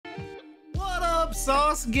up,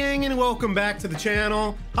 Sauce Gang, and welcome back to the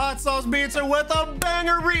channel. Hot Sauce Beats are with a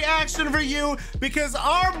banger reaction for you because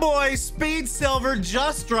our boy SpeedSilver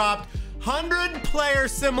just dropped 100-player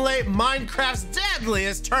simulate Minecraft's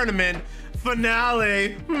Deadliest tournament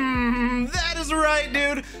finale. That is right,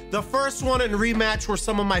 dude. The first one and rematch were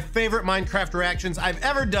some of my favorite Minecraft reactions I've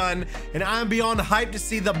ever done, and I'm beyond hyped to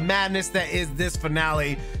see the madness that is this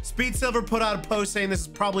finale. SpeedSilver put out a post saying this is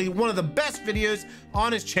probably one of the best videos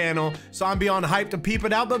on his channel, so I'm beyond hyped to peep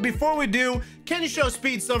it out. But before we do, can you show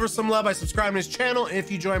SpeedSilver some love by subscribing to his channel? And if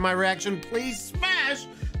you enjoy my reaction, please smash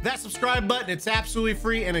that subscribe button. It's absolutely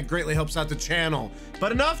free and it greatly helps out the channel.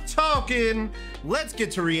 But enough talking, let's get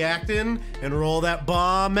to reacting and roll that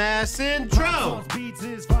bomb ass intro. Hot Sauce Beats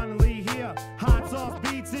is finally here. Hot Sauce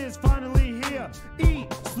Beats is finally here.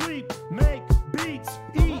 Eat, sleep, make beats.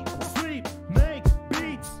 Eat, sleep, make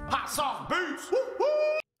beats. Hot Sauce Beats.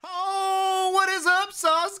 Woo-hoo. Oh, what is up,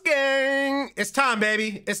 Sauce Gang? It's time,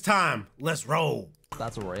 baby. It's time. Let's roll.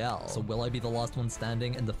 Battle Royale. So will I be the last one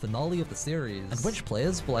standing in the finale of the series? And which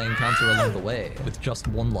players will I encounter along the way? With just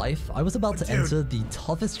one life, I was about to enter the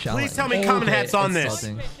toughest challenge. Please tell me Common Hat's on this.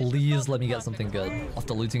 Starting. Please let me get something good.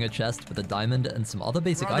 After looting a chest with a diamond and some other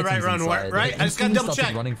basic items inside, right? I just gotta double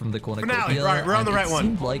check. Running from the corner Right, we're on the right one. It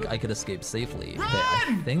seemed like I could escape safely. Okay,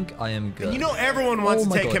 I think I am good. And you know everyone wants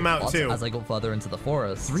to take him out too. As I got further into the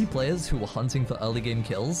forest, 3 players who were hunting for early game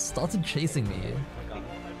kills started chasing me.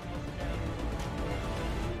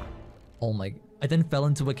 Oh my, I then fell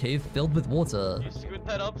into a cave filled with water. You scoot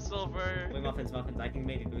that up, Silver. Wait, Muffins, I can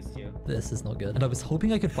maybe boost you. This is not good. And I was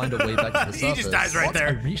hoping I could find a way back to the surface. He just dies right there.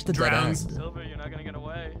 I reached the dead end. Silver, you're not gonna get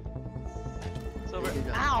away. Silver,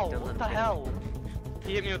 ow, what the hell?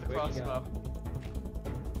 He hit me with a crossbow.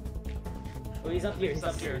 Oh, he's up here, he's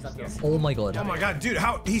up here. Oh my god. Oh my god, dude,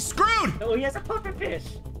 how, he's screwed! Oh, he has a puppet fish!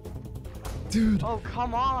 Dude. Oh,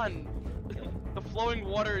 come on! The flowing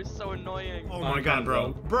water is so annoying. Oh my god,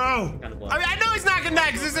 bro. Bro! I mean, I know he's not gonna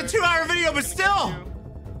die because it's a 2-hour video, but still!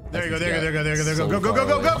 There you go, there you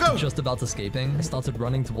go. Go. Just about escaping, I started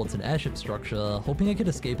running towards an airship structure, hoping I could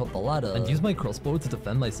escape up the ladder and use my crossbow to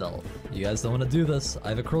defend myself. You guys don't want to do this. I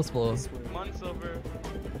have a crossbow. Come on, Silver.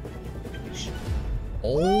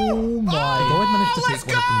 Oh my! Though I managed to let's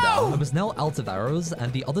take one of them go! down, I was now out of arrows,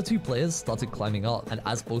 and the other 2 players started climbing up. And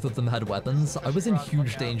as both of them had weapons, I was in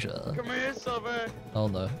huge danger. Come here, Silver. Oh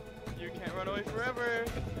no. You can't run away forever.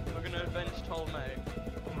 We're gonna avenge Tolme.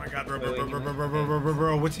 Oh my god,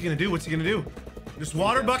 bro. What's he gonna do? What's he gonna do? Just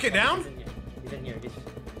water bucket down? He's in here. This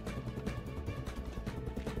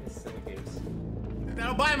is so good.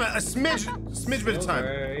 That'll buy him a smidge bit of time.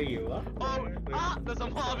 Oh, there's a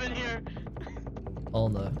mob in here. Oh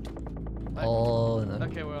no. Oh no.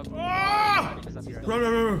 Okay, we're up. Oh!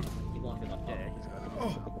 Run. He blocked it up.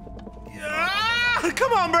 Oh. Yeah!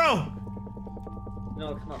 Come on, bro!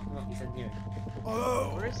 No, come on, he's in here.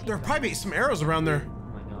 Oh, there are probably some arrows around there. Oh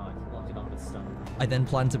my god, he blocked it up with stone. I then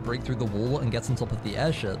planned to break through the wall and get on top of the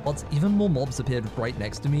airship, but even more mobs appeared right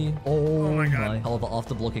next to me. Oh my god. However,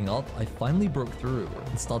 after blocking up, I finally broke through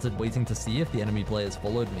and started waiting to see if the enemy players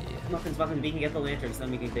followed me. Muffins, we can get the lanterns,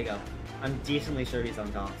 then we can dig up. I'm decently sure he's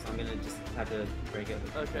on top, so I'm gonna just have to break it.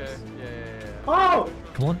 Okay, yeah. Oh!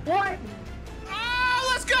 Come on. What? Oh,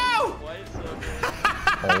 let's go!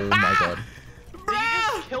 Oh my god.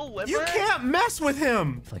 Bro! You can't mess with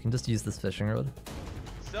him! If I can just use this fishing rod.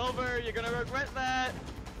 Silver, you're gonna regret that!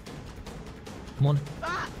 Come on.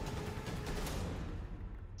 Ah!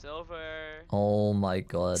 Silver. Oh my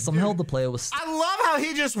god. Somehow the player was... I love how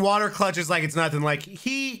he just water clutches like it's nothing. Like,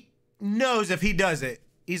 he knows if he does it,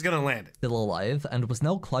 he's gonna land it. Still alive and was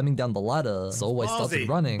now climbing down the ladder. So I started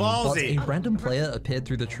running, but a random player appeared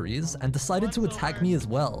through the trees and decided to attack me as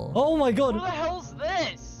well. Oh my god. Who the hell's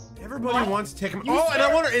this? Everybody wants to take him. Oh, and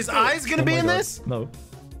I wonder, is Eyes gonna be in this? No.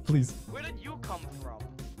 Please. Where did you come from?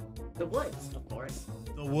 The woods, of course.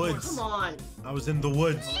 The woods. Oh, come on. I was in the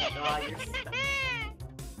woods. Oh my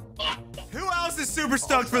god, Who else is super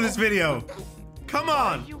stoked for this video? Come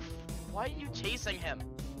on. Why are you chasing him?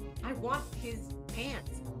 I want his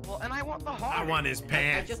pants. Well, and I want the heart. I want his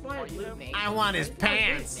pants. I just want loot, mate. I want his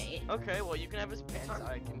pants. Okay, well, you can have his pants.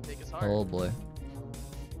 I can take his heart. Oh boy.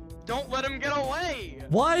 Don't let him get away!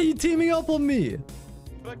 Why are you teaming up on me?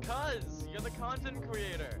 Because you're the content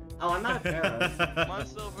creator. Oh, I'm not a pharaoh. Come on,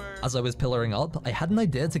 Silver. As I was pillaring up, I had an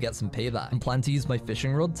idea to get some payback and planned to use my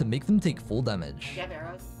fishing rod to make them take full damage. Do you have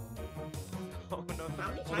arrows? Oh, no.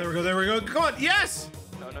 Oh, there we go. Come on, yes!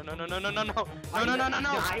 No.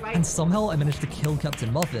 And somehow I managed to kill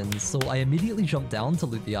Captain Muffins, so I immediately jumped down to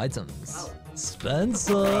loot the items.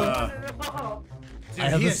 Spencer! Dude, I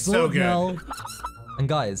have he a is so sword good. now. And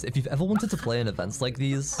guys, if you've ever wanted to play in events like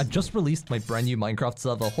these, I've just released my brand new Minecraft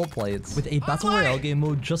server, Hotplate, with a Battle Royale game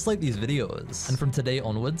mode just like these videos. And from today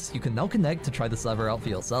onwards, you can now connect to try the server out for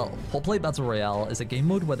yourself. Hotplate Battle Royale is a game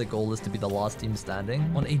mode where the goal is to be the last team standing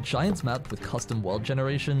on a giant map with custom world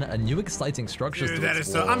generation and new exciting structures to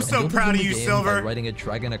explore. I'm so proud of you, Silver. By riding a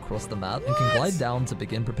dragon across the map and can glide down to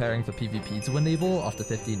begin preparing for PvP to enable after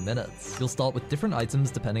 15 minutes. You'll start with different items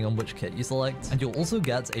depending on which kit you select, and you'll also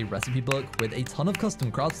get a recipe book with a ton of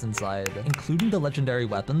custom crafts inside, including the legendary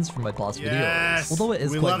weapons from my past videos. Although it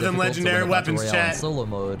is quite difficult legendary to win a Battle weapons, Royale in chat. solo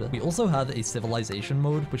mode, we also have a civilization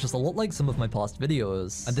mode, which is a lot like some of my past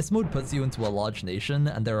videos. And this mode puts you into a large nation,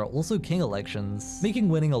 and there are also king elections, making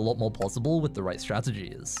winning a lot more possible with the right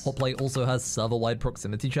strategies. Hotplate also has server-wide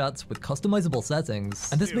proximity chats with customizable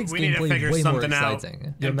settings, and this makes gameplay way more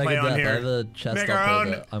exciting. Yo, Mega Death, I have a chest up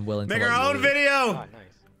here that I'm willing to make our own video. Oh, nice.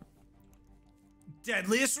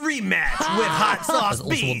 Deadliest rematch with hot sauce There's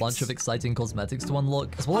beats. also a bunch of exciting cosmetics to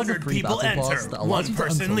unlock, as well as a 100 free people battle pass enter, that allows you to earn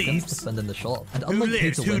one person tokens to leaves. spend in the shop. And Who unlike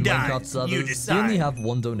lives, who pay-to-win dies, Minecraft you servers, decide. they only have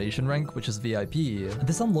one donation rank, which is VIP. And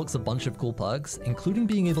this unlocks a bunch of cool perks, including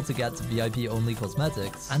being able to get VIP-only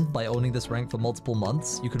cosmetics. And by owning this rank for multiple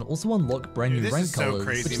months, you can also unlock brand new Dude, this rank is so colors,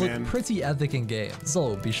 crazy, which man. look pretty epic in game.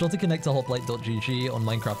 So be sure to connect to hotplate.gg on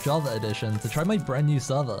Minecraft Java Edition to try my brand new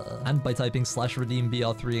server. And by typing /redeem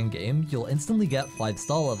BR3 in game, you'll instantly get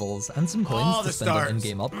 5-star levels and some coins All to the spend on stars.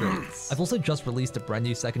 in-game upgrades. I've also just released a brand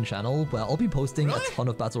new second channel where I'll be posting a ton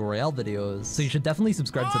of Battle Royale videos, so you should definitely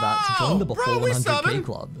subscribe to that to join the bro, Before we 100k subbing.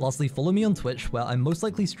 club. Lastly, follow me on Twitch where I'm most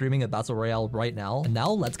likely streaming a Battle Royale right now. And now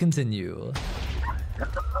let's continue.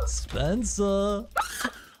 Spencer.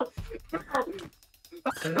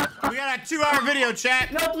 We got a 2-hour video,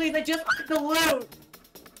 chat. No, please, I just wanted the loot.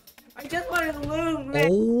 I just wanted the loot, man.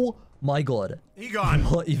 Oh my god. He gone.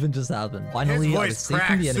 What even just happened? Finally, I was voice safe from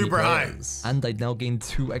cracked the enemy super high. players. And I'd now gained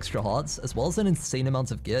 2 extra hearts, as well as an insane amount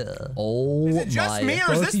of gear. Oh Is it just my, me,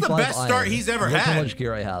 or is this the 35 best start iron. he's ever Look had? how much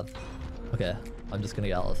gear I have. Okay, I'm just gonna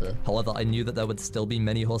get out of here. However, I knew that there would still be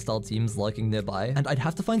many hostile teams lurking nearby, and I'd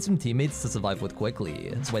have to find some teammates to survive with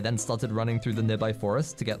quickly. So I then started running through the nearby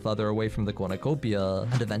forest to get further away from the cornucopia,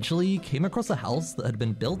 and eventually came across a house that had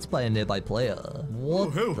been built by a nearby player.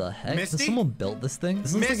 What Who? the heck? Misty? Has someone built this thing?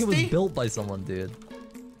 This looks like it was Misty? built by someone, dude.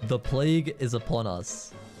 The plague is upon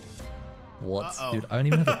us. What? Uh-oh. Dude, I don't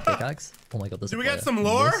even have a pickaxe. Oh my god, there's Do a we got player. some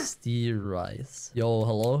lore? Misty Rice. Yo,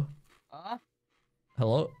 hello?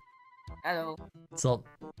 Hello? Hello. What's up?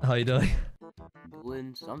 How you doing?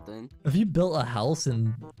 Doing something. Have you built a house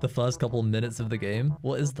in the first couple minutes of the game?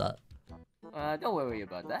 What is that? Don't worry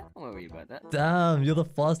about that. Don't worry about that. Damn, you're the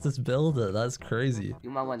fastest builder. That's crazy.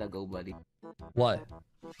 You might wanna go, buddy. Why?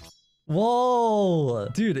 Whoa!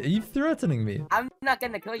 Dude, are you threatening me? I'm not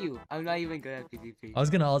gonna kill you. I'm not even good at PvP. I was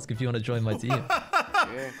gonna ask if you want to join my team.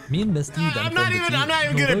 Sure. Me and Misty then I'm not formed a even- team. I'm not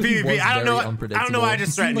even good at Although he PvP. was I don't know very what- I don't know why I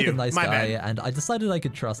just he seemed threatened like you. a nice My guy, bad. and I decided I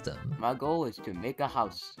could trust him. My goal is to make a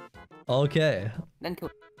house. Okay. Then kill.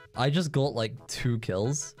 I just got like 2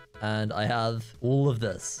 kills, and I have all of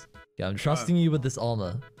this. Yeah, I'm trusting you with this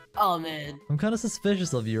armor. Oh man. I'm kind of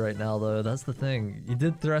suspicious of you right now, though. That's the thing. You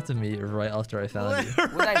did threaten me right after I found you.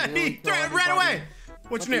 Would I really He kill ran everybody? away.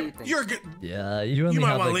 What's What your do name? you think? You're good. Yeah, you only might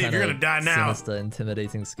have wanna that leave. kind You're of gonna die now. sinister,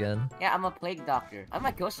 intimidating skin. Yeah, I'm a plague doctor. I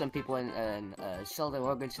might kill some people and sell their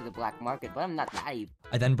organs to the black market, but I'm not naive.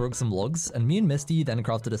 I then broke some logs, and me and Misty then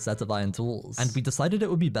crafted a set of iron tools. And we decided it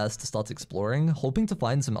would be best to start exploring, hoping to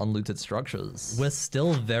find some unlooted structures. We're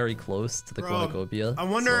still very close to the Bro, cornucopia. I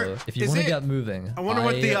wonder, so if you is want to it- get moving, I wonder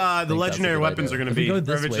what the think that's a legendary good weapons idea. are gonna If we be, go or if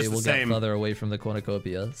this it's way, just the we'll get same. further away from the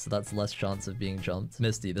cornucopia, so that's less chance of being jumped.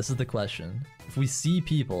 Misty, this is the question. If we see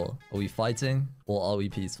people, are we fighting or are we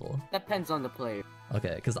peaceful? Depends on the player.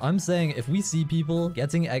 Okay, because I'm saying if we see people,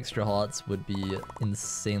 getting extra hearts would be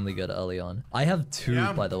insanely good early on. I have 2,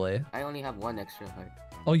 Yeah. by the way. I only have 1 extra heart.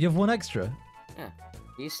 Oh, you have 1 extra? Yeah.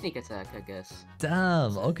 You sneak attack, I guess.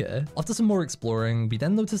 Damn, okay. After some more exploring, we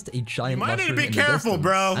then noticed a giant might need to mushroom be in the careful, distance,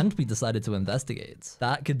 bro. and we decided to investigate.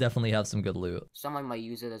 That could definitely have some good loot. Someone might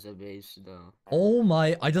use it as a base, though. Oh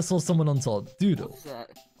my, I just saw someone on top. Dude, What's that?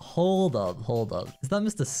 hold up. Is that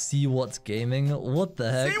Mr. See What's Gaming? What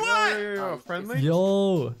the heck? See what? Yo, friendly?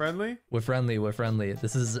 Yo, Friendly? we're friendly.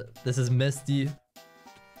 This is Misty.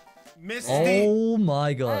 Misty. Oh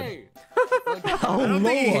my god. Hey! How I don't low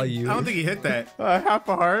think are he, you? I don't think he hit that. Half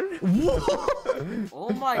a heart. Oh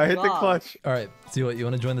my god. I hit the clutch. Alright, see what, you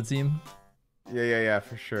want to join the team? Yeah,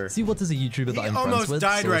 for sure. See what is a YouTuber that I'm friends almost with,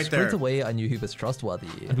 died so right straight there. away I knew he was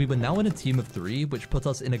trustworthy. And we were now in a team of 3, which put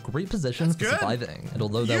us in a great position for good. surviving. And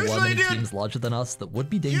although there were Usually, many dude, teams larger than us that would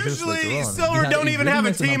be dangerous later usually on, Silver we had don't even have a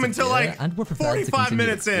nice amount team of until, gear, like, and we're prepared to 45 continue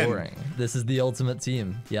minutes in. exploring. This is the ultimate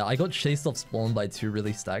team. Yeah, I got chased off spawn by 2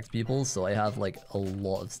 really stacked people, so I have like a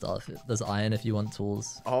lot of stuff. There's iron if you want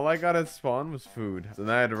tools. All I got at spawn was food. So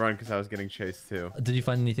then I had to run because I was getting chased too. Did you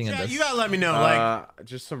find anything in Yeah, this? you gotta let me know. Like,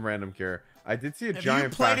 Just some random gear. I did see a Have giant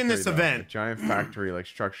you played factory, in this though. event? A giant factory like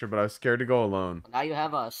structure, but I was scared to go alone. Now you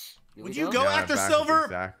have us. Here would we you go Yeah, after back- Silver?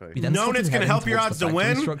 Exactly. We then Knowing started it's gonna heading help your towards odds the to factory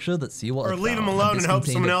win? structure that Seawall Or had leave 'em found, alone this and hope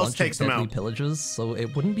contained someone a else bunch of takes 'em deadly out? pillagers, so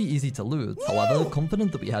it wouldn't be easy to loot. However,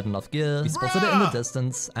 confident that we had enough gear, we spotted it in the Bruh!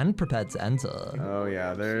 distance and prepared to enter. Oh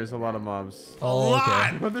yeah, there's a lot of mobs. Oh, okay.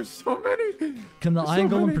 lot. Oh, there's so many. Can the There's Iron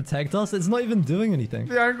so Golem many. protect us? It's not even doing anything.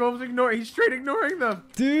 The Iron Golem's ignoring. He's straight ignoring them.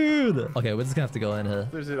 Dude! Okay, we're just gonna have to go in here.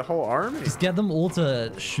 There's a whole army. Just get them all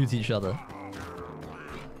to shoot each other.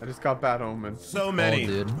 I just got bad omen. so many. Oh,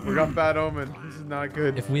 dude. We got bad omen. This is not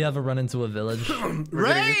good. If we ever run into a village... We're gonna get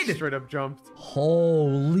Raid! straight up jumped.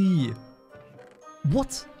 Holy...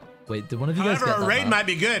 What? Wait, did one of you guys However, get a that raid map? might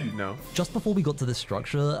be good. No. Just before we got to this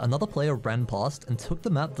structure, another player ran past and took the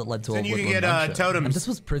map that led to Then a you can woodland get, mansion. totems. And this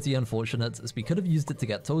was pretty unfortunate, as we could have used it to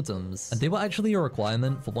get totems. And they were actually a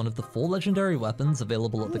requirement for one of the 4 legendary weapons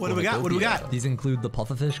available at the What do we got? What do we cornucopia. got? These include the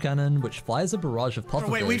pufferfish cannon, which fires a barrage of pufferfish.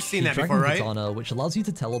 wait, we've seen the that dragon before, right? katana, which allows you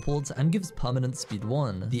to teleport and gives permanent speed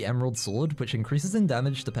 1. The emerald sword, which increases in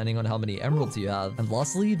damage depending on how many emeralds you have. And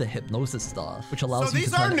lastly, the hypnosis staff, which allows So you to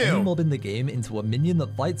these are turn new. any mob in the game into a minion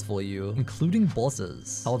that fights for you, including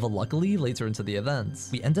bosses. However, luckily, later into the event,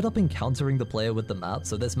 we ended up encountering the player with the map,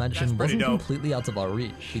 so this mansion That's pretty wasn't dope. completely out of our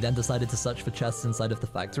reach. We then decided to search for chests inside of the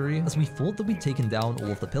factory, as we thought that we'd taken down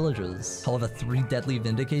all of the pillagers. However, 3 deadly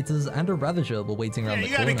vindicators and a ravager were waiting around Yeah, the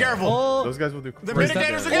you corner. gotta be careful. Oh, Those guys will do. The Where's that?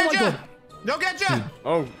 Vindicators will Oh get my you. God. They'll get you.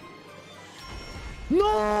 Oh.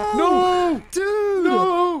 no! No! Dude!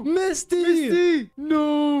 No! Misty! Misty!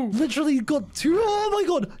 No! Literally got 2. Oh my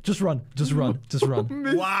god! Just run. Just run. Just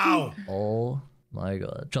run. Wow. Oh my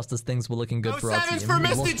god. Just as things were looking good Go for our Sevens team, for we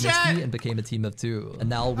Misty, lost chat! Misty and became a team of 2. And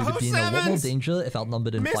now we would Go be in a lot more Sevens! danger if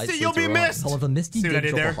outnumbered in Misty, fights you'll be later on. missed! However, Misty See what I did did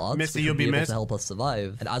drop a there? heart, Misty, which you'll would be be able missed. to help us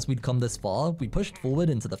survive. And as we'd come this far, we pushed forward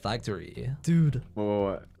into the factory. Dude,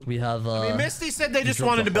 What? we have I mean, Misty said they just dropped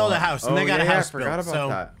wanted a to build a heart. house, and they got a yeah, house I forgot built. about So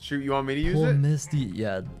that. Shoot, you want me to use poor it? Misty.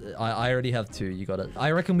 Yeah, I already have 2. You got it.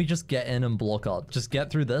 I reckon we just get in and block up. Just get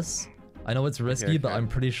through this. I know it's risky, but okay. I'm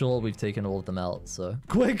pretty sure we've taken all of them out, so.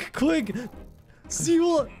 Quick! See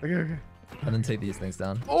what? Okay. And then take these things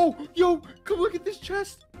down. Oh, yo, come look at this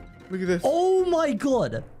chest. Look at this. Oh my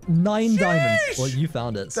god! 9 diamonds. Well, you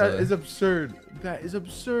found it, so. That is absurd. That is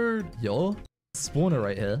absurd. Yo. Spawner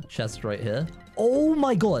right here. Chest right here. Oh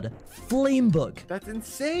my god! Flame book! That's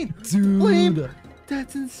insane. Dude! Flame.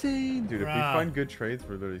 That's insane. Dude, if we Bruh. find good trades,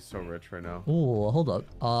 we're literally so rich right now. Oh, hold up.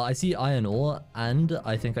 I see iron ore, and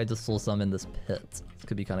I think I just saw some in this pit.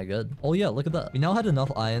 Could be kind of good. Oh yeah, look at that. We now had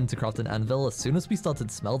enough iron to craft an anvil as soon as we started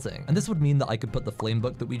smelting. And this would mean that I could put the flame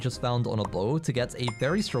book that we just found on a bow to get a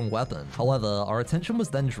very strong weapon. However, our attention was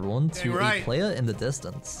then drawn to a player in the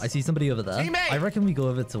distance. I see somebody over there. Teammate! I reckon we go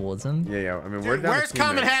over towards him. Yeah. I mean, Dude, we're down where's to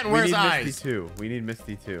Common teammates. Hat and where's We need Eyes? Misty too. We need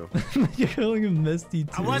Misty too. You're calling him Misty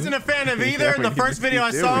too. I wasn't a fan of Yeah, either in the we first need video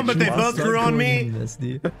I to saw them, do but they it. both Start grew on calling me. him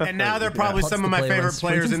Misty. And now they're probably Pots some the of my player favorite went straight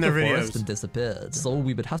players in into their the forest videos. and disappeared. So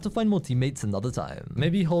we would have to find more teammates another time.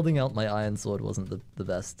 Maybe holding out my iron sword wasn't the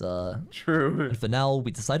best. True. And for now, we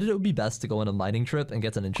decided it would be best to go on a mining trip and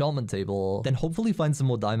get an enchantment table, then hopefully find some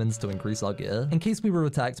more diamonds to increase our gear, in case we were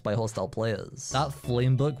attacked by hostile players. That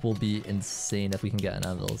flame book will be insane if we can get an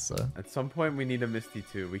anvil, so. At some point, we need a Misty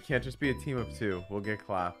too. We can't just be a team of 2. We'll get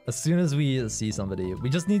clapped. As soon as we see somebody, we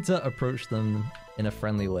just need to approach them in a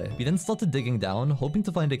friendly way. We then started digging down, hoping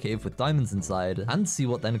to find a cave with diamonds inside, and see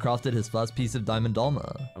what then crafted his first piece of diamond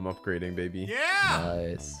armor. I'm upgrading, baby. Yeah!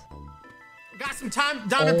 Nice. Got some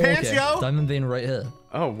diamond pants, okay. yo! Diamond vein right here.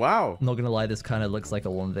 Oh, wow. Not gonna lie, this kind of looks like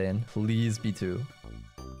a 1 vein. Please be 2.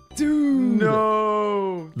 Dude!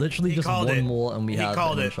 No. Literally He just called 1 it. more and we He have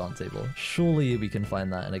called an it. enchant table. Surely we can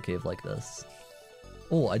find that in a cave like this.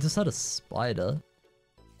 Oh, I just had a spider.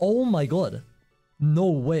 Oh my god. No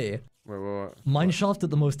way. Wait. Mineshaft at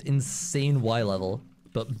the most insane Y level.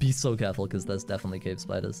 But be so careful because there's definitely cave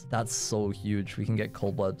spiders. That's so huge. We can get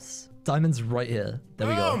cobwebs. Diamonds right here. There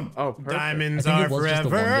we go. Boom! Oh, perfect. Diamonds I think are it was just a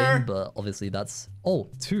 1 vein, forever! but obviously that's... Oh,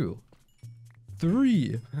 2.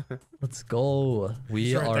 3. Let's go.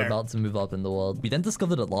 We It's right are there. about to move up in the world. We then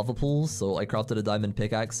discovered a lava pool, so I crafted a diamond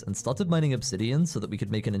pickaxe and started mining obsidian so that we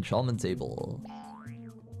could make an enchantment table.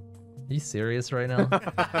 you serious right now?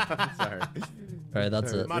 Sorry. Alright,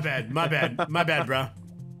 that's it. My bad, bro.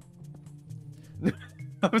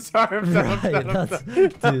 I'm sorry. I'm Right, that's...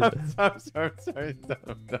 Dude. I'm sorry.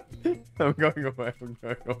 I'm going away.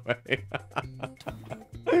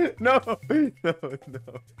 No.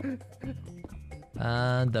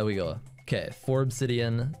 And there we go. Okay, 4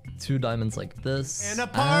 obsidian, 2 diamonds like this. And a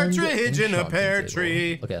partridge in a pear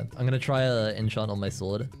tree. Okay, I'm gonna try a enchant on my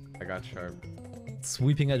sword. I got sharp.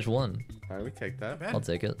 Sweeping edge 1. Alright, we take that. I'll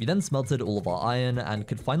take it. We then smelted all of our iron and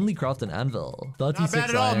could finally craft an anvil. 36 bad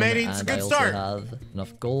at all, iron, matey. It's a and good I also start. have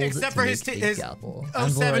enough gold Except to for make his a apple.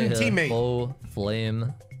 07 teammate. Bow,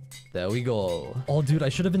 flame. There we go. Oh, dude, I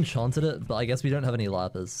should have enchanted it, but I guess we don't have any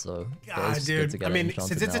lapis, so God, it's dude. good to get I mean, it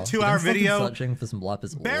enchanted since it's a now. 2-hour We then started video, searching for some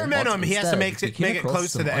lapis ore, bare but minimum, he has to instead, make we it came across close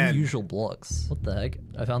to some the end. unusual blocks. What the heck?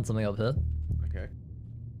 I found something up here. Okay.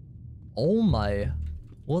 Oh my.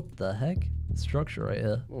 What the heck? Structure right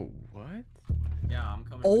here. Whoa, what? Yeah, I'm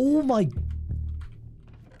coming. Oh my.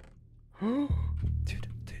 Dude,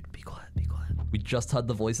 be quiet. We just heard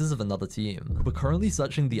the voices of another team. We're currently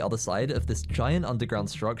searching the other side of this giant underground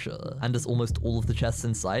structure, and as almost all of the chests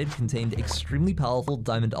inside contained extremely powerful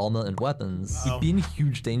diamond armor and weapons, we'd be in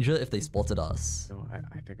huge danger if they spotted us. No,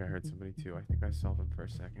 I think I heard somebody too. I think I saw them for a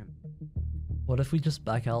second. What if we just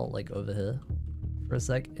back out, like, over here for a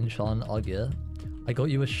sec, enchant our gear? I got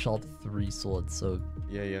you a sharp 3 sword, so...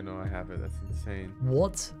 Yeah, no, I have it. That's insane.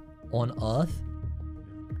 What on earth?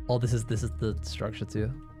 Oh, this is the structure too.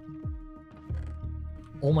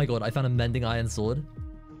 Oh my god, I found a mending iron sword.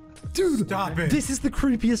 Dude, Stop it. This is the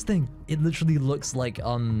creepiest thing. It literally looks like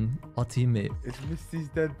our teammate. It's Misty's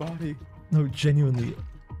dead body. No, genuinely.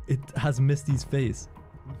 It has Misty's face.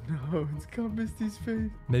 No, it's got Misty's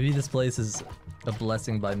face. Maybe this place is a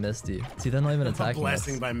blessing by Misty. See, they're not even attacking us.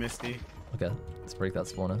 Blessing by Misty. Okay, let's break that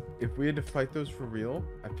spawner. If we had to fight those for real,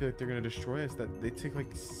 I feel like they're gonna destroy us. That they take like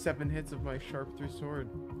 7 hits of my sharp 3 sword.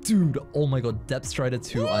 Dude, oh my god, Depth Strider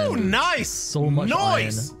 2 iron. Ooh, nice! So much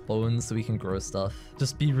Nice! iron, bones, so we can grow stuff.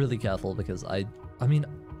 Just be really careful because I mean,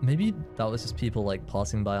 maybe that was just people like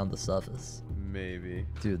passing by on the surface. Maybe.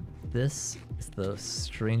 Dude, this is the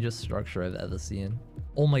strangest structure I've ever seen.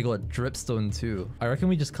 Oh my god, dripstone too. I reckon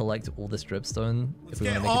we just collect all this dripstone if we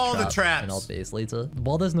want to make all a the trap traps. in our base later.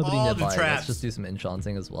 While there's nobody All the nearby, traps. let's just do some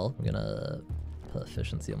enchanting as well. I'm gonna put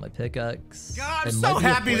efficiency on my pickaxe. God, I'm It so might be a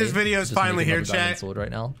happy this play video is to just make finally here, another diamond chat. sword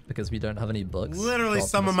right now because we don't have any books. Literally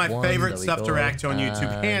Sharpness some of my 1, favorite there we stuff to go. react to on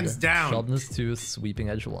YouTube, hands And down. Sharpness 2, sweeping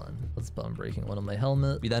edge 1. Let's put unbreaking 1 on my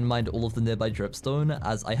helmet. We then mined all of the nearby dripstone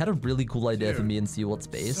as I had a really cool idea for Dude, me and Seawat's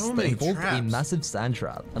base so that many involved a traps. massive sand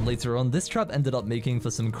trap. And later on, this trap ended up making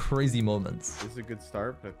for some crazy moments. This is a good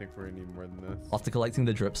start, but I think we're gonna need more than this. After collecting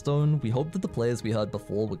the dripstone, we hoped that the players we heard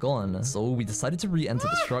before were gone, so we decided to re-enter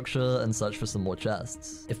the structure and search for some more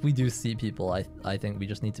chests. If we do see people, I think we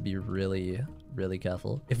just need to be really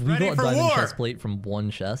careful. If we Ready got a for diamond war. chest plate from one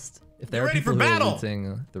chest, if there are ready people for who battle. are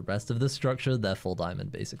looting the rest of this structure, they're full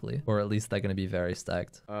diamond basically. Or at least they're going to be very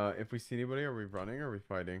stacked. If we see anybody, are we running or are we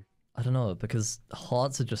fighting? I don't know, because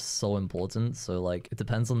hearts are just so important, so like, it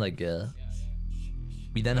depends on their gear.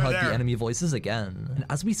 We then heard the enemy voices again, and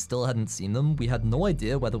as we still hadn't seen them, we had no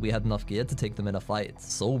idea whether we had enough gear to take them in a fight,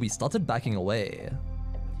 so we started backing away.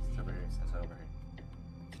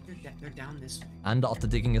 They're down this way. And after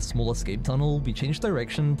digging a small escape tunnel, we changed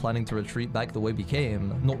direction, planning to retreat back the way we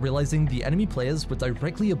came, not realizing the enemy players were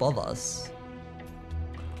directly above us.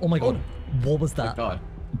 Oh my god, what was that? God.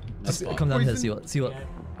 Just come down here, see what.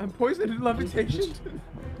 I'm poisoned in levitation.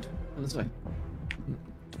 Come this way.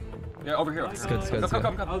 Yeah, over here. It's good.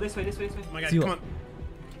 Come. Oh, this way. Oh my god, See come what- on.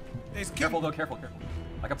 Hey, Careful though, careful.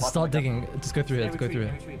 I can pop Start something. digging, just go through here,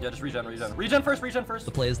 Yeah, just regen. Regen first.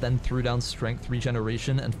 The players then threw down strength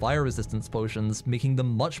regeneration and fire resistance potions, making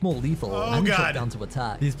them much more lethal Oh, and God. shut down to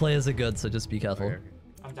attack. These players are good, so just be careful. Okay.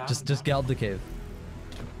 I'm down. Just get out of the cave.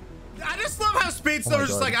 I just love how SpeedSilver's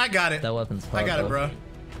just God. like, I got it. That weapon's I got it, powerful.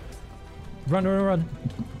 bro. Run.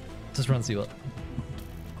 Just run, see what.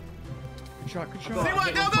 Good shot. See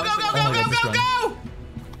what? Go! Oh my God, just run.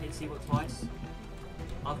 Hit see what twice.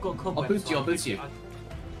 I've got cobwebs. I'll boost you.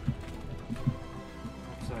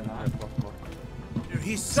 Sorry, that. Dude,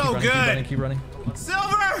 he's so good. Keep running.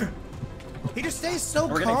 Silver! He just stays so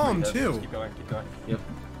calm, too. Keep going. Yep.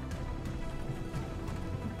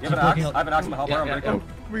 You have an axe? I have an axe on the helper. I'm Yeah, ready. yeah. Go.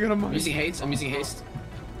 We got a I'm mine. using haste. I'm using haste.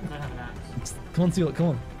 I don't have an axe. Come on, see what, come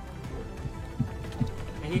on.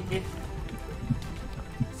 Hit.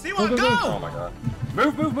 See what? Go. Oh my god.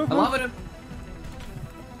 Move. I love it.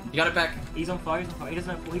 You got it back. He's on fire. He doesn't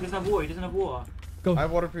have water. I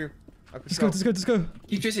have water for you. Just go.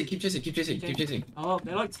 Keep chasing. Oh,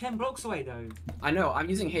 they're like 10 blocks away though. I know, I'm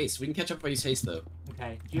using haste. We can catch up if I use haste though.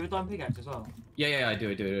 Okay. Do you have a diamond pickaxe as well? Yeah, I do.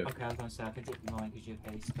 Okay, I was gonna say I can dip mine because you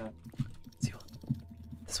have haste, but.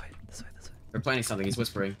 This way. They're planning something. He's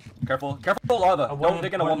whispering. Careful lava. Don't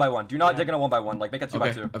dig in a 1x1. Do not dig in a 1x1 Like make it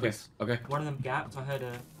 2x2. Okay. One of them gapped. I heard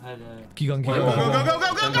a. Keep going. Go!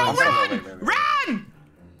 Run!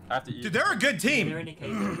 I have to eat. Dude, they're a good They're team. in a cave.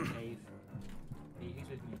 They're in a cave. Who's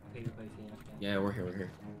with me? Okay, we're both here. Okay. Yeah, we're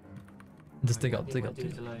here. Just dig up. Do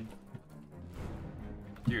this alone.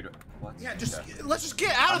 Dude, what? Yeah, let's just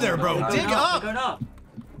get out of there, bro. Dig up. Going up.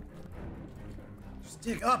 Just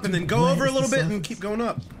dig up and then go over a little bit and keep going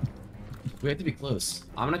up. We have to be close.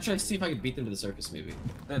 I'm gonna try to see if I can beat them to the surface, maybe.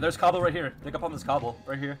 There's cobble right here. Dig up on this cobble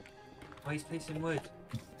right here. Oh, he's placing wood.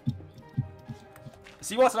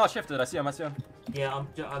 See what's not shifted. I see him. Yeah,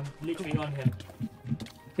 I'm literally on him.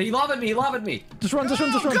 He lobbed me. Just run. Go!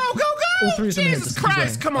 All three of them in. Jesus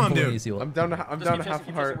Christ! Come on, dude. I'm down to half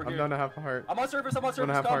a heart. I'm down to half a heart. I'm on surface. I'm on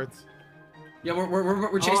half hearts. Yeah,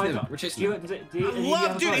 we're chasing him. We're chasing him.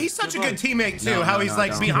 Dude, he's such a good teammate too. How he's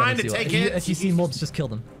like behind to take it. If you see mobs, just kill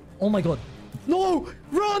them. Oh my god. No!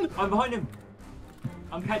 Run! I'm behind him.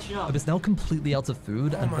 I'm catching up. I was now completely out of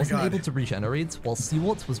food and wasn't able to regenerate, while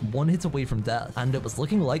Seawart was 1 hit away from death, and it was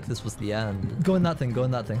looking like this was the end. Go in that thing.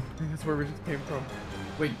 That's where we just came from.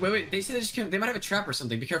 Wait. They say they just came. They might have a trap or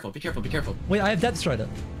something. Be careful. Wait, I have Depth Strider.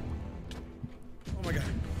 Oh my god.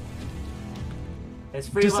 There's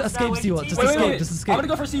 3 Just of us escape, now. Seawart. Just Wait. escape. I'm gonna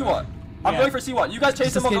go for Seawart. I'm going for Seawart. You guys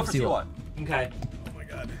chase him. I'll go for escape Seawart. Okay. Oh my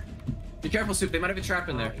god. Be careful, Soup. They might have a trap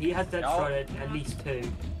in there. He has dead strider at least 2.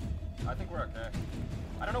 I think we're okay.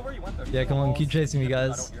 I don't know where you went though. Yeah, come on, keep chasing me,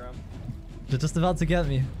 guys. I don't hear him. They're just about to get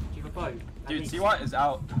me. Do you have a boat? Dude, Seawart is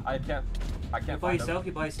out. I can't You're by yourself.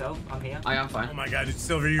 I'm here. I'm fine. Oh my god,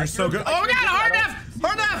 Silver, you're so good. Oh my god, hard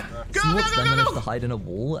enough! Go! Seawart then managed to hide in a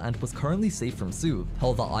wall and was currently safe from Soup.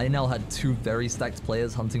 However, I now had 2 very stacked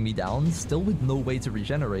players hunting me down, still with no way to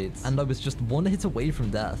regenerate, and I was just 1 hit away from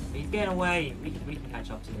death. He's getting away. We can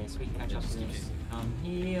catch up to this. Come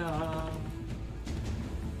here.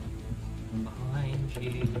 I'm behind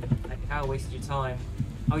you. That cow wasted your time.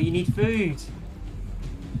 Oh, you need food.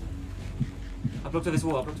 I blocked off his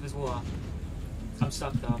water. I'm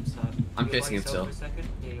stuck though. I'm facing him still. For a second?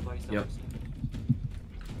 Yeah, you're by yourself. Yep.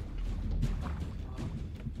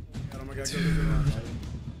 Oh my god, go.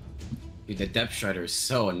 Dude, the Depth Strider is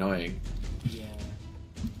so annoying. Yeah.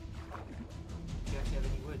 Do you actually have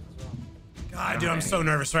any wood as well? God, dude, I'm so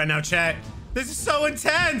nervous right now, chat. This is so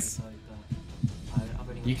intense.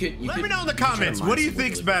 You could Let me know in the comments. What do you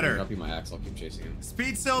think's better? I'll be my axe. I'll keep chasing him.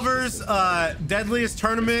 SpeedSilver's Deadliest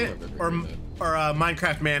tournament or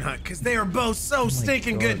Minecraft Manhunt, because they are both so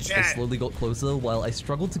stinking good, I chat. slowly got closer while I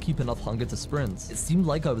struggled to keep enough hunger to sprint. It seemed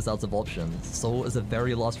like I was out of options, so as a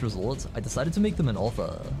very last resort, I decided to make them an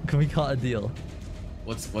offer. Can we cut a deal?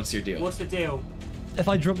 What's your deal? What's the deal? If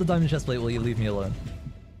I drop the diamond chestplate, will you leave me alone?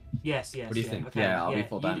 Yes. What do you think? Okay, Yeah, I'll be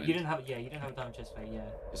full diamond. You didn't have a diamond chest plate, yeah.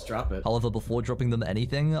 Just drop it. However, before dropping them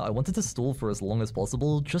anything, I wanted to stall for as long as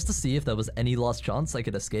possible, just to see if there was any last chance I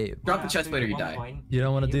could escape. Drop the chest plate or you die. You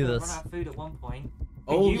don't want to do this. Run out of food at one point.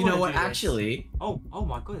 Oh, you know what? Actually, oh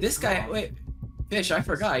my god. This guy, wait, Fish, I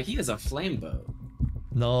forgot. He has a flame bow.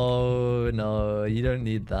 No, you don't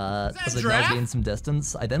need that. As I now gained some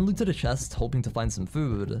distance, I then looted a chest hoping to find some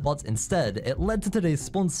food, but instead, it led to today's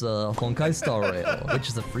sponsor, Honkai Star Rail, which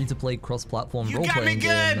is a free-to-play cross-platform role-playing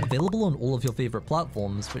game available on all of your favorite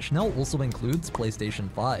platforms, which now also includes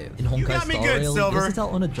PlayStation 5. In Honkai Star Rail, you'll set out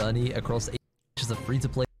on a journey across which is a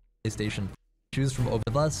free-to-play PlayStation. Choose from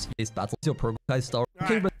Oververse, face battles your Honkai Star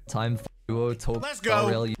Rail, time, duo, Star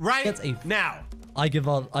Rail. Right now. I give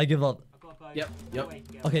up. Yep.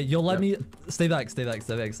 Okay, you'll let me stay back.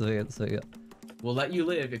 We'll let you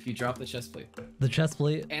live if you drop the chest plate. The chest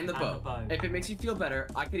plate and the bow. If it makes you feel better,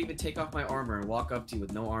 I could even take off my armor and walk up to you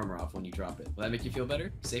with no armor off when you drop it. Will that make you feel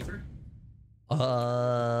better? Safer? Is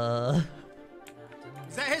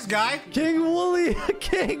that his guy? King Wooly!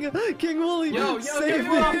 King Wooly! Save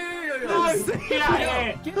me! Get out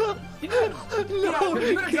of here! No!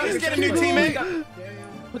 He's getting a new teammate!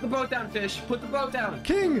 Put the boat down, Fish. Put the boat down.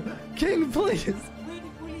 King, please. Where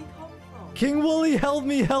did Willy come from? King Wooly, help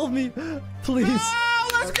me, please. Oh,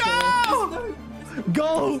 let's go!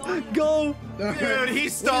 Go! Dude, he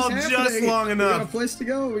stalled just long enough. We got a place to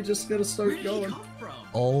go. We just gotta start going.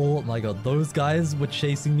 Oh my god, those guys were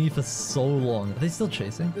chasing me for so long. Are they still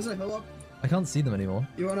chasing? There's a hill up. I can't see them anymore.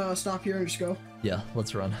 You wanna stop here and just go? Yeah,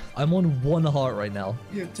 let's run. I'm on 1 heart right now.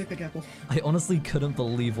 Here, take the apple. I honestly couldn't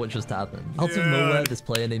believe what just happened. Out of nowhere, this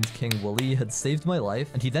player named King Wooly had saved my life,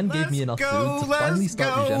 and he then gave me enough food to finally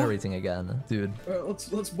start regenerating again. Dude.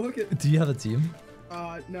 Let's book it. Do you have a team?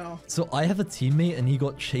 No. So I have a teammate and he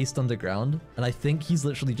got chased underground, and I think he's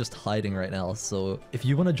literally just hiding right now. So if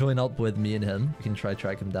you want to join up with me and him, we can try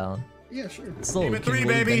track him down. Yeah, sure. So King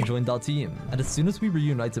Wooly then joined our team, and as soon as we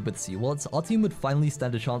reunited with Seawatts, our team would finally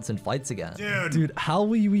stand a chance in fights again. Dude, how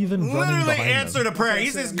were you even running behind him? answered a prayer.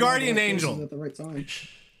 He's his guardian angel. At the right time.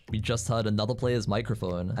 We just heard another player's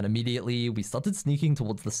microphone, and immediately we started sneaking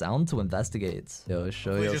towards the sound to investigate. Yo,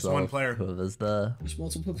 show yourself. Just one player. Whoever's there. There's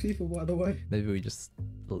multiple people, by the way. Maybe we just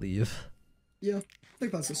leave. Yeah, I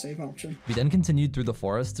think that's a safe option. We then continued through the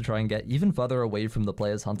forest to try and get even further away from the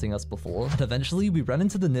players hunting us before, and eventually we ran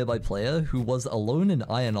into the nearby player who was alone in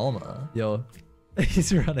iron armor. Yo,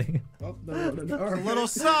 he's running. Oh, they're running. All right. A little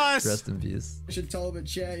sus. Rest in peace. I should tell him in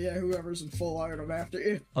chat, yeah, whoever's in full iron, I'm after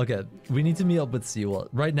you. Okay, we need to meet up with Seawat.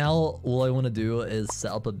 Right now, all I want to do is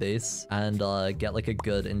set up a base and get like a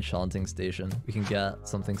good enchanting station. We can get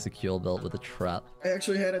something secure built with a trap. I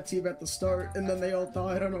actually had a team at the start, and then they all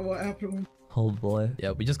died. I don't know what happened. Oh boy.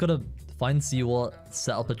 Yeah, we just gotta find Seawat,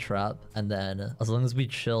 set up a trap, and then as long as we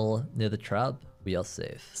chill near the trap, we are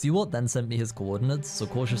safe. Seawat then sent me his coordinates, so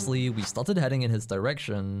cautiously we started heading in his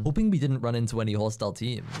direction, hoping we didn't run into any hostile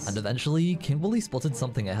teams. And eventually, King Wooly spotted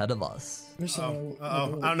something ahead of us. I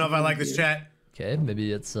don't know if I like this chat. Okay,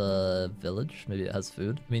 maybe it's a village. Maybe it has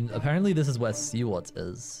food. I mean, apparently this is where Seawat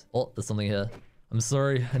is. Oh, there's something here. I'm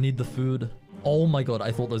sorry, I need the food. Oh my god,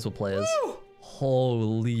 I thought those were players. Woo!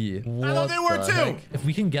 Holy, what I thought they were too. Heck? If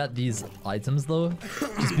we can get these items though,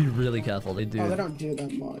 just be really careful. They do. Oh, they don't do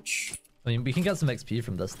that much. I mean, we can get some XP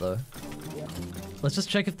from this though. Yeah. Let's just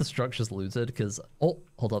check if the structure's looted, because... Oh,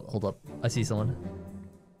 hold up. I see someone.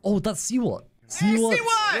 Oh, that's Seawat. Seawat!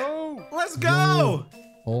 Yo! Let's go! Yo.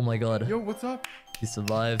 Oh my god. Yo, what's up? He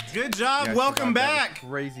survived. Good job. Yeah, welcome back.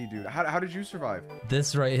 Crazy, dude. How did you survive?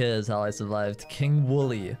 This right here is how I survived. King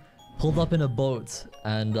Wooly pulled up in a boat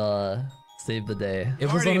and saved the day.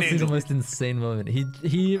 It was honestly the most insane moment.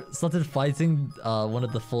 He started fighting one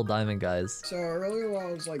of the full diamond guys. So earlier while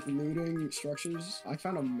I was like looting structures, I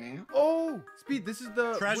found a map. Oh, Speed, this is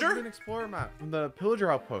the treasure explorer map from the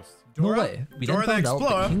pillager outpost. No way. We then found out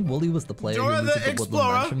that King Wooly was the player who looted the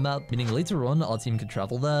Woodland Mansion map, meaning later on our team could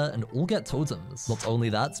travel there and all get totems. Not only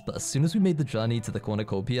that, but as soon as we made the journey to the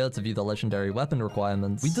cornucopia to view the legendary weapon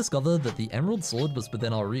requirements, we discovered that the emerald sword was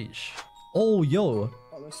within our reach. Oh, yo.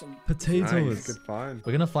 Some potatoes. Nice, good find.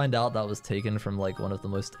 We're gonna find out that was taken from like one of the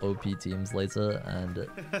most OP teams later, and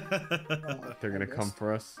they're gonna come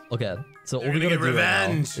for us. Okay, so all we gotta do right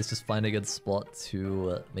now is just find a good spot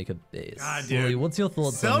to make a base. God, dude. Wooly, what's your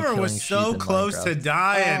thoughts? Silver was so close to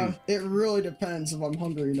dying. It really depends if I'm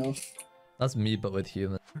hungry enough. That's me, but with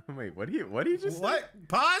human. Wait, what do you just? What?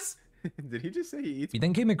 Pause. Did he just say he eats? We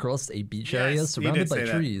then came across a beach area surrounded by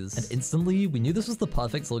trees, and instantly we knew this was the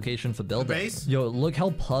perfect location for building. Yo, look how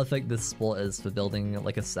perfect this spot is for building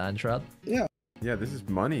like a sand trap. Yeah. Yeah, this is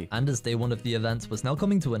money. And as day one of the event was now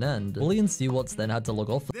coming to an end, Wooly and Seawatts then had to log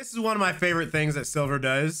off. This is one of my favorite things that Silver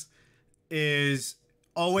does, is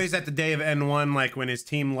always at the day of N1, like when his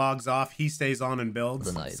team logs off, he stays on and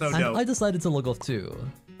builds. So dope. And I decided to log off too.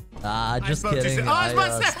 Just kidding.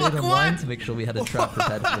 I stayed online to make sure we had a trap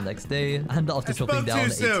prepared for the next day, and after chopping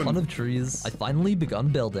down a ton of trees, I finally begun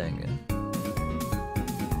building.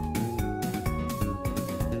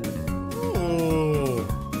 Ooh.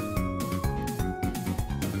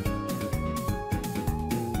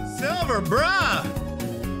 Silver,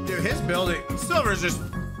 bruh! Dude, his building, Silver's just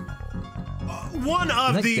one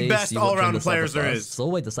of the best all-around players there is.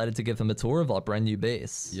 So I decided to give him a tour of our brand new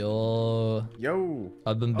base. Yo.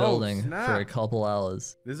 I've been building for a couple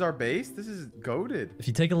hours. This is our base? This is goated. If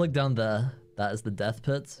you take a look down there, that is the death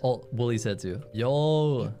pit. Oh, Wooly's here too.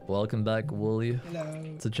 Yo. Welcome back, Wooly.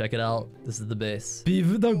 Hello. So check it out. This is the base. Be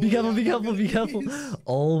careful.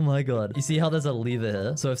 Oh my god. You see how there's a lever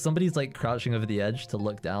here? So if somebody's like crouching over the edge to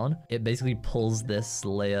look down, it basically pulls this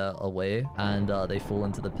layer away and they fall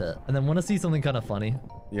into the pit. And then want to see something kind of funny?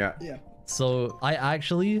 Yeah. So I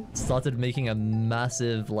actually started making a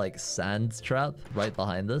massive like sand trap right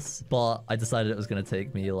behind this, but I decided it was going to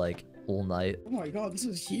take me like all night. Oh my god, this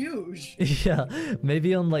is huge. Yeah,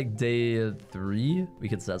 maybe on like day 3 we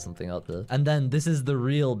could set something up there. And then this is the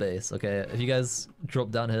real base. Okay, if you guys drop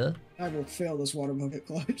down here, I will fail this water bucket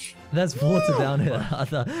clutch. There's water down here.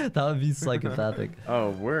 That would be psychopathic. Oh,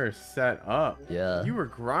 we're set up. Yeah. You were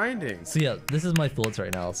grinding. So yeah, this is my thoughts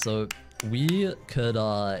right now. So we could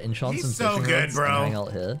enchant He's some so fishing good, rods bro. and hang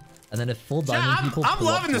out here. And then if full diamond people I'm pull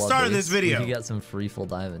up loving to the our start of base, this video. we could get some free full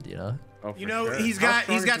diamond, you know? Oh, You know, sure. he's How got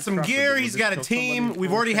strong is some this gear. crop? He's Will got a this kill team. somebody We've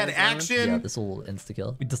full already had diamond? action. Yeah, this will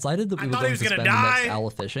insta-kill. We decided that we were thought he going was to gonna spend the die. next hour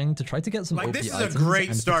fishing to try to get some Like, OP this is a items great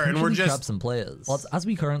and start, and we're potentially just trap some players. But as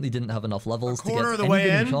we currently didn't have enough levels to get quarter of the any way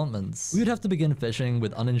good in. enchantments, we would have to begin fishing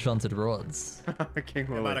with unenchanted rods. King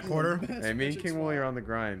Willy. About a quarter. Hey, me and King Willy are on the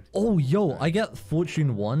grind. Oh, yo, I get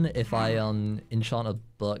Fortune 1 if I enchant a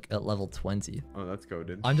book at level 20. Oh, that's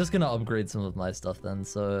goated. I'm just gonna upgrade some of my stuff then,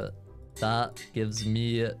 so that gives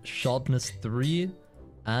me sharpness 3,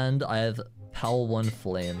 and I have power 1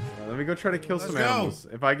 flame. Let me go try to kill some animals.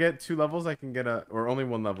 If I get 2 levels, I can get or only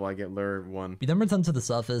 1 level, I get lure 1. We then returned to the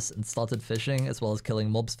surface and started fishing as well as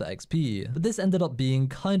killing mobs for XP, but this ended up being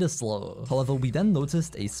kinda slow. However, we then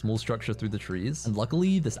noticed a small structure through the trees, and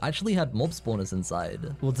luckily this actually had mob spawners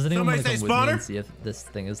inside. Well, does anyone want to come with me and see if this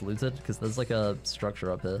thing is looted? Because there's like a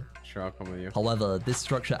structure up here. Sure, I'll come with you. However, this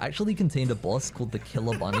structure actually contained a boss called the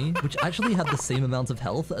Killer Bunny, which actually had the same amount of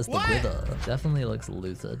health as the Wither. Definitely looks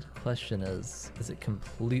looted. Question is it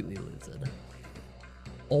completely looted?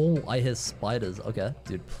 Oh, I hear spiders. Okay.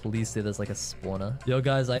 Dude, please say there's like a spawner. Yo,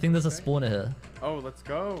 guys, I think there's a spawner here. Oh, let's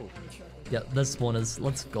go. Yeah, there's spawners.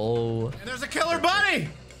 Let's go. And there's a killer bunny!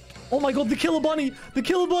 Oh my god, the Killer Bunny! The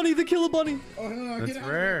Killer Bunny! The Killer Bunny! Oh, no, That's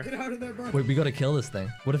rare. Get out of there, bro. Wait, we gotta kill this thing.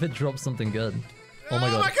 What if it drops something good? Oh my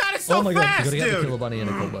god. Oh my god, it's so oh my god, fast, we gotta get dude. the Killer Bunny in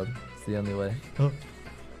a cold blood. It's the only way. Oh.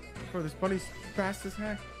 Bro, this bunny's fast as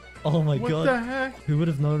heck. Oh my What god. the heck? Who would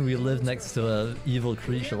have known we lived next to a evil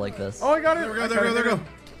creature like this? Oh, I got it. There we go, there we go, there we go.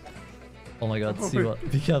 Oh my god, see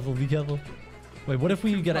what? Be careful, be careful. Wait, what if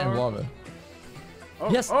we get it in lava? Oh,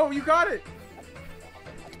 Yes! Oh, you got it.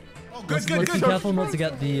 Oh, Let's be careful not to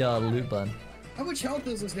get the loot burn. How much health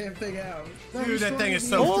does this damn thing have? Dude, that thing is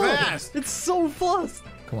so fast. It's so fast!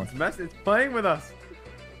 Come on. It's playing with us.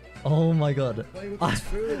 Oh my god. Play with this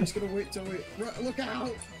food. I'm just gonna wait till we... Look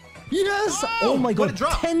out! Yes! Oh my god,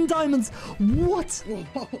 10 diamonds! What?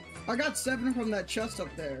 Whoa. I got 7 from that chest up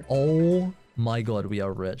there. Oh my god, we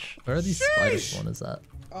are rich. Where are these spider spawners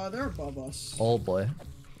at? They're above us. Oh boy.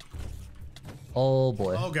 Oh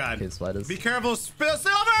boy. Oh god. Cave spiders. Be careful,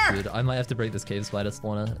 SpeedSilver! Dude, I might have to break this cave spider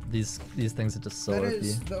spawner. These things are just so That OP.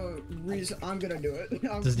 is the reason I'm gonna do it.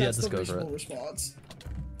 Just go for it. Response.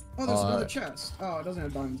 Oh, there's another chest. Oh, it doesn't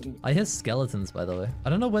have diamonds in it. I hear skeletons, by the way. I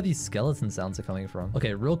don't know where these skeleton sounds are coming from.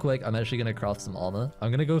 Okay, real quick, I'm actually gonna craft some armor.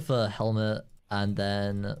 I'm gonna go for helmet and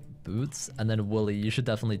then boots, and then Wooly, you should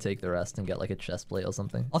definitely take the rest and get like a chest plate or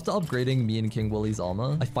something. After upgrading me and King Wooly's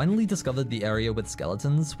armor, I finally discovered the area with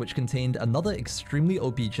skeletons, which contained another extremely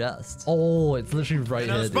OP chest. Oh, it's literally right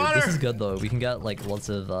here, dude. This is good though. We can get like lots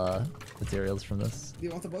of materials from this. Do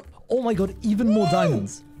you want the book? Oh my god, even more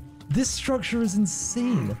diamonds. This structure is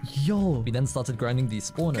insane. Yo. We then started grinding these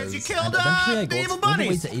spawners. You killed, and eventually I the evil got all the way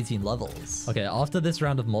bunnies. to 18 levels. Okay, after this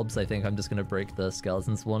round of mobs, I think I'm just gonna break the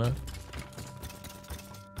skeleton spawner.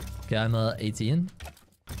 Okay, I'm 18.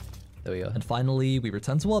 There we go. And finally, we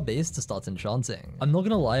return to our base to start enchanting. I'm not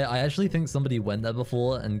gonna lie, I actually think somebody went there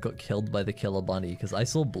before and got killed by the killer bunny because I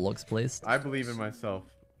saw blocks placed. I believe in myself.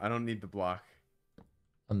 I don't need the block.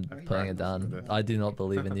 I'm putting it down. I do not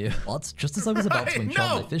believe in you. But just as I was about to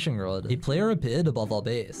enchant my fishing rod, a player appeared above our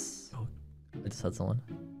base. Oh, I just heard someone.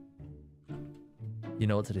 You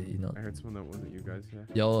know what to do, you know. I heard someone that wasn't you guys, yeah.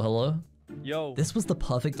 Yo, hello? Yo. This was the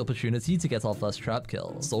perfect opportunity to get our first trap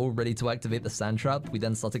kill. So ready to activate the sand trap, we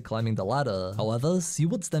then started climbing the ladder. However,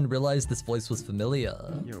 Seawoods then realized this voice was familiar.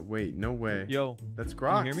 Yo, wait, no way. Yo. That's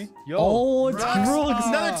Grox. Can you hear me? Yo. Oh, it's Grox!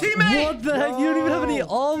 Another teammate! What the heck? You don't even have any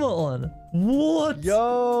armor on. What?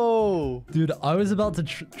 Yo. Dude, I was about to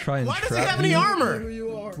try and Why trap does he have any you.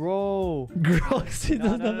 armor? Bro. Grox, he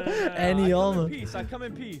doesn't have any armor. I come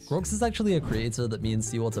in peace. Grox is actually a creator that me and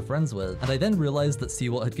Seawart are friends with, and I then realized that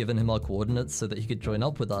Seawart had given him our coordinates so that he could join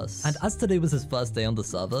up with us. And as today was his first day on the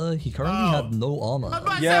server, he currently had no armor.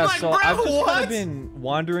 Yeah, so I've just kind of been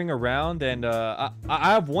wandering around, and I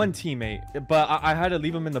have one teammate, but I had to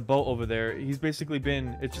leave him in the boat over there. He's basically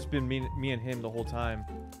been, it's just been me and him the whole time.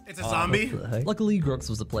 It's a zombie? Luckily, Grox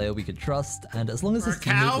was a player we could trust, and as long as his a teammate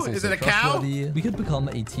cow? was Is also it a cow? trustworthy, we could become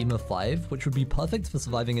a team of 5, which would be perfect for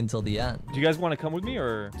surviving until the end. Do you guys want to come with me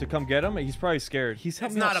or to come get him? He's probably scared. He's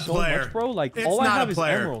helped me out so much, bro. Like, It's all I not have a is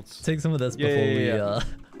player. emeralds. Take some of this before we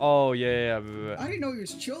Oh, yeah. I didn't know he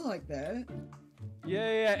was chill like that.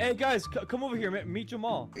 Yeah. Hey, guys, come over here. Meet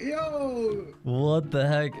Jamal. Yo. What the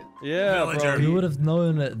heck? Yeah, bro. Who would have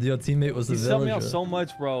known that your teammate was a He's helped me villager? out so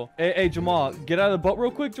much, bro. Hey, Jamal, get out of the boat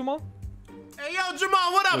real quick, Jamal. Hey, yo,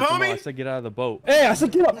 Jamal, what up, Jamal, homie? I said get out of the boat. Hey, I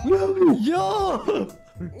said get up. Yo!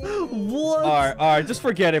 What? All right, just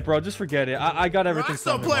forget it, bro. Just forget it. I got everything. Rocks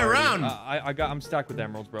don't play around. I'm stacked with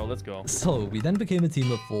emeralds, bro. Let's go. So we then became a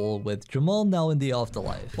team of 4 with Jamal now in the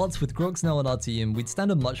afterlife. But with Grox now on our team, we'd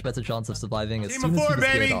stand a much better chance of surviving as soon as he was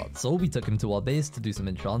cleared out. So we took him to our base to do some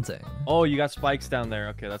enchanting. Oh, you got spikes down there.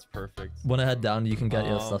 Okay, that's perfect. When I head down, you can get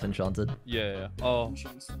your stuff enchanted. Yeah. Oh,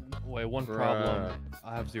 wait, one problem.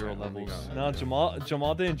 I have 0 levels. No,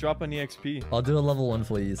 Jamal didn't drop any XP. I'll do a level 1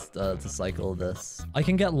 for you to cycle this. I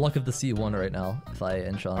can get Luck of the Sea 1 right now if I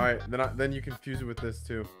enchant. All right, then you can fuse it with this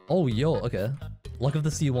too. Oh, yo, okay. Luck of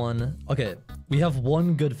the Sea 1. Okay, we have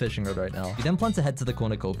 1 good fishing rod right now. We then plan to head to the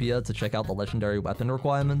cornucopia to check out the legendary weapon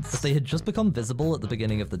requirements, as they had just become visible at the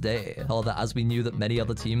beginning of the day. However, as we knew that many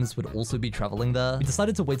other teams would also be traveling there, we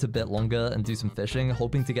decided to wait a bit longer and do some fishing,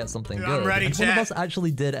 hoping to get something good. I'm ready, and one of us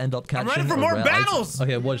actually did end up catching. I'm ready for more battles!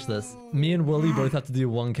 Okay, watch this. Me and Wooly both have to do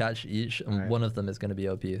 1 catch each, and one of them is going to be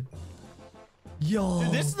OP. Yo,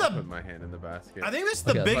 dude, this is the. Put my hand in the basket. I think this is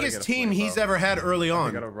the biggest team he's ever had early on.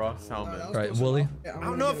 I got a raw salmon. Right, Wooly. I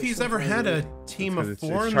don't know if he's ever had a team of 4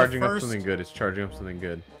 in the charging up first. something good. It's charging up something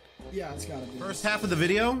good. Yeah, it's gotta be. First half of the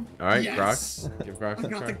video. All right, Yes! Grox. Give Grox I a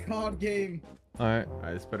got the try. COD game. All right.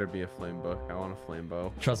 This better be a flame book. I want a flame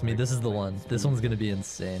bow. Trust me, this is the one. This one's gonna be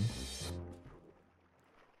insane.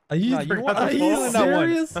 Are you, Nah, you know what? are you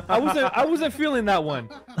serious? I wasn't feeling that one.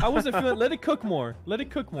 I wasn't feeling. Let it cook more. Let it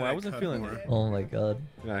cook more. I wasn't feeling it. Oh my god.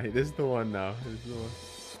 Nah, this is the one now. This is the one.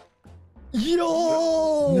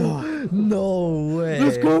 Yo! No way.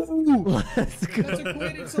 Let's go. Let's go. That's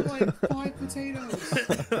equated to like 5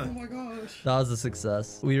 potatoes. Oh my gosh. That was a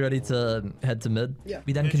success. We ready to head to mid? Yeah.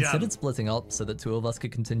 We then Good considered job. splitting up so that 2 of us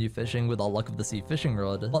could continue fishing with our Luck of the Sea fishing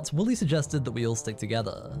rod, but Wooly suggested that we all stick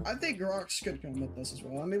together. I think Grox could come with us as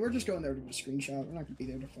well. I mean, we're just going there to do a screenshot. We're not gonna be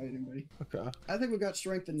there to fight anybody. Okay. I think we got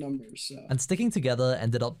strength in numbers. So. And sticking together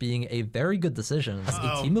ended up being a very good decision, as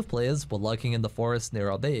a team of players were lurking in the forest near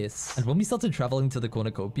our base. And when we started traveling to the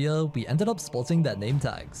cornucopia, we ended up spotting their name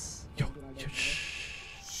tags. Yo,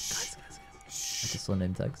 shh. Guys. I just saw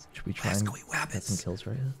name tags. Should we try and get some kills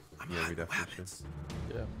right here? Yeah, we definitely should.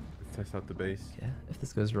 Yeah. Let's test out the base. Yeah, if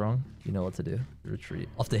this goes wrong, you know what to do. Retreat.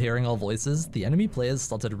 After hearing our voices, the enemy players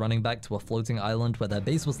started running back to a floating island where their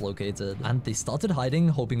base was located, and they started hiding,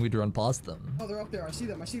 hoping we'd run past them. Oh, they're up there. I see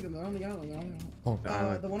them. They're on the island. Oh,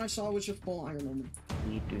 the one I saw was just full iron armor.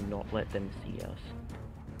 We do not let them see us.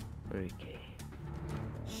 Okay.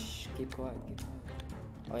 Shh, keep quiet.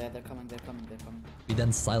 Oh yeah, they're coming. We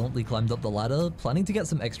then silently climbed up the ladder, planning to get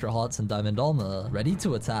some extra hearts and diamond armor, ready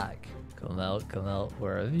to attack. Come out,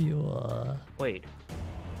 wherever you are. Wait,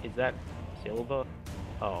 is that silver?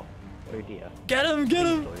 Oh dear. Get him!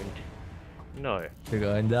 No. You're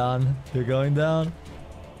going down.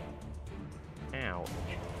 Ouch.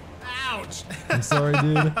 Ouch! I'm sorry,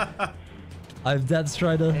 dude. I have Death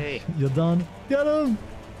Strider. Hey. You're done. Get him!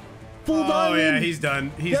 Full diamond! Oh yeah, he's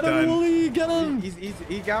done. He's Get done. him, Wooly! Get him!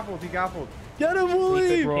 He gappled. Get him,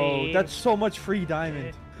 Wooly! Bro, that's so much free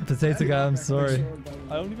diamond. Potato guy, I'm sorry.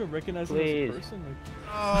 I don't even recognize him Please. as a person. Like,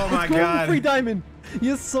 Oh my go god. free diamond. He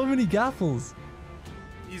has so many gaffles.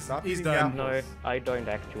 He's done. No, I don't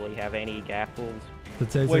actually have any gaffles.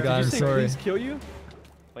 Potato Wait, guy, did I'm you say sorry. please kill you?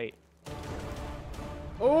 Wait.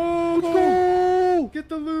 Oh, get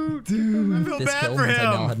the loot. Dude, I feel this bad kill for meant I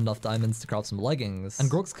now him. had enough diamonds to craft some leggings. And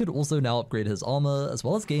Grox could also now upgrade his armor, as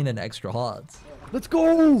well as gain an extra heart. Let's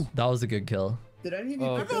go. That was a good kill. Did any of you?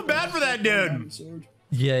 I feel bad for that dude. Sword?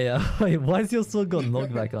 Yeah. Wait, why is your sword got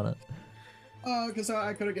knockback on it? Because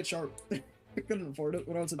I couldn't get sharp. I couldn't afford it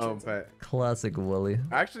when I was in Oh, bet. Classic Wooly.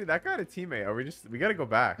 Actually, that guy had a teammate. We gotta go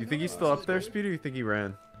back. You think he's still up there, Speedy, or you think he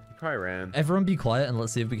ran? He probably ran. Everyone be quiet and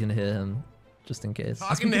let's see if we can hear him. Just in case. As we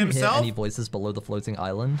Talking to didn't hear himself? any voices below the floating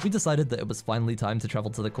island, we decided that it was finally time to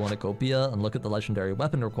travel to the cornucopia and look at the legendary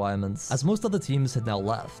weapon requirements, as most other teams had now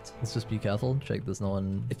left. Let's just be careful. Check there's no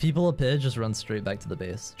one. If people appear, just run straight back to the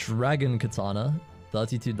base. Dragon Katana,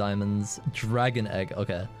 32 diamonds, Dragon Egg.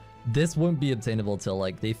 Okay. This won't be obtainable till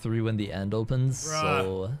like day 3 when the end opens.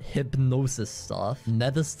 So Hypnosis Staff,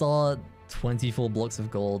 Nether Star, 24 blocks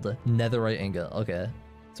of gold, Netherite Ingot. Okay.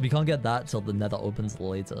 So we can't get that till the Nether opens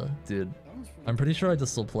later. Dude, I'm pretty sure I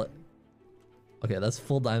just saw play. Okay, that's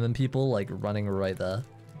full diamond people like running right there.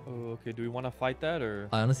 Oh, okay. Do we want to fight that or?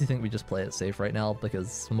 I honestly think we just play it safe right now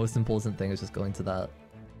because the most important thing is just going to that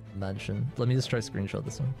mansion. Let me just try to screenshot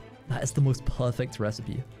this one. That is the most perfect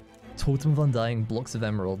recipe. Totem of Undying, blocks of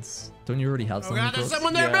emeralds. Don't you already have Oh some? god, there's Brooks?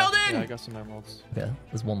 someone there building! Yeah, I got some emeralds. Okay,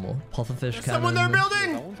 there's one more. Pufferfish There's cannon. someone there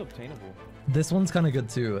building! That one's obtainable. This one's kind of good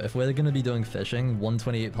too. If we're going to be doing fishing,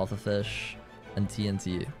 128 pufferfish and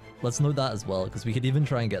TNT. let's note that as well, because we could even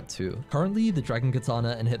try and get 2. Currently, the Dragon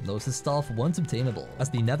Katana and Hypnosis Staff weren't obtainable, as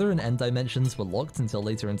the Nether and End dimensions were locked until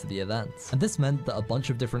later into the event. And this meant that a bunch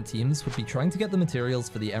of different teams would be trying to get the materials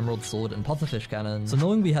for the Emerald Sword and Pufferfish Cannon. So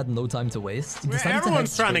knowing we had no time to waste,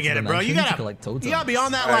 everyone's trying to get it, bro. You gotta be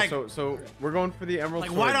on that, like. So we're going for the Emerald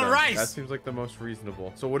Sword. White on then. rice. That seems like the most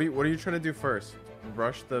reasonable. So what are you trying to do first?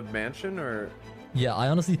 Rush the mansion or? Yeah, I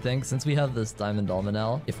honestly think since we have this diamond armor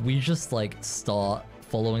now, if we just like start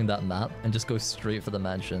following that map and just go straight for the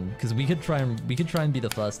mansion, because we could try and be the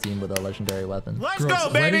first team with a legendary weapon. Let's go,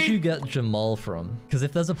 baby! Where did you get Jamal from? Because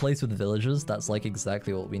if there's a place with villagers, that's like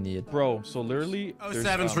exactly what we need. Bro, so literally, there's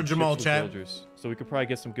 7s for Jamal, chat. So we could probably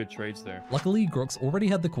get some good trades there. Luckily, Grox already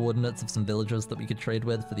had the coordinates of some villagers that we could trade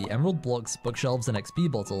with for the emerald blocks, bookshelves, and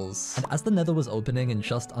XP bottles. And as the nether was opening in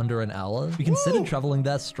just under an hour, we considered traveling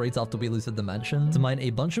there straight after we looted the mansion to mine a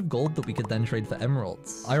bunch of gold that we could then trade for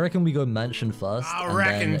emeralds. I reckon we go mansion first, and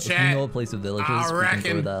then if we know a place with villagers, we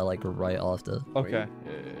can go there like right after. Okay.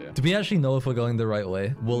 Yeah. Do we actually know if we're going the right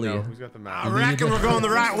way? Wooly. No, who's got the map? I reckon we're going the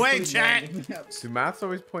right way, chat. Do maps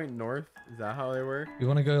always point north? Is that how they work? We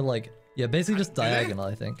want to go like, yeah, basically just diagonal,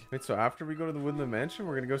 I think. Wait, so after we go to the Woodland Mansion,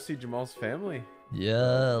 we're gonna go see Jamal's family.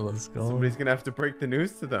 Yeah, let's go. Somebody's gonna have to break the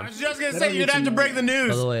news to them. I was just gonna say you'd have to break the news.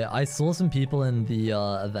 By the way, I saw some people in the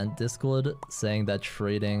event Discord saying they're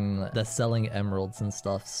selling emeralds and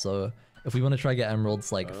stuff. So if we want to try get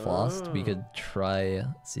emeralds like fast, we could try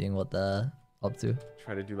seeing what they're up to.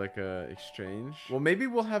 Try to do like a exchange. Well, maybe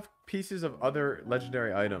we'll have pieces of other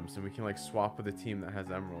legendary items and we can like swap with a team that has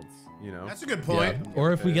emeralds, you know? That's a good point. Yeah.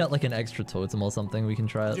 Or if we get like an extra totem or something, we can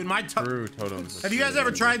try it. Dude, True totems. Have you guys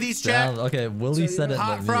ever tried these, chat? Okay, Willie said it.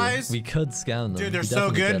 Hot fries? We could scan them. Dude, they're so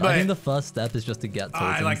good, but I think the first step is just to get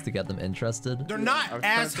tokens to get them interested. They're not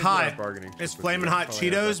as hot as Flamin' Hot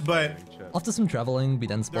Cheetos, but after some traveling, we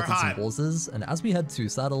then spotted some horses, and as we had 2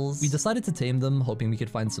 saddles, we decided to tame them, hoping we could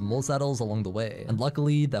find some more saddles along the way. And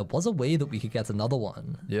luckily, there was a way that we could get another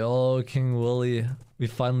one. Yo, King Willie, we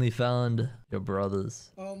finally found your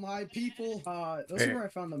brothers. Oh, my people. This is where I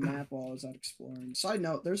found the map while I was out exploring. Side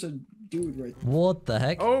note, there's a dude right there. What the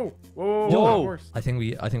heck? Oh, whoa. Yo, I think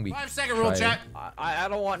we 5-second rule, chat. I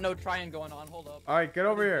don't want no trying going on. Hold up. All right, get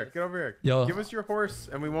over here. Yo, give us your horse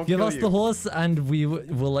and we won't give kill us you. the horse and we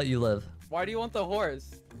will let you live. Why do you want the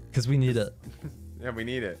horse? Because we need it. Yeah, we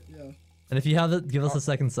need it. Yeah. And if you have it, give us a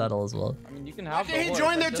second saddle as well. I mean, you can have the Hey, horse.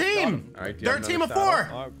 join their team. All right, They're a team of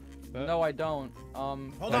 4. No, I don't.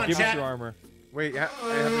 Hold on, give chat. us your armor. Wait, I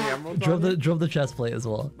have the emeralds. Drop the chest plate as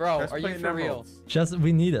well. Bro, are you for real? Chest,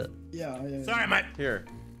 we need it. Yeah. Sorry, mate. Here.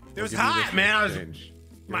 It was hot, man.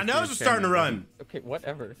 My nose was starting to run. Okay,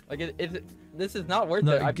 whatever. Like, this is not worth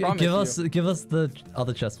it. I promise you. Give us the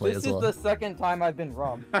other chest plate as well. This is the second time I've been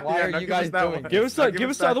robbed. Why are you guys doing? Give us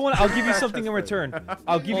the other one. I'll give you something in return.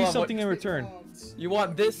 I'll give you something in return. You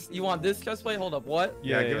want this? You want this chest plate? Hold up. What?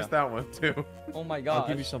 Yeah, give us that one too. Oh my god. I'll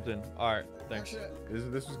give you something. All right, thanks.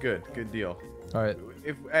 This was good. Good deal. All right.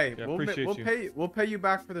 We'll pay you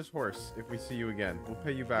back for this horse if we see you again. We'll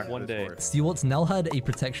pay you back one day. Stewart's now had a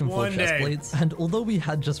protection for chest plates, and although we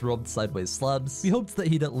had just robbed Sideways Slabs, we hoped that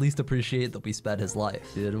he'd at least appreciate that we spared his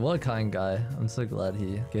life. Dude, what a kind guy. I'm so glad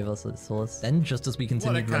he gave us this horse. Then, just as we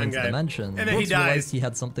continued running to the mansion, Brooks realized he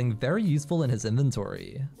had something very useful in his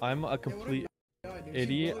inventory. I'm a complete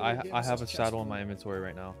idiot. I have a saddle in my inventory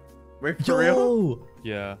right now. Wait, for real?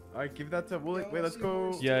 Yeah. Alright, give that to Willie. Wait, let's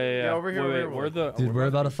go. Yeah. Over here. Dude, we're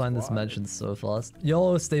about to find this mansion so fast.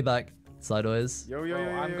 Yo, stay back. Sideways. Yo.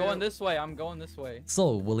 I'm going this way.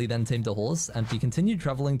 So, Willie then tamed a horse, and we continued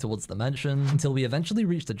traveling towards the mansion until we eventually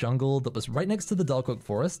reached a jungle that was right next to the Dark Oak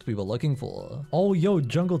Forest we were looking for. Oh, yo,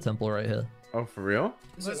 jungle temple right here. Oh, for real?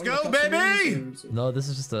 Let's go, baby! No, this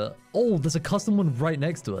is just a... Oh, there's a custom one right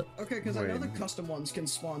next to it. Okay, because I know the custom ones can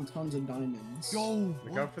spawn tons of diamonds. Yo!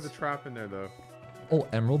 Look out for the trap in there, though. Oh,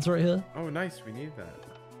 emeralds right here? Oh, nice. We need that.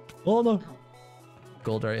 Oh, no.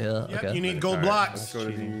 Gold right here. Yep, okay. you need gold blocks. Let's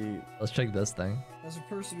go to the... Let's check this thing. As a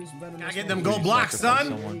person who's been in Gotta get them gold blocks,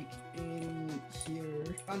 son! In here.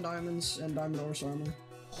 Found diamonds and diamond horse armor.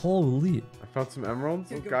 Holy. I found some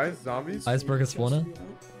emeralds. Look, guys, zombies. Iceberg spawner.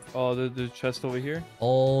 Oh, the chest over here?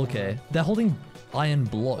 Okay. They're holding iron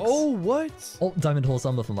blocks. Oh, what? Oh, diamond horse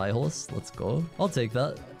armor for my horse. Let's go. I'll take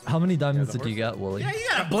that. How many diamonds did you get, Wooly? Yeah, you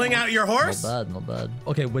gotta bling out your horse. Not bad, not bad.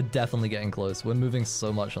 Okay, we're definitely getting close. We're moving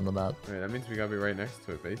so much on the map. Wait, that means we gotta be right next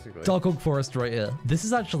to it, basically. Dark Oak Forest right here. This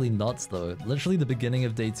is actually nuts, though. Literally the beginning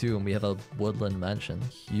of day 2, and we have a woodland mansion.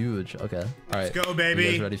 Huge. Okay. All right. Let's go, baby.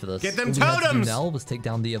 You guys ready for this? Get them All we had to do totems. now was take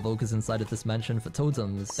down the evokers inside of this mansion for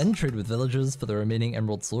totems, then trade with villagers for the remaining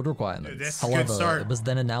emerald sword requirements. Dude, this is a good However, start. it was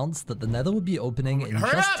then announced that the Nether would be opening in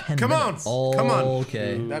Hurry just up! 10 Come on! minutes. Come on!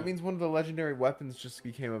 Okay. That means one of the legendary weapons just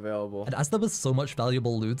became available. And as there was so much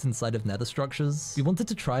valuable loot inside of nether structures, we wanted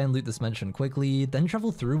to try and loot this mansion quickly, then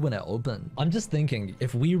travel through when it opened. I'm just thinking,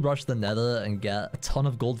 if we rush the nether and get a ton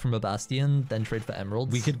of gold from a bastion, then trade for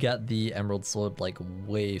emeralds, we could get the emerald sword like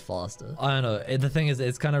way faster. I don't know. The thing is,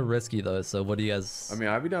 it's kind of risky though, so what do you guys... I mean,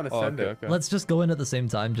 I'd be down to send it. Okay. Let's just go in at the same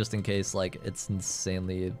time just in case like it's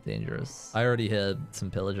insanely dangerous. I already heard some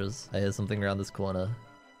pillagers. I hear something around this corner.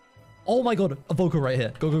 Oh my god, evoker right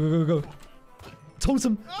here. Go, go, go, go, go.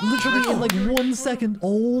 Totem, literally in like 1 second.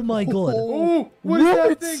 Oh my god. Oh, what is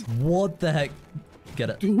that thing? What the heck?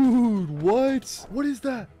 Get it. Dude, what? What is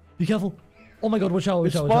that? Be careful. Oh my god, watch out,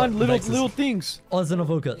 watch It out, watch out. spawned little things. Oh, it's an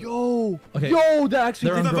evoker. Yo. Okay. Yo, that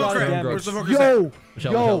actually They're did on a lot of Grux, damage. Where's the evoker? Yo. Watch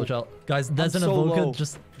out, watch out, watch out. Guys, there's an so evoker. low.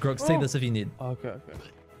 Just, Grux, take this if you need. Okay, okay.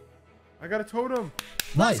 I got a totem.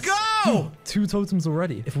 Nice. Let's go! 2 totems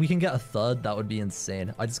already. If we can get a third, that would be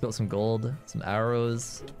insane. I just got some gold, some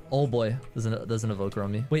arrows. Oh boy, there's an evoker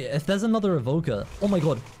on me. Wait, if there's another evoker, oh my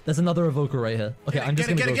god, there's another evoker right here. Okay, I'm just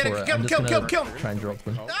gonna go for it. I'm just gonna try and drop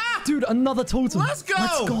them. Ah! Dude, another totem. Let's go!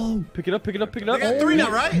 Let's go. Pick it up, pick it up, pick it up. I got 3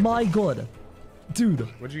 now, right? My god. Dude,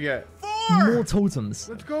 What'd you get? 4! more totems.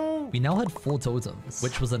 Let's go. We now had 4 totems,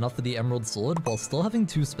 which was enough for the emerald sword while still having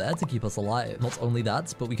 2 spare to keep us alive. Not only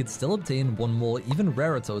that, but we could still obtain 1 more even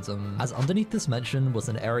rarer totem, as underneath this mansion was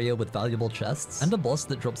an area with valuable chests and a boss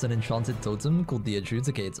that drops an enchanted totem called the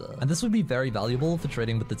Adjudicator. And this would be very valuable for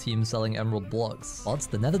trading with the team selling emerald blocks. But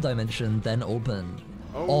the nether dimension then opened.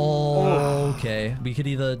 Oh, okay. We could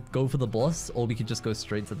either go for the boss or we could just go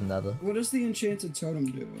straight to the nether. What does the enchanted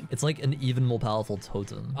totem do? It's like an even more powerful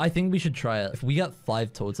totem. I think we should try it. If we get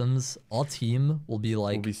 5 totems, our team will be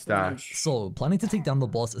like... We'll be stacked. So, planning to take down the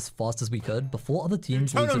boss as fast as we could before other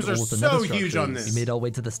teams Totems looted are all of the so nether huge on structures. this. We made our way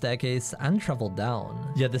to the staircase and traveled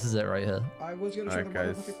down. Yeah, this is it right here. I was gonna try Alright, the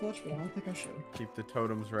guys. motherfucking clutch, but I don't think I should. Keep the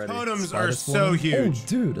totems ready. Totems Spider are so spawning. huge. Oh,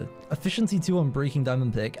 dude. Efficiency 2 on breaking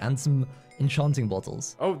diamond pick and some enchanting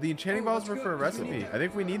bottles. Oh, the enchanting balls were for a that's good. recepe. I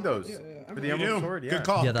think we need those for the You emerald do. sword. Yeah. Good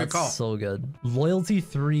call. Yeah, Good that's call. so good. Loyalty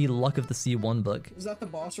 3, Luck of the Sea 1 book. Is that the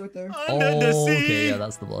boss right there? Under the Oh, sea. okay, yeah,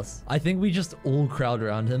 that's the boss. I think we just all crowd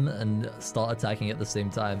around him and start attacking at the same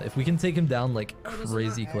time. If we can take him down like Oh, does it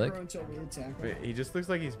crazy not quick, aggro until we attack him? Wait, he just looks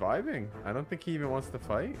like he's vibing. I don't think he even wants to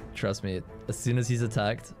fight. trust me, as soon as he's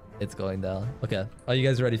attacked, it's going down. Okay, are you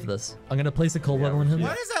guys ready for this? I'm gonna place a cold web on him.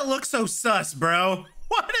 Why does that look so sus, bro?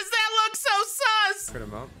 Why does that look so sus? Crit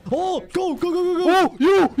him up. Oh, go, go, go, go, go!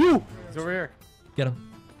 Oh, you! He's over here. Get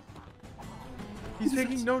him. He's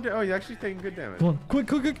taking no damage. Oh, he's actually taking good damage. Come on, quick,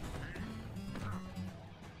 quick, quick.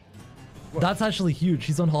 That's actually huge.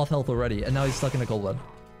 He's on half health already, and now he's stuck in a cold web.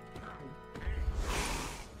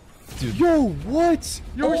 Dude. Yo, what?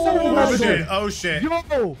 Yo, we're Oh stuck in the my web. Shit. Oh shit.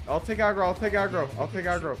 Yo! I'll take aggro. I'll take aggro. I'll take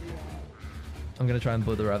aggro. I'm gonna try and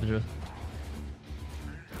blow the Ravager.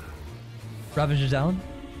 Ravager down.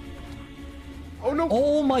 Oh no!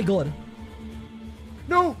 Oh my god.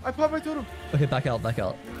 No! I popped my totem. Okay, back out, back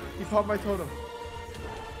out. He popped my totem.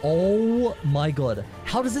 Oh my god.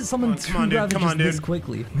 How does it summon Come on, 2 dude. Ravagers Come on, dude. this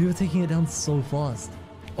quickly? We were taking it down so fast.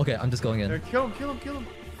 Okay, I'm just going in. Kill him! Kill him! Kill him!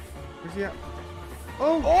 Where's he at?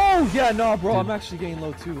 Oh! Oh, yeah, no, bro. I'm actually getting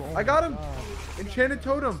low, too. Oh I got him! my God. Enchanted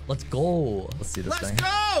totem. Let's go. Let's see this Let's thing.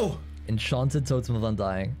 go. Enchanted Totem of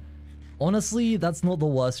Undying. Honestly, that's not the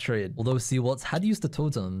worst trade. Although Seawatts had used a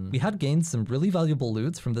totem, we had gained some really valuable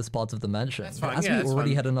loot from this part of the mansion. That's fine, As yeah, we that's already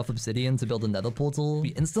fine. had enough obsidian to build a nether portal, we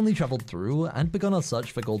instantly traveled through and begun our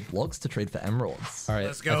search for gold blocks to trade for emeralds. All right,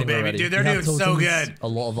 Let's I go, think we're baby. ready. Dude, they're We have doing so totems, good. A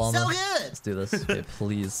lot of armor. So good. Let's do this. Okay,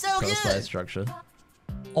 please. So Go fire good. structure.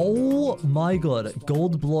 Oh my god,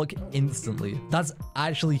 gold block instantly. That's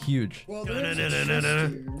actually huge. Well, there's a chest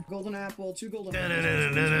here. Golden apple, 2 golden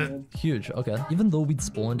apples. Huge, okay. Even though we'd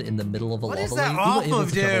spawned in the middle of a What lava is that lake, off we were able of,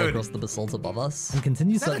 to travel dude? across the basalt above us and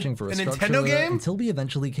continue that searching for a a structure Nintendo game? until we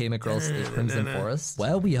eventually came across a crimson forest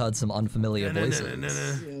where we heard some unfamiliar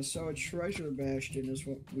voices. Yeah, so a treasure bastion is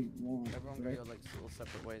what we want. Everyone right? go like little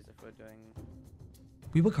separate ways if we're doing.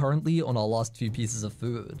 We were currently on our last few pieces of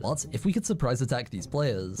food, but if we could surprise attack these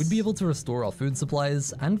players, we'd be able to restore our food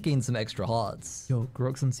supplies and gain some extra hearts. Yo,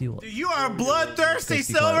 Grox and Seawolf. You are bloodthirsty, Guys,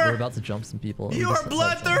 be quiet. Silver. We're about to jump some people. You are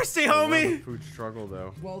bloodthirsty, homie. Food struggle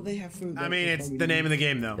though. Well, they have food. I mean, it's the name of the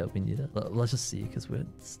game though. Yeah, we need it. Let's just see, because we're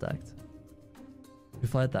stacked. Who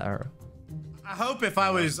fired that arrow? I hope if I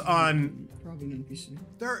was on... Probably an NPC.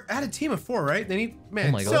 They're at a team of 4, right? They need... Man,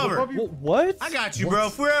 Oh my God. Silver. What? I got you, bro.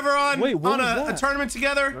 If we're ever on, Wait, what on was a that? tournament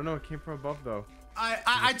together, No, it came from above though.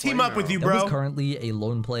 I team up with you, There bro. was currently a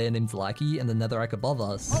lone player named Lackey in the netherrack above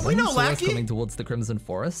us. Oh, we When he know saw us Lackey. coming towards the Crimson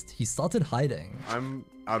Forest, he started hiding. I'm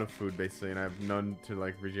out of food basically, and I have none to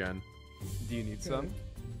like regen. Do you need some?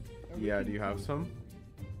 Yeah, do you have some?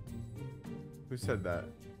 Who said that?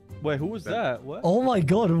 Wait, who was that? What? Oh my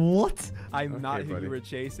God, what? I'm Okay, not who buddy. you were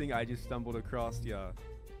chasing. I just stumbled across ya.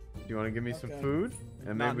 Do you want to give me some Okay. food?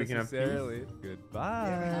 And Not maybe we can have peace? necessarily. Goodbye.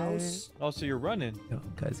 House. Oh, so you're running. Yo,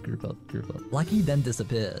 guys, group up, group up. Lackey then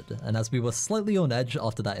disappeared, and as we were slightly on edge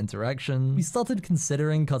after that interaction, we started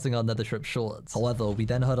considering cutting our nether trip short. However, we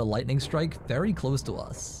then heard a lightning strike very close to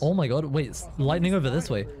us. Oh my God, wait, lightning over this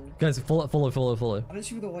way. Guys, follow. I didn't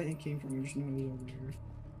see where the lightning came from. I just know it was over here.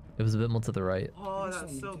 It was a bit more to the right. Oh,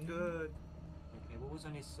 that's so good. Okay, what was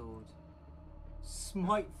on his sword?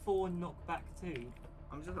 Smite 4, knockback 2.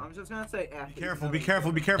 I'm just gonna say F. Be careful, be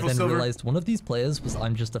careful, be I careful, then Silver. realized one of these players was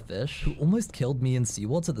I'm Just a Fish, who almost killed me and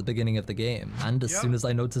Seawatt at the beginning of the game. And as soon as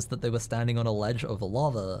I noticed that they were standing on a ledge over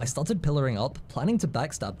lava, I started pillaring up, planning to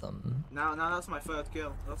backstab them. Now that's my third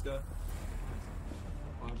kill. Let's go.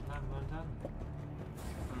 Well done.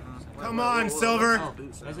 Come on, Silver. Oh,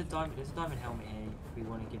 there's a diamond helmet here. If we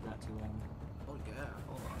want to give that to Oh yeah,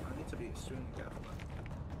 hold on. I need to be extremely careful.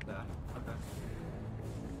 There. Okay.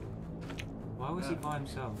 Why was he by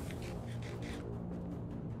himself?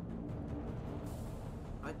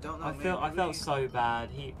 I don't know. I felt so bad.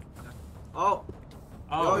 He. Oh.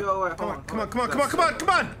 Oh. Yo, wait, Come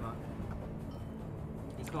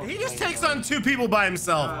on. He just takes on 2 people by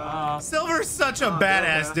himself. Silver's such a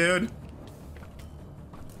badass, dude.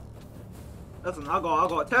 Listen, I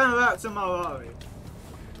got 10 racks in my lorry.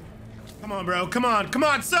 Come on, bro. Come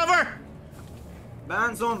on, Silver.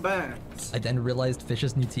 Bands on bands. I then realized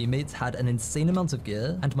Fish's new teammates had an insane amount of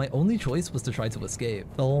gear, and my only choice was to try to escape.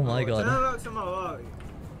 Oh my 10 God. racks in my lorry.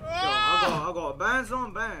 Yo, I got bands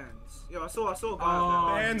on bands. Yo, I saw guys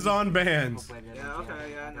there. Bands on bands. Yeah,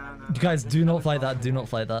 okay, yeah, nah. You guys, do not fight that. Do not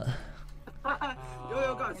fight that.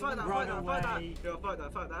 Yo, guys, fight that. Yo, fight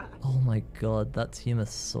that. Oh my God, that team is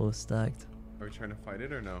so stacked. Are we trying to fight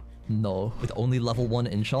it or no? No. With only level 1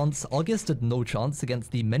 enchants, Argus stood no chance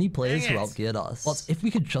against the many players who outgeared us. But if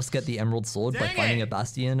we could just get the Emerald Sword by finding a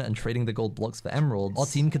Bastion and trading the gold blocks for emeralds, our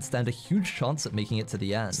team could stand a huge chance at making it to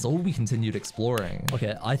the end. So we continued exploring.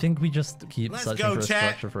 Okay, I think we just keep searching for a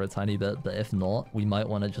structure for a tiny bit, but if not, we might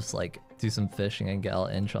want to just like do some fishing and get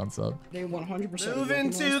our enchants up. They 100%. Move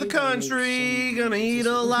into the country, gonna eat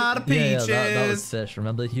a lot of peaches. Yeah, that was Fish.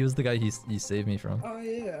 Remember, he was the guy he saved me from. Oh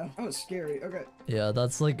yeah, that was scary. Okay. Yeah,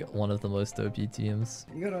 that's like one of the most OP teams.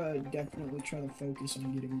 You gotta definitely try to focus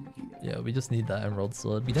on getting the... Yeah, we just need that emerald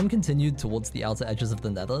sword. We then continued towards the outer edges of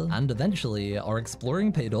the nether, and eventually our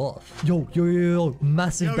exploring paid off. Yo,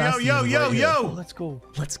 massive bastion. Yo. Let's go.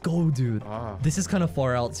 Let's go, dude. This is kind of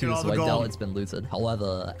far out too, so I doubt gold. it's been looted.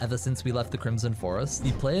 However, ever since we left the Crimson Forest,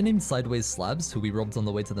 the player named Sideways Slabs, who we robbed on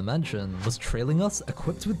the way to the mansion, was trailing us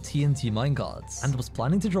equipped with TNT minecarts, and was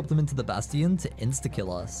planning to drop them into the bastion to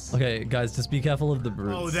insta-kill us. Okay, guys, just be careful of the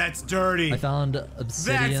brutes. Oh, that's dirty. I found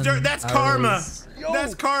obsidian. That's karma. arrows.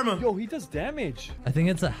 That's karma. Yo, he does damage. I think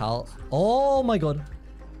it's a howl. Oh my God.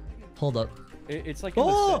 Hold up. It's like in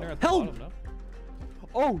the center at the bottom, no?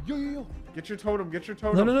 Oh, yo. Get your totem, get your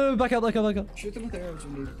totem. No, back up. Shoot them with arrows you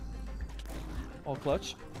need. Oh,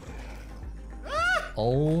 clutch.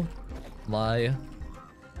 Oh my.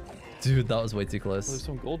 Dude, that was way too close. Oh, there's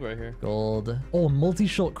some gold right here. Gold. Oh,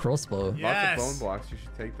 multi-shot crossbow. Lots of bone blocks. You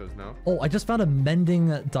should take those now. Oh, I just found a mending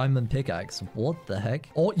diamond pickaxe. What the heck?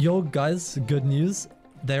 Oh, yo, guys, good news.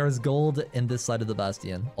 There is gold in this side of the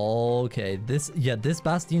bastion. Okay, this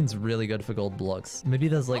bastion's really good for gold blocks. Maybe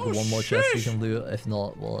there's like one more chest we can loot. If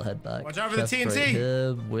not, we'll head back. Watch out for the Chest TNT. right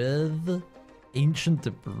here with ancient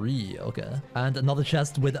debris. Okay, and another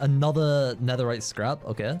chest with another netherite scrap.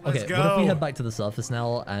 Okay. Let's What go. if we head back to the surface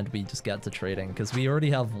now and we just get to trading, because we already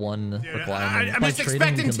have one requirement. I'm By just trading, we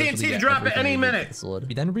expecting can literally TNT to get drop at everything any we need minute. for the sword.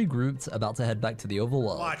 We then regrouped, about to head back to the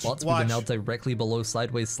overworld. But we were now directly below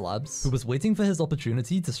Sideways Slabs, who was waiting for his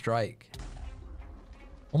opportunity to strike.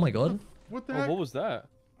 Oh my God. What the Oh, heck? what was that?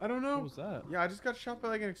 I don't know. What was that? Yeah, I just got shot by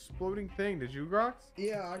like an exploding thing. Did you, Grox?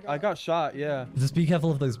 Yeah, I got shot, yeah. Just be careful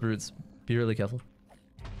of those brutes. Be really careful.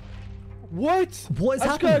 What? What is I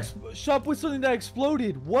happening? just got shot with something that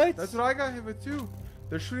exploded. What? That's what I got hit with too.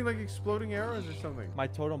 They're shooting like exploding arrows or something. My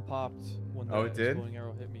totem popped when the it did? exploding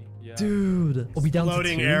arrow hit me. Yeah. Dude, are we down to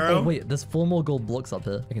Exploding 2? arrow? Oh wait, there's 4 more gold blocks up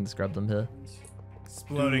here. I can just grab them here.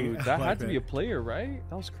 Exploding. Dude, that had to be a player, right?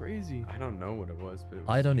 That was crazy. I don't know what it was, but it was...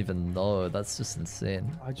 I don't even know. That's just insane.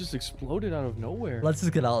 I just exploded out of nowhere. Let's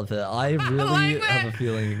just get out of here. I really have a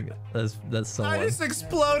feeling there's someone. I just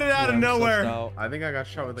exploded out of nowhere. I think I got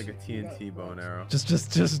shot with like a TNT bow and arrow.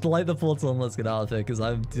 Just light the portal and let's get out of here because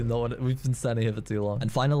I do not want. We've been standing here for too long.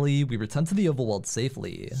 And finally, we returned to the overworld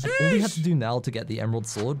safely. And all we had to do now to get the Emerald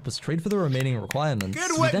Sword was trade for the remaining requirements.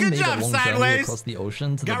 We then made a long journey across the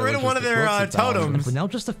ocean to the Got rid of one of their totems. totems. And we're now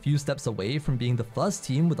just a few steps away from being the first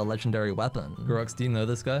team with a legendary weapon. Grux, do you know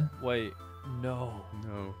this guy? Wait, no.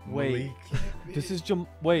 No. Wait, this is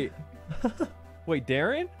Wait, wait,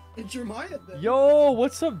 Darren? It's Jeremiah then. Yo,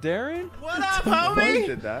 what's up, Darren? What up, homie?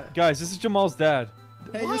 Did that? Guys, this is Jamal's dad.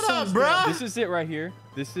 Hey, What up, bruh? This is it right here.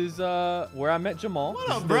 This is where I met Jamal. What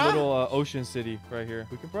this up, is their bruh? little ocean city right here.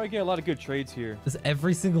 We can probably get a lot of good trades here. Is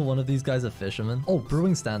every single one of these guys a fisherman? Oh,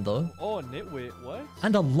 brewing stand though. Oh, a nitwit, what?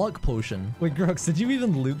 And a luck potion. Wait, Grux, did you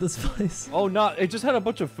even loot this place? Oh, no, it just had a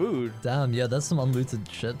bunch of food. Damn, yeah, there's some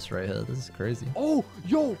unlooted ships right here. This is crazy. Oh,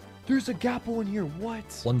 yo, there's a gapple in here. What?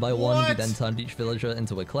 One by one, we What? then turned each villager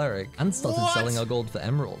into a cleric and started What? selling our gold for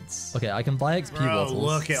emeralds. Okay, I can buy XP Bro, bottles.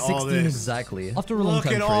 look at 16 all this. exactly. After a long Look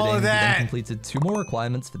time at trading, all of we then that. completed 2 more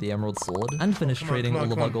requirements for the emerald sword and finished Come on, trading come on,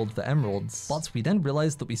 all of come our on. gold for emeralds. But we then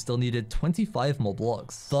realized that we still needed 25 more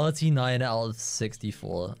blocks. 39 out of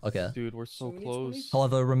 64. Okay. Dude, we're so close.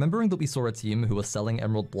 However, remembering that we saw a team who were selling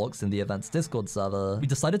emerald blocks in the event's Discord server, we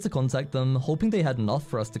decided to contact them, hoping they had enough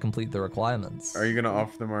for us to complete the requirements. Are you gonna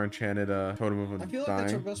offer them our enchanted totem of I feel like that's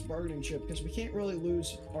our dying? best bargaining chip because we can't really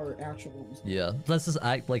lose our actual ones. Yeah, let's just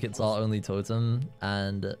act like it's our only totem,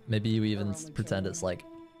 and maybe we even pretend it's like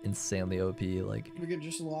insanely OP. Like, We could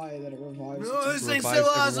just lie that it revives. Oh, this thing's Revives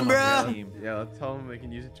so awesome, everyone on bro. the team. Yeah, let's tell them they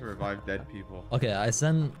can use it to revive dead people. okay, I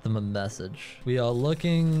sent them a message. We are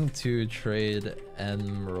looking to trade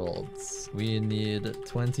emeralds. We need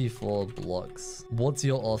 24 blocks. What's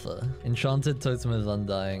your offer? Enchanted totem of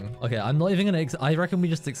undying. Okay, I'm not even gonna. I reckon we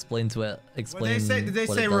just explain to it. Explain. Did they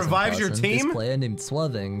what say it does in revives your person. team? This player named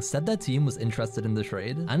Swerving said their team was interested in the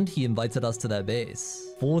trade, and he invited us to their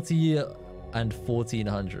base. 40 and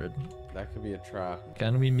 1400. That could be a trap.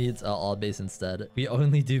 Can we meet at our base instead? We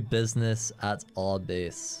only do business at our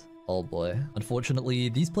base. Oh boy. Unfortunately,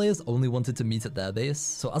 these players only wanted to meet at their base,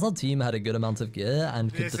 so as our team had a good amount of gear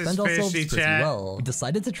and could This is defend ourselves fishy, pretty chat. well, we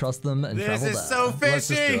decided to trust them and This travel is there. so Let's just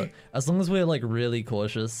do fishy. it. As long as we're like really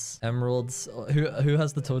cautious. Emeralds. Who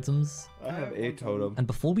has the totems? I have a totem. And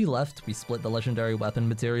before we left, we split the legendary weapon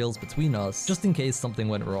materials between us, just in case something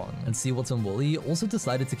went wrong. And Seawart and Wooly also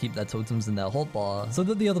decided to keep their totems in their hotbar, so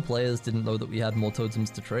that the other players didn't know that we had more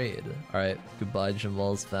totems to trade. Alright, goodbye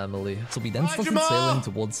Jamal's family. So we then Bye, started Jamal! sailing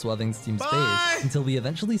towards Swerving's team's Bye! base, until we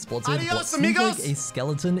eventually spotted what Adios, seemed like amigos! a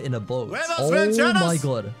skeleton in a boat. Huevos Oh rancheros! my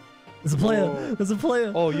god. There's a player! Whoa. There's a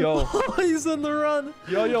player! Oh, yo. He's on the run!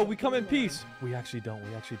 Yo, we come in peace. We actually don't,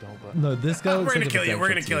 but... No, this guy We're looks gonna like a kill you, we're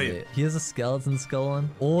potential gonna kill you. teammate. He has a skeleton skull on,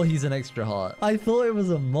 or he's an extra heart. I thought it was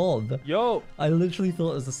a mob. Yo, I literally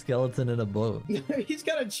thought it was a skeleton in a boat. He's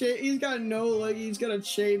got a he's got no leg, he's got a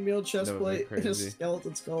chainmail chest That would be plate and a crazy.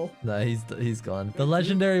 skeleton skull. No, he's gone. The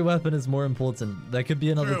legendary weapon is more important. There could be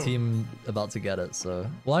another True. team about to get it, so...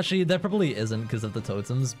 Well, actually, there probably isn't because of the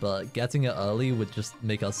totems, but getting it early would just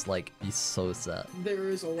make us, like, be so set. There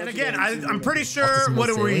is a And again, legendary I'm pretty After sure, some what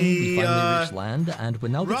more are sailing, we, finally reached land, and we're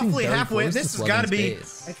now getting roughly very halfway. close to This has gotta Swerving's be-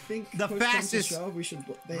 base. I think The push comes to fastest- shove, we should,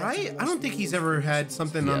 they have Right? to I don't think he's rest ever in had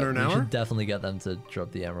something Yeah, under an we hour. should definitely get them to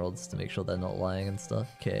drop the emeralds to make sure they're not lying and stuff.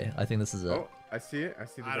 Okay, I think this is it. Oh, I see it. I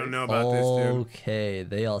see the I don't base. know about this, dude. Okay,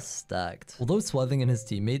 they are stacked. Although Swerving and his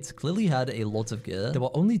teammates clearly had a lot of gear, there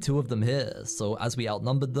were only 2 of them here, so as we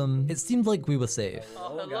outnumbered them, it seemed like we were safe.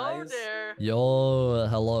 Oh, hello there. Yo,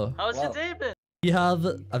 hello. How's your day been? We have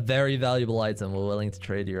a very valuable item we're willing to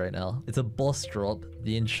trade you right now. It's a boss drop,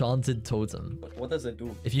 the Enchanted Totem. What does it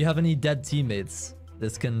do? If you have any dead teammates,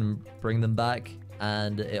 this can bring them back,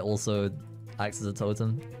 and it also acts as a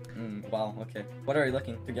totem. Wow, okay. What are you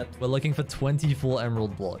looking to get? We're looking for 24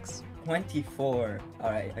 emerald blocks. 24.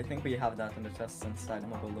 Alright, I think we have that in the chest inside. I'm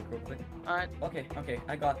gonna go look real quick. Alright. Okay,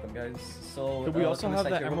 I got them, guys. So, Could we also can have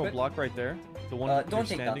start that here real emerald quick? block right there? The one Don't you're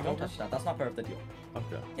take that, standing don't over? touch that. That's not part of the deal.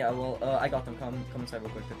 Okay. Yeah, well, I got them. Come inside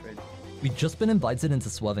real quick to trade. We'd just been invited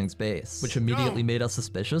into Swerving's base, which immediately made us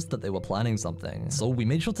suspicious that they were planning something. So we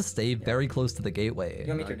made sure to stay very close to the gateway. You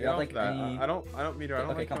want me to? Do you have like any... I don't meter. I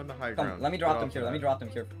don't like on the high ground. Let me drop them here. Let me drop them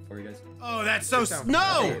here for you guys. Oh, that's so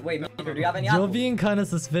no! Wait, Meter, do you have any You're apples? being kind of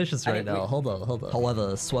suspicious right now. wait. Hold on.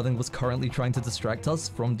 However, Swerving was currently trying to distract us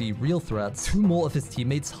from the real threats. 2 more of his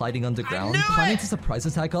teammates hiding underground, planning to surprise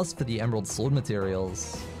attack us for the Emerald Sword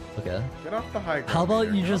materials. Okay. Get off the high ground. How about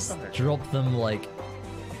Meter. you Get off just the high ground. drop them like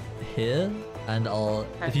here, and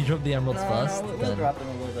if you drop the emeralds first, we'll then drop them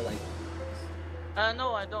a little bit like...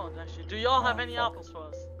 No, I don't actually. Do y'all have any apples for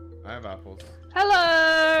us? I have apples.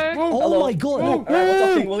 Hello! Oh my god! Alright, what's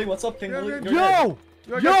up, King Willie? What's up, King Willie? You're dead.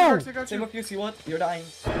 Yo! Same with you, see what? You're dying.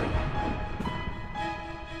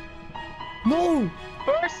 No!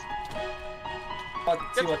 First!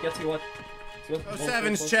 See what? Get see what? See what? Oh,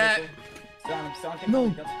 Sevens, chat.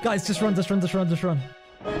 No! Guys, just run.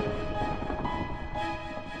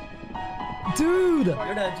 Dude! You're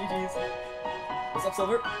dead, GG's. What's up,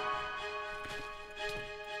 Silver?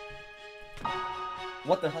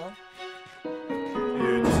 What the hell?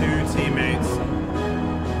 Dude, 2 teammates.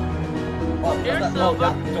 Oh, Here's that, Silver.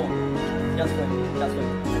 don't. Yes,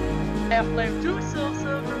 wait. F-Flame 2,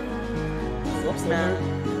 Silver. What's up, Silver?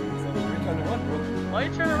 Silver, you're trying to run, bro. Why are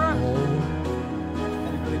you trying to run?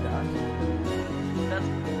 And you really dash. That's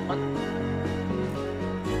fun.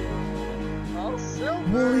 Oh, Silver.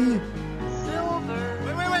 Willie! Silver.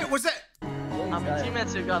 Wait, was that? How many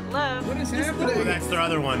teammates you got left? What is happening? Oh, that's their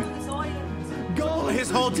other one. Go! His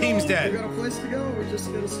whole team's We dead. got a place to go. We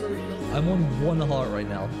just gotta start going. I'm on 1 heart right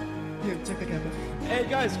now. Here, take the cap. Hey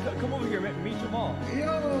guys, come over here. Meet Jamal.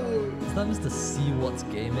 Yo! Is that Mr. See What's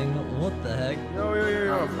Gaming? What the heck?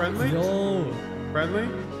 Yo. Friendly? Yo! Friendly?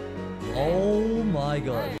 Oh my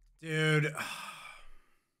god. Dude.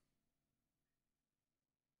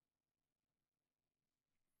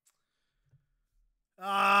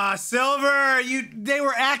 Silver, they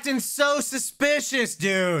were acting so suspicious,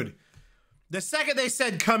 dude. The second they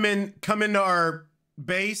said come into our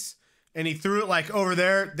base and he threw it like over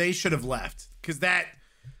there, they should have left. Cause the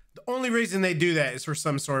only reason they do that is for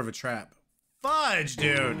some sort of a trap. Fudge,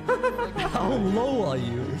 dude. How low are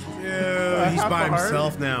you? Dude, he's by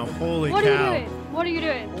himself now. Holy cow. What are you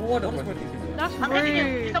doing? What? That's I'm hitting him.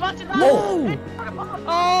 rude. He's about to die. No!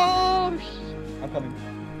 Oh, I'm coming.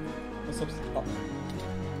 What's up? Oh.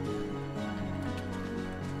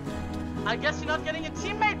 I guess you're not getting a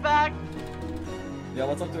teammate back. Yeah,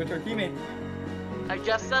 what's up to your teammate? I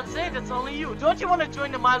guess that's it. It's only you. Don't you want to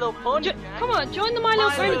join the My Little Pony gang? come on, join the My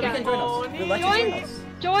Little Pony You can gang. join us. We'll let you join us.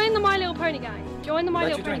 Join the My Little Pony gang. Join the My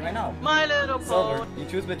Let Little you join Pony right gang. now. My Little Silver, Pony. you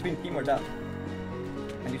choose between team or death.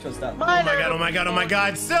 And you chose death. Oh my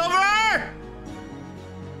god, Silver!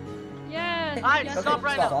 Yes. Alright, yes. stop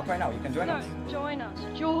right now. Stop right now. You can join No, us. join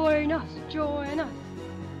us.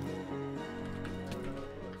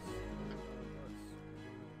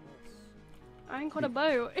 I ain't got a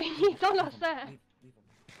boat. He's on us there.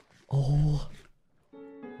 Oh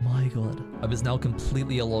my god. I was now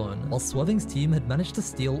completely alone, while Swerving's team had managed to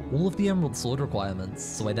steal all of the Emerald Sword requirements,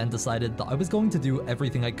 so I then decided that I was going to do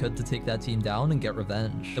everything I could to take that team down and get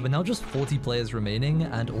revenge. There were now just 40 players remaining,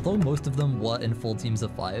 and although most of them were in full teams of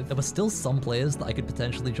 5, there were still some players that I could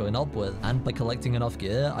potentially join up with, and by collecting enough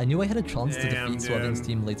gear, I knew I had a chance to defeat Swerving's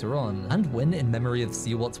team later on, and win in memory of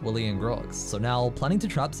See What's, Willie, and Grox. So now, planning to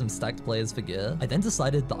trap some stacked players for gear, I then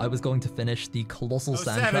decided that I was going to finish the colossal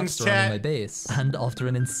sand traps surrounding my base, and after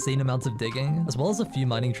an insane amount of digging, as well as a few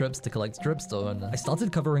mining trips to collect dripstone, I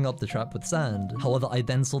started covering up the trap with sand. However, I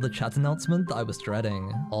then saw the chat announcement that I was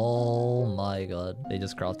dreading. Oh my god. They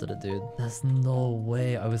just crafted it, dude. There's no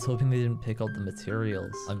way. I was hoping they didn't pick up the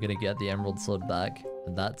materials. I'm gonna get the Emerald Sword back,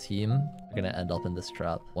 and that team are gonna end up in this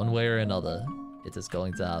trap. One way or another. It is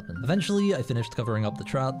going to happen. Eventually, I finished covering up the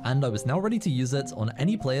trap, and I was now ready to use it on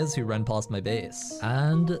any players who ran past my base.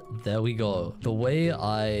 And there we go. The way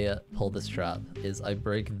I pull this trap is I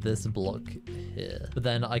break this block here. But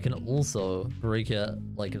then I can also break it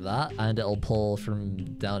like that, and it'll pull from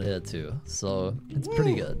down here too. So it's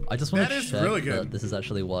pretty good. I just want to check that this is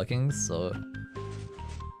actually working, so...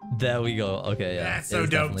 There we go. Okay, yeah. That's so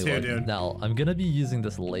dope too, dude. Now, I'm gonna be using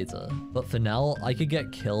this later, but for now, I could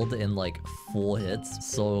get killed in like 4 hits,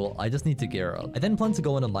 so I just need to gear up. I then plan to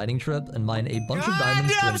go on a mining trip and mine a bunch of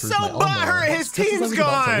diamonds to improve my armor. His Just as I team's was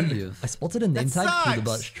about to gone! leave, I spotted a name tag through the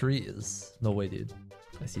sucks. birch trees. No way, dude.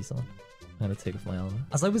 I see someone. I'm gonna take off my armor.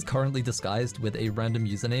 As I was currently disguised with a random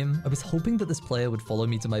username, I was hoping that this player would follow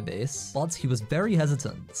me to my base, but he was very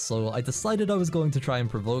hesitant, so I decided I was going to try and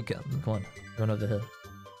provoke him. Come on, run over here.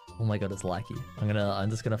 Oh my god, it's Lackey. I'm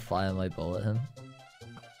just gonna fire my bow at him.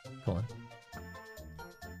 Come on.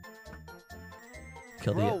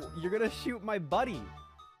 Kill the... Bro, you're gonna shoot my buddy.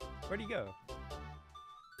 Where'd he go?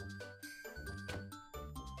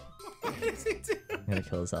 What is he doing? I'm gonna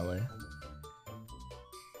kill this ally.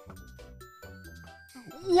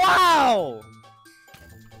 Wow!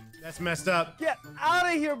 That's messed up. Get out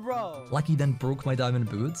of here, bro! Lucky then broke my diamond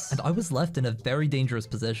boots, and I was left in a very dangerous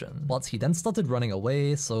position. But he then started running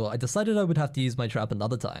away, so I decided I would have to use my trap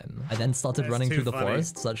another time. I then started running through the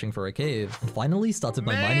forest, searching for a cave, and finally started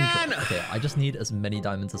my mining trip. Okay, I just need as many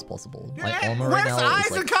diamonds as possible. My armor right now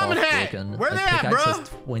is like half broken. Where they my at, pickaxe bro? has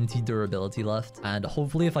 20 durability left, and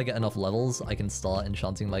hopefully if I get enough levels, I can start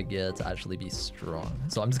enchanting my gear to actually be strong.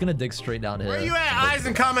 So I'm just gonna dig straight down here. Where you at, Eyes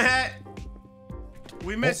and Common Hat?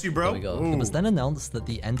 We miss you, bro. There we go. It was then announced that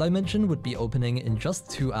the End Dimension would be opening in just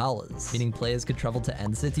 2 hours, meaning players could travel to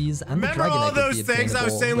End Cities and Remember the Dragon all Egg would those be things I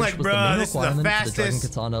was obtainable, saying, which like, was the bruh, main this is the requirement for the Dragon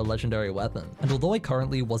fastest Katana legendary weapon. And although I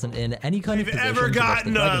currently wasn't in any kind of We've position ever to rush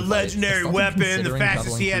the gotten a Dragon fight, legendary I started weapon, the considering fastest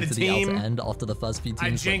traveling he had through a to the outer team. end after the first few I teams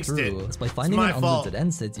went jinxed it. through, as by It's finding my an fault. unlimited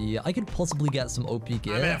End City, I could possibly get some OP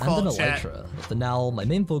gear I'm at and fault, an chat. Elytra. But for now, my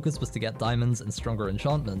main focus was to get diamonds and stronger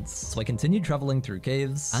enchantments, so I continued traveling through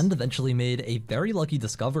caves and eventually made a very lucky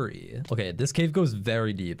discovery. Okay, this cave goes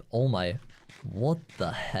very deep. Oh my. What the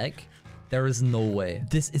heck? There is no way.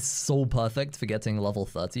 This is so perfect for getting level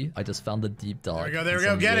 30. I just found the deep dark. There we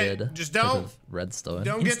go. Get it. Just don't. Redstone.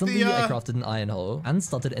 Don't get Instantly, the, I crafted an iron hoe and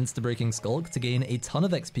started insta-breaking Skulk to gain a ton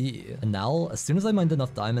of XP. And now, as soon as I mined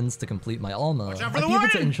enough diamonds to complete my armor, out for I'd the be able to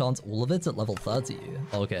warden! enchant all of it at level 30.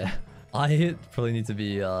 Okay. I probably need to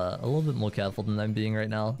be a little bit more careful than I'm being right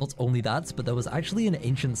now. Not only that, but there was actually an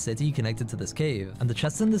ancient city connected to this cave, and the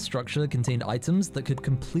chests in this structure contained items that could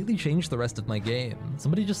completely change the rest of my game.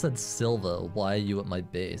 Somebody just said, Silver, why are you at my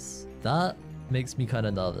base? That makes me kind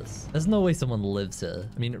of nervous. There's no way someone lives here.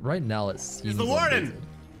 I mean, right now it seems It's the warden! undated.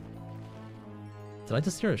 Did I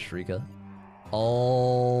just hear a shrieker?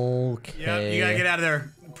 Okay. Yep, you gotta get out of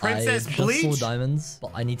there. Princess I Bleach? just saw diamonds,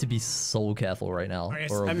 but I need to be so careful right now. I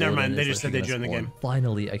guess- or a never mind, warden they is just said they literally joined the gonna game. spawn.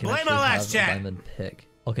 Finally, I can Blame actually my have last a chat. diamond pick.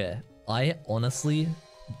 Okay, I honestly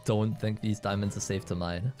don't think these diamonds are safe to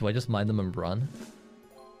mine. Do I just mine them and run?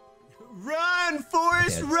 Run, Forrest, Okay, I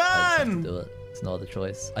just have run! to do it. There's no other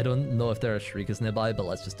choice. I don't know if there are shriekers nearby, but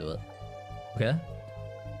let's just do it. Okay.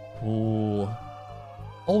 Ooh.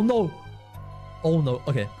 Oh no! Oh no.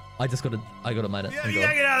 Okay. I gotta mine it. You and gotta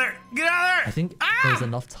go. get out of there! Get out of there! I think there was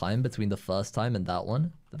enough time between the first time and that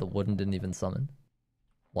one that the warden didn't even summon.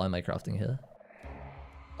 Why am I crafting here?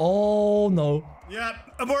 Oh no. Yep,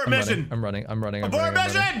 abort mission! I'm running. Abort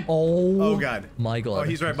mission! Oh God. My god. Oh,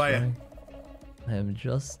 he's right by you. I am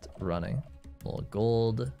just running. More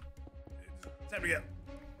gold. Time to go.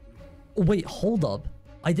 Oh, wait, hold up.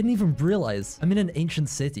 I didn't even realize I'm in an ancient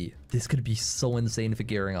city. This could be so insane for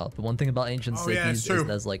gearing up. The one thing about ancient cities is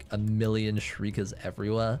there's like a million shriekers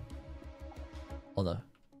everywhere. Oh no.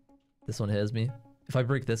 This one hears me. If I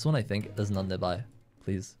break this one, I think there's none nearby.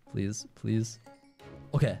 Please, please, please.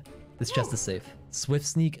 Okay, this chest is safe. Swift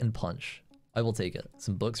sneak and punch. I will take it.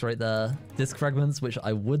 Some books right there. Disc fragments, which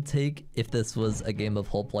I would take if this was a game of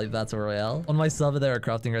Hoplite Battle Royale. On my server, there a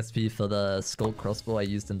crafting recipe for the skull crossbow I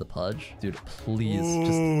used in the purge. Dude, please,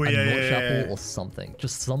 just a North Chapel or something.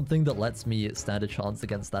 Just something that lets me stand a chance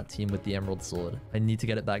against that team with the Emerald Sword. I need to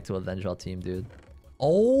get it back to avenge our team, dude.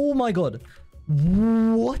 Oh my god.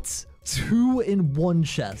 What? 2 in 1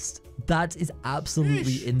 chest. That is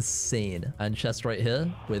absolutely insane. And chest right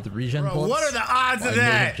here with regen pots. What are the odds of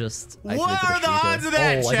that? What are the odds of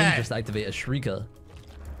that, Oh, I chat? didn't just activate a shrieker.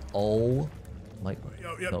 Oh my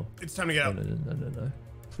god. Yo, No. it's time to get out. No.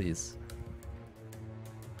 Please.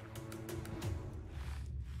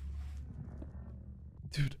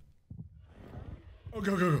 Dude. Oh,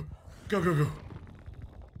 go. Go.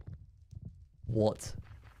 What?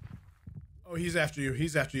 Oh, he's after you.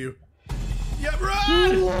 Yep,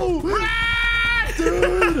 run! Run!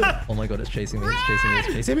 Dude! Oh my god, it's chasing me.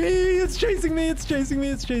 It's chasing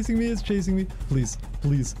me.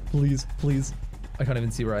 Please. I can't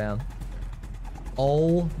even see where I am.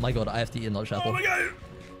 Oh my god, I have to eat a North Chapel. Oh my god!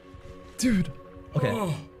 Dude. Okay.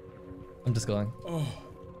 Oh. I'm just going. Oh.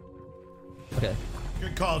 Okay.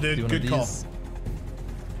 Good call, dude. Do one Good of call. these.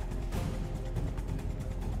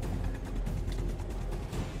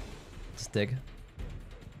 Just dig.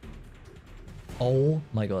 Oh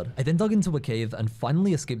my god. I then dug into a cave and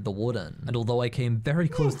finally escaped the warden. And although I came very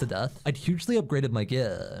close to death, I'd hugely upgraded my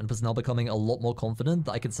gear and was now becoming a lot more confident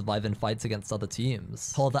that I could survive in fights against other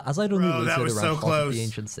teams. However, as I'd only looted around half of the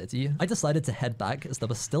ancient city, I decided to head back as there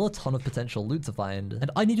was still a ton of potential loot to find, and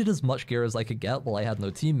I needed as much gear as I could get while I had no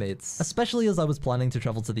teammates, especially as I was planning to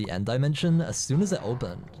travel to the end dimension as soon as it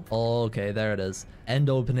opened. Okay, there it is. End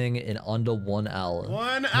opening in under 1 hour.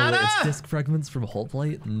 No, it's disc fragments from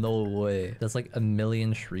Hoplite? No way. There's like a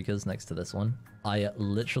million shriekers next to this one. I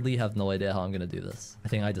literally have no idea how I'm gonna do this. I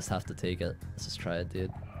think I just have to take it. Let's just try it,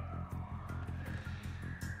 dude.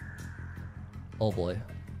 Oh boy.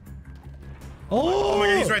 Oh my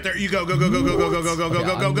god, he's right there. You go, go, go, go, go, go, go, go, go,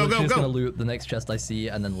 go, go, go, go, I'm just go. gonna loot the next chest I see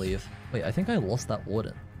and then leave. Wait, I think I lost that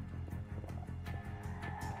warden.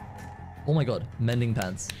 Oh my god, mending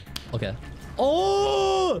pants. Okay.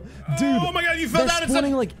 Oh, dude. Oh my god, you fell down. They're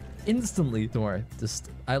spawning like instantly. Don't worry, just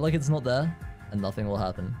I like it's not there and nothing will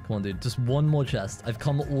happen. Come on, dude, just one more chest. I've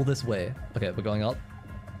come all this way. Okay, we're going up.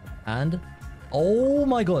 And oh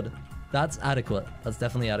my god, that's adequate. That's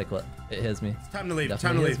definitely adequate. It hears me. It's time to leave.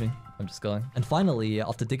 Definitely hears me. I'm just going. And finally,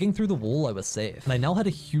 after digging through the wall, I was safe. And I now had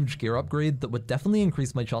a huge gear upgrade that would definitely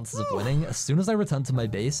increase my chances of winning as soon as I returned to my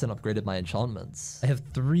base and upgraded my enchantments. I have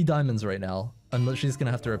 3 diamonds right now. I'm literally just gonna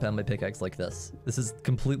have to repair my pickaxe like this. This is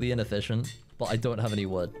completely inefficient, but I don't have any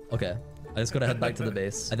wood. Okay. I just gotta head back to the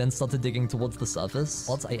base. I then started digging towards the surface,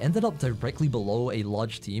 but I ended up directly below a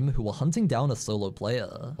large team who were hunting down a solo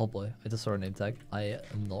player. Oh boy, I just saw a name tag. I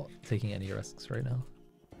am not taking any risks right now.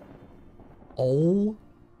 Oh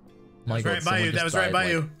my god, right by you. That was right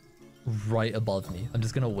by you. Right above me. I'm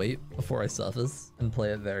just gonna wait before I surface and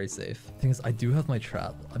play it very safe. Thing is, I do have my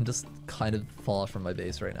trap. I'm just kind of far from my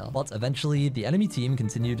base right now. But eventually, the enemy team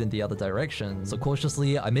continued in the other direction. So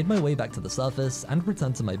cautiously, I made my way back to the surface and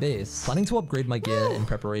returned to my base, planning to upgrade my gear in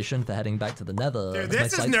preparation for heading back to the nether. Dude,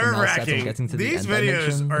 this is nerve-wracking. These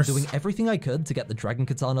videos are doing everything I could to get the Dragon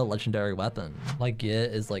Katana legendary weapon. My gear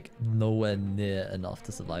is like nowhere near enough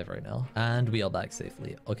to survive right now. And we are back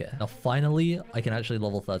safely. Okay, now finally, I can actually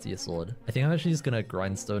level 30 a sword. I think I'm actually just gonna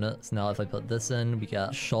grindstone it. So now if I put this in, we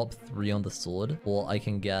get shop 3 on the sword, or I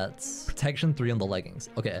can get protection 3 on the leggings.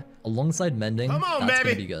 Okay, alongside mending, come on, that's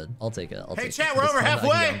baby. gonna be good. I'll take it. Hey chat, we're over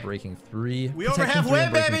halfway. Breaking 3. We over halfway,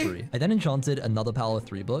 baby. 3. I then enchanted another power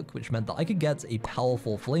 3 book, which meant that I could get a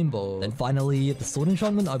powerful flame bow. Then finally, the sword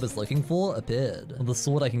enchantment I was looking for appeared. On the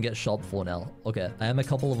sword, I can get sharp 4 now. Okay, I am a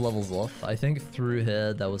couple of levels off. I think through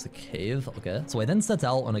here there was a cave. Okay, so I then set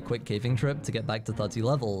out on a quick caving trip to get back to 30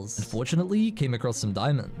 levels. Unfortunately, came across some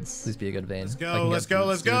diamonds. Please be a good vein. Let's go, let's go,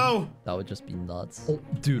 let's go. That would just be nuts. Oh,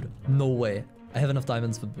 dude, no way. I have enough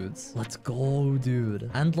diamonds for boots. Let's go,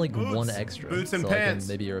 dude. And like boots. 1 extra. Boots and so pants. I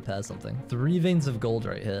can maybe repair something. 3 veins of gold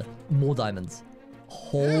right here. More diamonds.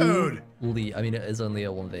 Dude. Holy, I mean, it is only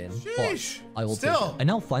a 1 vein. Sheesh. But I will take it. I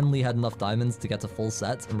now finally had enough diamonds to get a full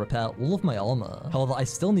set and repair all of my armor. However, I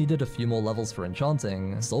still needed a few more levels for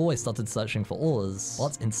enchanting, so I started searching for ores,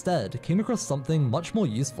 but instead came across something much more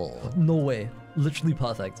useful. No way. Literally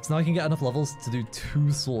perfect. So now I can get enough levels to do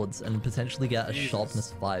 2 swords and potentially get a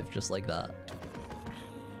sharpness 5 just like that.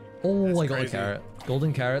 Oh, that's I got crazy. A carrot.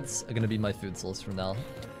 Golden carrots are gonna be my food source from now.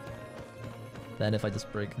 Then if I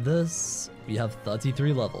just break this, we have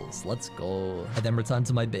 33 levels. Let's go. I then returned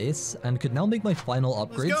to my base and could now make my final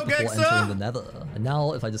upgrades before entering the nether. And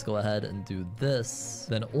now if I just go ahead and do this,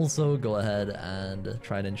 then also go ahead and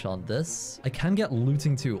try and enchant this. I can get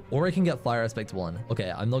looting 2, or I can get fire aspect 1.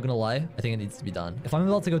 Okay, I'm not gonna lie. I think it needs to be done. If I'm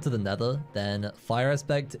about to go to the nether, then fire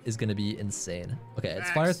aspect is gonna be insane. Okay, it's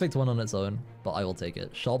fire aspect 1 on its own, but I will take it.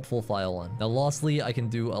 Sharp 4 fire 1. Now lastly, I can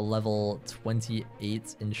do a level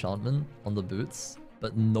 28 enchantment on the boots,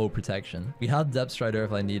 but no protection. We have Depth Strider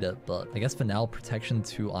if I need it, but I guess for now, protection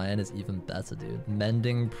 2 iron is even better, dude.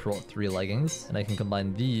 Mending prot 3 leggings, and I can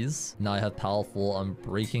combine these. Now I have powerful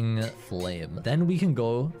Unbreaking Flame. Then we can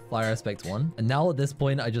go fire aspect 1. And now at this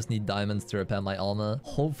point, I just need diamonds to repair my armor.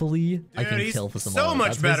 Hopefully, dude, I can kill for some armor.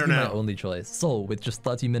 Much better now. My only choice. So with just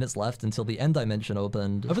 30 minutes left until the end dimension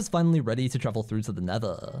opened, I was finally ready to travel through to the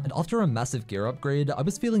nether. And after a massive gear upgrade, I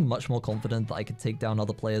was feeling much more confident that I could take down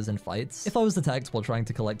other players in fights if I was attacked while trying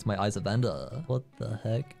to collect my Eyes of Ender. What the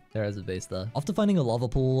heck? There is a base there. After finding a lava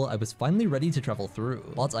pool, I was finally ready to travel through,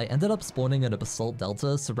 but I ended up spawning in a basalt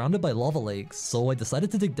delta surrounded by lava lakes, so I decided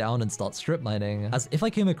to dig down and start strip mining, as if I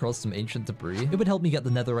came across some ancient debris, it would help me get the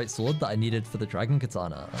netherite sword that I needed for the dragon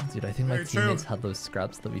katana. Dude, I think my teammates had those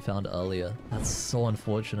scraps that we found earlier. That's so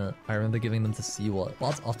unfortunate. I remember giving them to Seawat,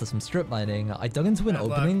 but after some strip mining, I dug into an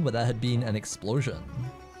opening where there had been an explosion.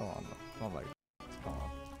 Come on, come on.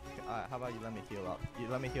 How about you let me heal up? You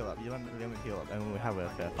let me heal up. You let me heal up, and we have a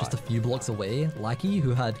fair fight. Just a few blocks away, Lackey,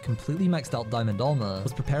 who had completely maxed out Diamond Armor,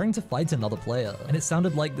 was preparing to fight another player, and it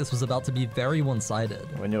sounded like this was about to be very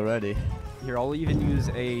one-sided. When you're ready. Here, I'll even use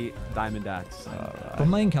a diamond axe. From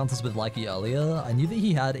my encounters with Lackey earlier, I knew that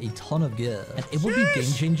he had a ton of gear, and it would be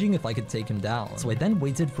game-changing if I could take him down. So I then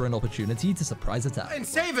waited for an opportunity to surprise attack. And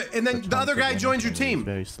save it, and then the other guy joins your team.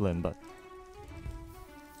 Very slim, but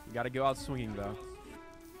You gotta go out swinging, though.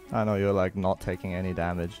 I know you're like not taking any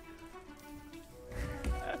damage.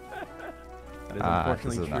 That is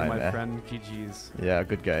unfortunately true, my friend. GG's. Yeah,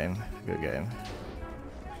 good game. Good game.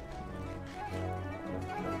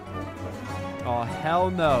 Oh,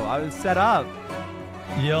 hell no. I was set up.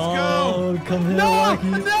 Yo, come here, No! Lackey.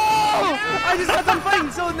 No! I just had some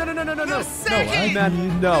fighting, so no. The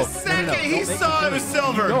second, No. the second he saw it was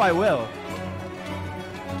Silver. No, I will.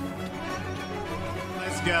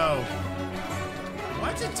 Let's go.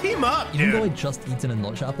 Why'd you team up, dude? Even though I'd just eaten a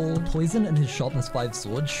notch apple, Poison and his Sharpness 5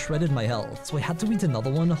 sword shredded my health, so I had to eat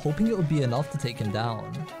another one, hoping it would be enough to take him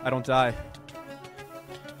down. I don't die.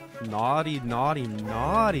 Naughty.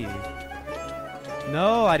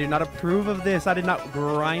 No, I do not approve of this. I did not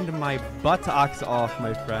grind my buttocks off,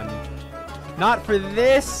 my friend. Not for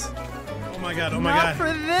this. Oh my god, oh my god. Not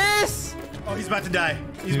for this. Oh, he's about to die.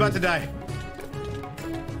 He's about to die.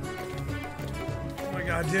 Oh my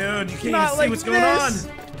god, dude. You can't even see what's going on.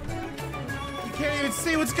 You can't even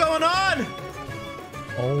see what's going on.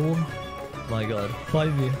 Oh my god.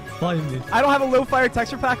 Find me. I don't have a low fire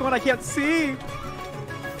texture pack on. I can't see.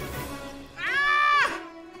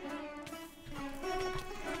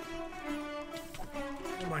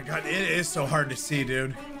 Oh my god, it is so hard to see,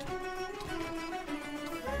 dude.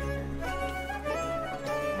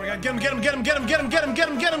 Oh my god, get him.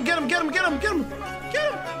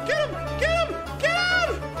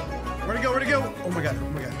 Where'd he go? Oh my god.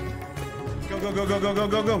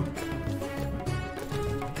 Go.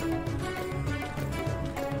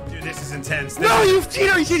 Dude, this is intense. No, you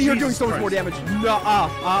cheater! You're doing so much more damage. No,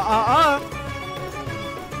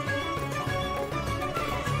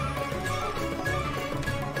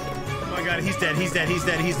 Oh my god, he's dead.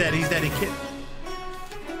 He can't.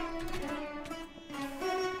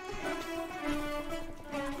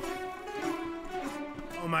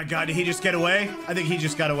 Oh my god, did he just get away? I think he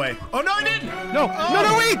just got away. Oh no, he didn't! No,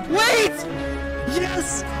 wait!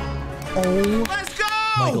 Yes! Oh. Let's go!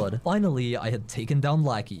 My god. Finally, I had taken down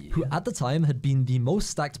Lackey, who at the time had been the most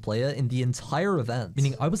stacked player in the entire event,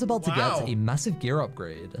 meaning I was about to get a massive gear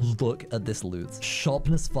upgrade. Look at this loot.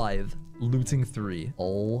 Sharpness 5. Looting 3.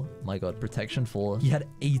 Oh my god. Protection 4. He had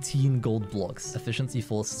 18 gold blocks. Efficiency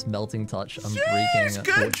 4. Smelting touch. I'm breaking.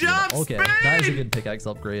 Good job, Okay, that is a good pickaxe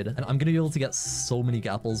upgrade. And I'm gonna be able to get so many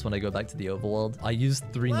gapples when I go back to the overworld. I used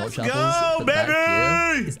 3 notch apples, but that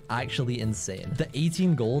gear is actually insane. The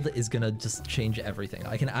 18 gold is gonna just change everything.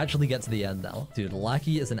 I can actually get to the end now. Dude,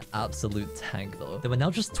 Lackey is an absolute tank though. There were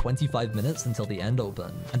now just 25 minutes until the end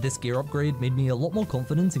opened. And this gear upgrade made me a lot more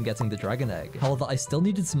confident in getting the dragon egg. However, I still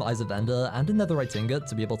needed some Eyes of Ender and a netherite ingot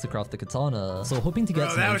to be able to craft the katana. So hoping to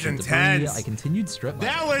get some ancient debris, I continued strip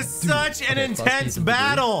mining. That was such an intense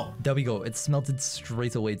battle. There we go. It smelted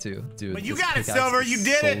straight away too, dude. But you got it, Silver. You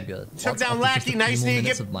did it. Good. Took down Lackey. Nice to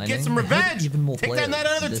get some revenge. Even more Take down that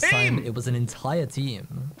other this team. Time, it was an entire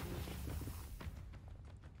team.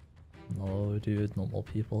 No, dude, not more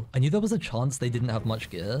people. I knew there was a chance they didn't have much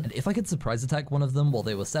gear, and if I could surprise attack one of them while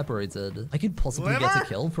they were separated, I could possibly get a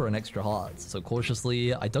kill for an extra heart. So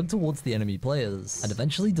cautiously, I dug towards the enemy players, and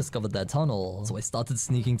eventually discovered their tunnel. So I started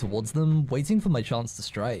sneaking towards them, waiting for my chance to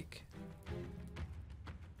strike.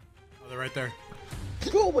 Oh, they're right there.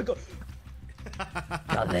 Oh my god.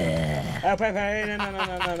 Got there. Hey,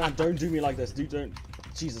 no. Don't do me like this, dude. Don't.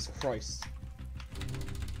 Jesus Christ.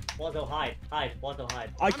 Waldo, hide. Waldo,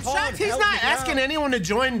 hide. I'm shocked he's not asking anyone to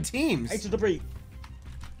join teams. Ancient debris.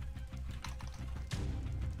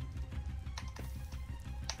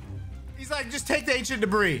 He's like, just take the ancient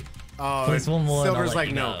debris. Oh, Place one more. Silver's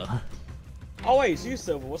like, no. Oh wait, it's you,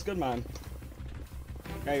 Silver. What's good, man?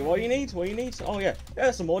 Hey, what you need? Oh yeah,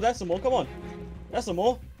 there's some more. Come on. There's some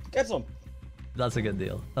more. Get some. That's a good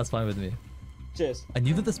deal. That's fine with me. Cheers. I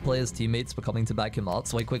knew that this player's teammates were coming to back him up,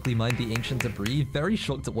 so I quickly mined the ancient debris, very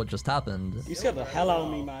shocked at what just happened. You scared the hell out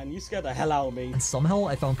of me, man. You scared the hell out of me. And somehow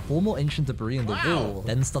I found 4 more ancient debris in the wall,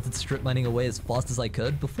 then started strip mining away as fast as I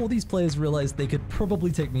could before these players realized they could probably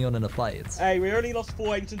take me on in a fight. Hey, we only lost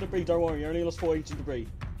 4 ancient debris. Don't worry, we only lost 4 ancient debris.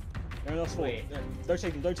 We only lost 4.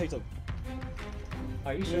 Don't take them.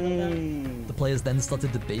 Are you sure about that? The players then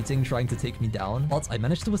started debating trying to take me down, but I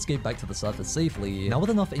managed to escape back to the surface safely. Now with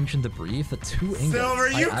enough ancient debris for 2 ingots. Silver,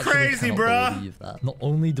 you I actually crazy, cannot bruh. believe that. Not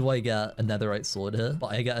only do I get a netherite sword here, but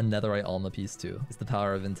I get a netherite armor piece too. It's the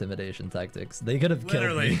power of intimidation tactics. They could have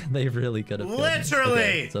killed me. They really could have killed me. Literally.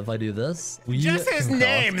 Okay, so if I do this, we just his can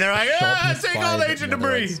name. craft They're like, sharpness take all 5 the ancient netherite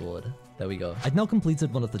debris. Sword. There we go. I'd now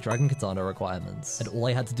completed one of the dragon katana requirements, and all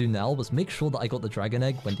I had to do now was make sure that I got the dragon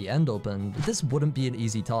egg when the end opened. But this wouldn't be an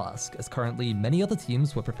easy task, as currently many other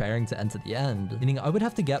teams were preparing to enter the end, meaning I would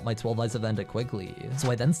have to get my 12 Eyes of Ender quickly.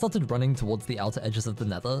 So I then started running towards the outer edges of the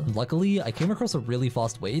nether, and luckily I came across a really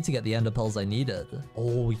fast way to get the ender pearls I needed.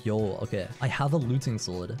 Oh, yo, okay. I have a looting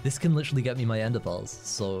sword. This can literally get me my ender pearls,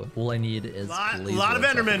 so all I need is a lot of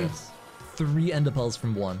endermen. 3 ender pearls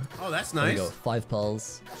from 1. Oh, that's There we nice. go. 5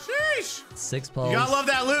 pearls. Sheesh. 6 pearls. You gotta love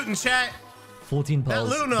that looting, chat. 14 pearls.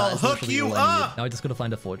 That looting That will is hook literally you all I need. up. Now I just gotta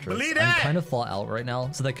find a fortress. Believe I'm that. kind of far out right now,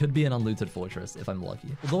 so there could be an unlooted fortress if I'm lucky.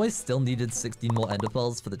 Although I still needed 16 more ender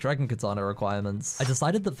pearls for the dragon katana requirements, I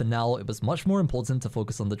decided that for now it was much more important to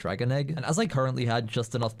focus on the dragon egg, and as I currently had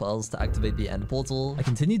just enough pearls to activate the end portal, I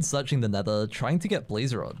continued searching the nether, trying to get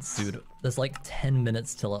blaze rods. Dude, there's like 10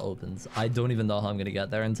 minutes till it opens. I don't even know how I'm gonna get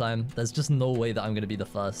there in time. There's just no way that I'm gonna be the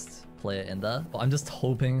first player in there, but I'm just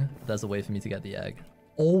hoping there's a way for me to get the egg.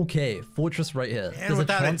 Okay, fortress right here. And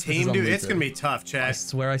without a team, dude, it's gonna be tough, chat. I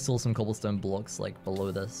swear I saw some cobblestone blocks like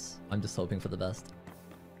below this. I'm just hoping for the best.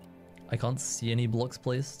 I can't see any blocks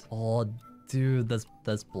placed. Oh, dude,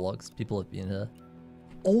 there's blocks. People have been here.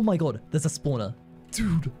 Oh my god, there's a spawner.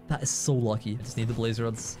 Dude, that is so lucky. I just need the blaze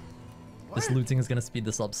rods. This looting is gonna speed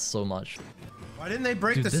this up so much. Why didn't they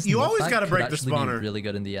break Dude, this? this You always knockback gotta could break the actually be spawner. really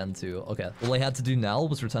good in the end too. Okay, all I had to do now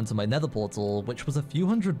was return to my nether portal, which was a few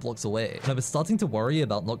hundred blocks away, and I was starting to worry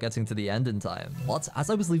about not getting to the end in time. But as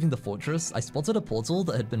I was leaving the fortress, I spotted a portal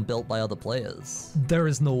that had been built by other players. There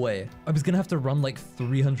is no way. I was gonna have to run like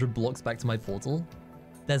 300 blocks back to my portal.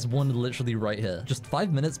 There's one literally right here. Just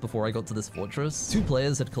 5 minutes before I got to this fortress, 2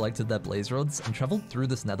 players had collected their blaze rods and traveled through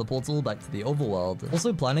this nether portal back to the overworld,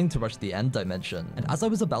 also planning to rush the end dimension. And as I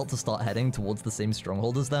was about to start heading towards the same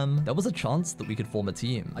stronghold as them, there was a chance that we could form a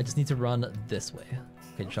team. I just need to run this way.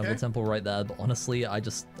 Okay, jungle temple right there, but honestly, I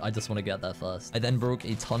just want to get there first. I then broke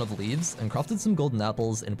a ton of leaves and crafted some golden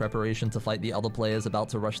apples in preparation to fight the other players about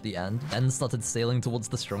to rush the end, then started sailing towards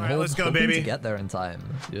the stronghold, let's go, hoping baby. to get there in time.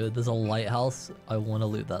 Dude, there's a lighthouse. I want to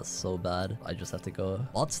loot that so bad. I just have to go.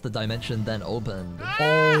 But the dimension then opened.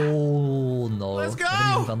 Oh no. Let's go! I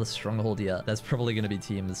haven't even found the stronghold yet. There's probably going to be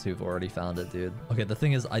teams who've already found it, dude. Okay, the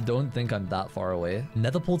thing is, I don't think I'm that far away.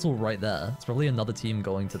 Nether portal right there. It's probably another team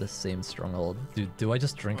going to the same stronghold. Dude, do I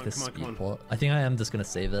just drink this speed pot? I think I am just going to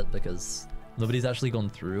save it because nobody's actually gone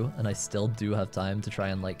through, and I still do have time to try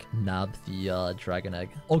and, like, nab the dragon egg.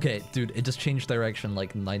 Okay, dude, it just changed direction,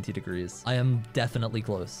 like, 90 degrees. I am definitely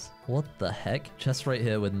close. What the heck? Chest right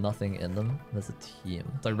here with nothing in them. There's a team.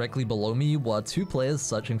 Directly below me were 2 players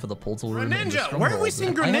searching for the portal room. Greninja! Where have we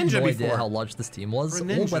seen Greninja I have no before? idea how large this team was, or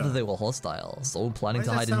Greninja. whether they were hostile. So, planning Why to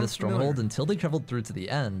does that hide in sound this stronghold familiar? until they traveled through to the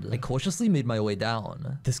end, I cautiously made my way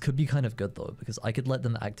down. This could be kind of good though, because I could let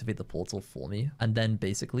them activate the portal for me, and then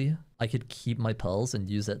basically, I could keep my pearls and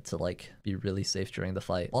use it to, like, be really safe during the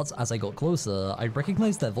fight. But as I got closer, I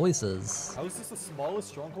recognized their voices. How is this the smallest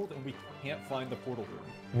stronghold and we can't find the portal room?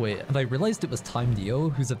 Wait, and I realized it was Time Dio,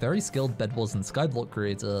 who's a very skilled Bed Wars and Skyblock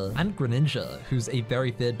creator, and Greninja, who's a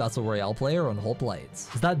very feared Battle Royale player on Hoplite.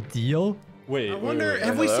 Is that Dio? Wait, I wonder,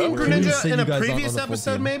 have wait. we seen Hello? Greninja in a You guys aren't previous on the full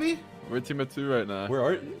episode, team. maybe? We're team of 2 right now. Where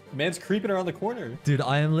are man's creeping around the corner? Dude,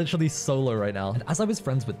 I am literally solo right now. And as I was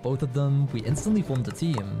friends with both of them, we instantly formed a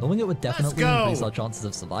team, knowing it would definitely go! increase our chances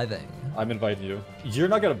of surviving. I'm inviting you. You're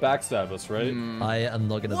not gonna backstab us, right? I am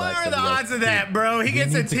not gonna What backstab are the you guys. odds of that, bro? He We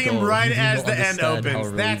gets a need to team go. right You do as not the end understand how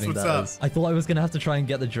opens. That's relieving what's that up. is. I thought I was gonna have to try and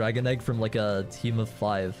get the dragon egg from like a team of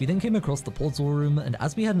 5. We then came across the portal room, and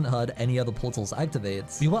as we hadn't heard any other portals activate,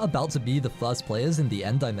 we were about to be the first players in the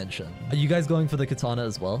end dimension. Are you guys going for the katana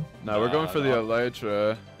as well? No, we're going for the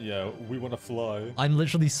elytra. Yeah, we want to fly. I'm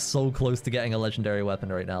literally so close to getting a legendary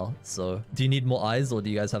weapon right now. So, do you need more eyes or do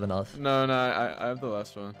you guys have enough? No, I have the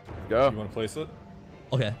last one. Go. You want to place it?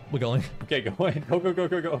 Okay, we're going. Okay, go in.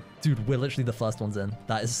 Go. Dude, we're literally the first ones in.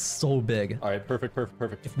 That is so big. All right,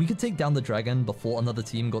 perfect. If we could take down the dragon before another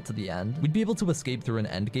team got to the end, we'd be able to escape through an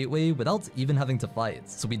end gateway without even having to fight.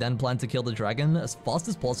 So we then plan to kill the dragon as fast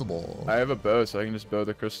as possible. I have a bow, so I can just bow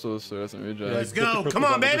the crystals so it doesn't regen. Let's go. Come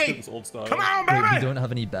on, baby. Come on, Wait, we baby. don't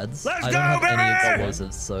have any beds. Let's I go, don't have any baby!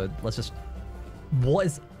 explosives, so let's just... What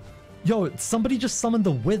is... Yo, somebody just summoned the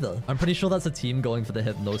Wither. I'm pretty sure that's a team going for the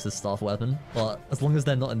Hypnosis staff weapon, but as long as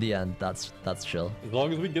they're not in the end, that's chill. As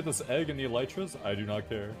long as we get this egg and the Elytras, I do not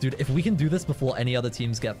care. Dude, if we can do this before any other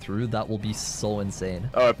teams get through, that will be so insane.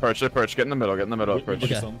 Oh, I perch. Get in the middle. Perch.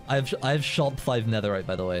 Okay, I have sharp 5 netherite,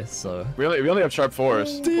 by the way, so... We only have sharp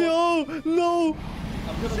 4s. Dio, no!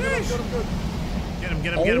 I'm good. Get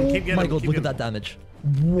him, keep getting him. Oh my god, look at that damage.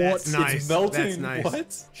 What? That's nice. It's melting. That's nice.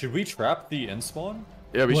 What? Should we trap the end spawn?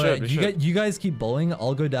 Yeah, we should. You guys keep bowling.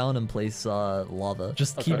 I'll go down and place lava.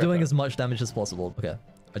 Just keep doing as much damage as possible. Okay.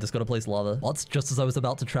 I just gotta place lava. But just as I was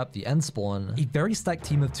about to trap the end spawn, a very stacked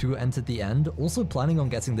team of 2 entered the end, also planning on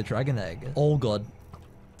getting the dragon egg. Oh god.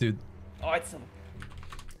 Dude. Oh, it's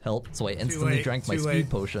Help. So I instantly drank my speed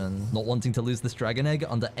potion, not wanting to lose this dragon egg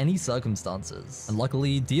under any circumstances. And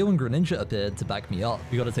luckily, Dio and Greninja appeared to back me up.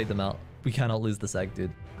 We gotta take them out. We cannot lose this egg,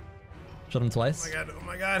 dude. Shot him twice. Oh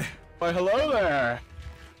my god. Why, hello there.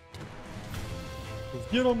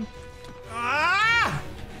 Get him. Ah!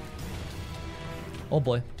 Oh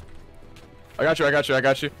boy. I got you.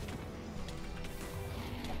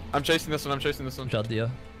 I'm chasing this one. Shot Dio.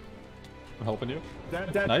 I'm helping you.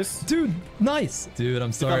 Dead. Nice. Dude, nice. Dude,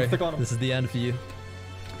 I'm sorry. Stick on him. This is the end for you.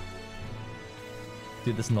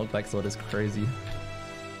 Dude, this knockback sword is crazy.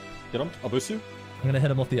 Get him. I'll boost you. I'm gonna hit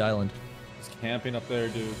him off the island. He's camping up there,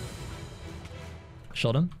 dude.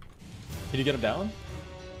 Shot him. Can you get him down?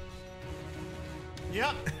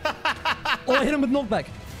 Yep. Oh, I hit him with knockback.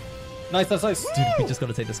 Nice. Dude, we just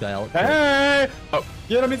gotta take this guy out. Hey! Oh,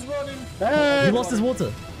 get him. He's running. Hey! He lost his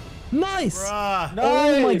water. Nice. Bruh.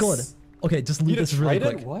 Oh my god. Okay, just loot this really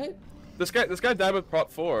quick. What? This guy died with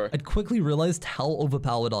prop 4. I'd quickly realized how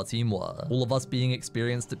overpowered our team were. All of us being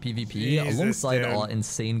experienced at PvP Jesus, alongside dude. our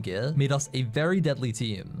insane gear made us a very deadly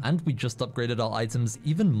team. And we just upgraded our items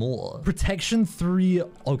even more. Protection 3.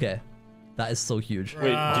 Okay. That is so huge. Wait, do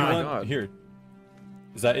you want... Here.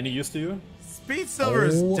 Is that any use to you? SpeedSilver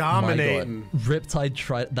is dominating. Riptide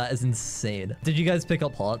tried. That is insane. Did you guys pick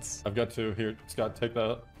up hearts? I've got 2. Here, Scott, take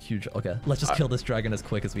that. Huge. Okay, let's just kill this dragon as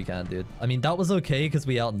quick as we can, dude. I mean, that was okay because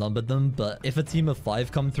we outnumbered them, but if a team of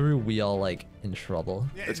 5 come through, we are like in trouble.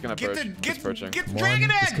 Yeah, it's gonna perch. Get the Come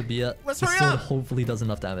dragon on, egg! This could be it. Let's This hurry sword up! hopefully does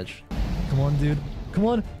enough damage. Come on, dude. Come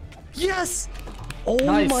on. Yes! Oh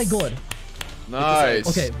Nice. my god. Nice.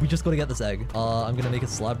 Okay, we just gotta get this egg. I'm gonna make a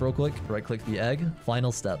slab real quick. Right click the egg.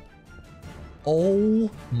 Final step. Oh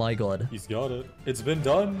my god. He's got it. It's been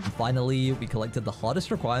done. Finally, we collected the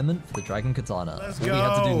hardest requirement for the Dragon Katana. Let's All we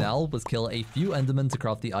had to go. do now was kill a few Endermen to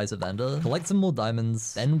craft the Eyes of Ender, collect some more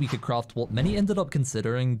diamonds, then we could craft what many ended up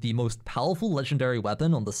considering the most powerful legendary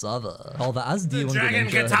weapon on the server. However, as Dio and Dragon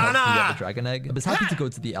Greninja had helped me Katana! get the Dragon Egg, I was happy to go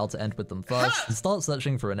to the outer end with them first and start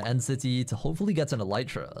searching for an end city to hopefully get an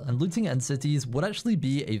Elytra. And looting end cities would actually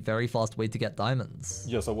be a very fast way to get diamonds.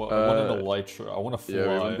 Yes, I want an Elytra. I want to fly.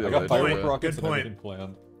 Yeah, we want the I got Elytra. firework rockets Good and point. everything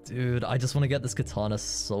planned. Dude, I just want to get this katana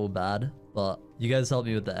so bad, but you guys helped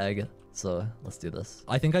me with the egg, so let's do this.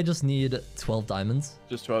 I think I just need 12 diamonds.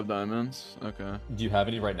 Just 12 diamonds? Okay. Do you have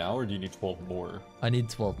any right now, or do you need 12 more? I need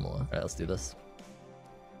 12 more. All right, let's do this.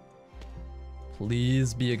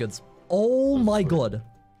 Please be a good... Oh my god.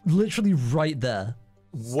 Literally right there.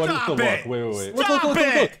 What is Stop the it! luck? Wait. Stop Look.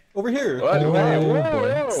 it! Over here. What? Oh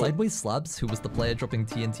Whoa. boy. Sideways Slabs, who was the player dropping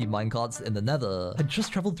TNT minecarts in the nether, had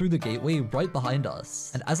just traveled through the gateway right behind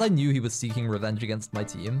us. And as I knew he was seeking revenge against my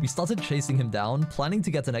team, we started chasing him down, planning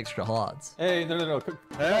to get an extra heart. Hey, no.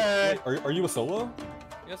 Hey. Wait, are you a solo?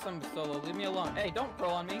 Yes, I'm solo. Leave me alone. Hey, don't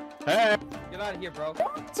pearl on me. Hey. Get out of here, bro.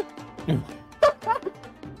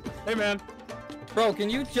 Hey, man. Bro, can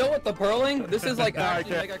you chill with the pearling? This is like No, I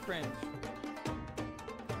actually can't. mega cringe.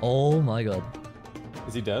 Oh my god.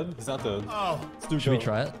 Is he dead? He's not dead. Oh. Should we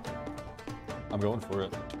try it? I'm going for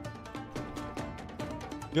it.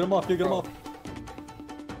 Get him off, dude. Get him off.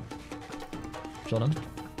 Shot him.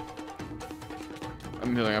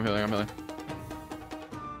 I'm healing.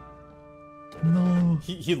 No.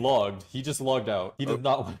 He logged. He just logged out. He did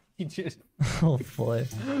not. He just. Oh boy.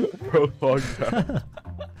 Bro, logged out.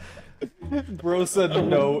 Bro said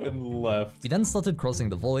no and left. We then started crossing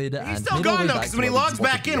the void and still made our gone way though, back 'cause to when he where we logs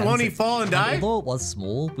spotted back the in, end won't he city. fall and die? Although it was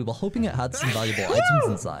small, we were hoping it had some valuable items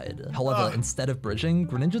inside. However, instead of bridging,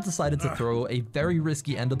 Greninja decided to throw a very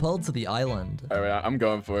risky ender pearl to the island. Alright, I'm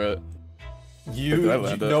going for it.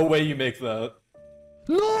 No way you make that.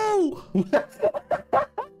 No!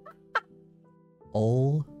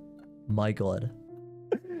 Oh my god.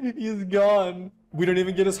 He's gone. We don't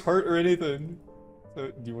even get his heart or anything. So,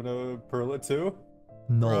 do you want to pearl it too?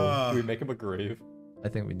 No. Do we make him a grave? I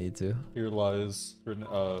think we need to. Here lies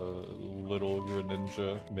little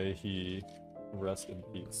Greninja. May he rest in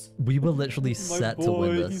peace. We were literally set to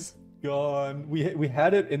win this. gone. We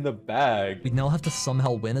had it in the bag. We now have to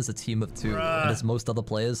somehow win as a team of 2, and as most other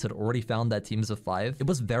players had already found their teams of 5, it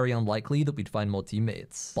was very unlikely that we'd find more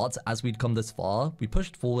teammates. But as we'd come this far, we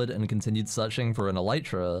pushed forward and continued searching for an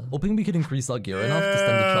elytra, hoping we could increase our gear enough to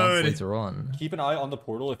stand a chance later on. Keep an eye on the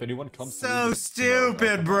portal if anyone comes. So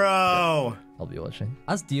stupid, bro. I'll be watching.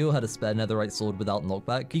 As Dio had a spare netherite sword without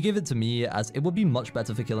knockback, he gave it to me as it would be much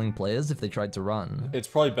better for killing players if they tried to run. It's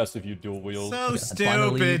probably best if you dual wield. So stupid,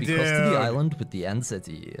 finally, we dude. crossed to the island with the end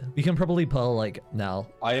city. We can probably pearl like now.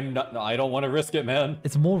 I am not. No, I don't want to risk it, man.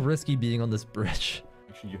 It's more risky being on this bridge.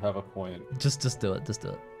 Actually, you have a point. Just do it. Just do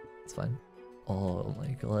it. It's fine. Oh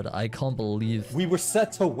my god, I can't believe we were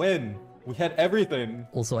set to win. We had everything.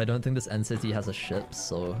 Also, I don't think this end city has a ship,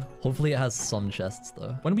 so hopefully it has some chests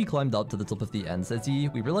though. When we climbed up to the top of the end city,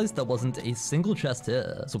 we realized there wasn't a single chest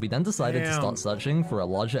here, so we then decided to start searching for a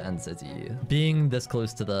larger end city. Being this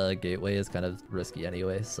close to the gateway is kind of risky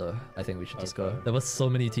anyway, so I think we should just go. There were so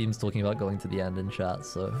many teams talking about going to the end in chat,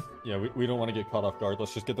 so... Yeah, we don't want to get caught off guard.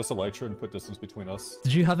 Let's just get this elytra and put distance between us.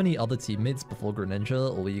 Did you have any other teammates before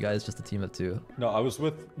Greninja, or were you guys just a team of 2? No, I was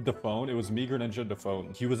with Dephone. It was me, Greninja, and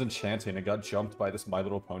Dephone. He was enchanting and got jumped by this My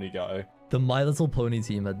Little Pony guy. The My Little Pony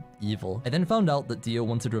team are evil. I then found out that Dio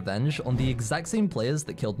wanted revenge on the exact same players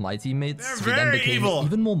that killed my teammates, so we then became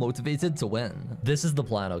even more motivated to win. This is the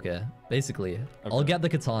plan, okay? Basically, I'll get the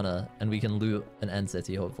katana and we can loot an end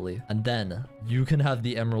city, hopefully. And then you can have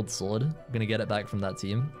the emerald sword. I'm gonna get it back from that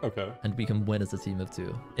team. Okay. And we can win as a team of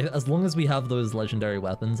 2. As long as we have those legendary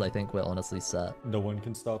weapons, I think we're honestly set. No one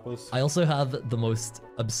can stop us. I also have the most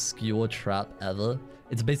obscure trap ever.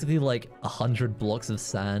 It's basically like 100 blocks of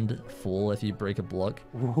sand fall if you break a block.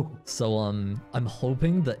 So I'm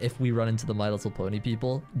hoping that if we run into the My Little Pony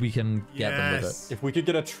people, we can get them with it. If we could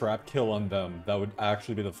get a trap kill on them, that would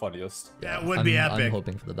actually be the funniest. That would be epic. I'm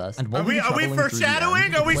hoping for the best. And are we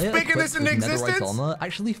foreshadowing? Are we speaking this into existence? Armor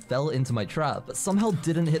actually fell into my trap, but somehow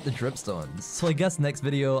didn't hit the dripstones. So I guess next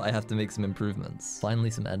video I have to make some improvements. Finally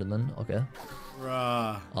some Enderman. Okay.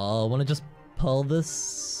 I want to just pearl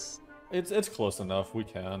this. It's close enough. We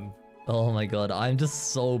can. Oh my god, I'm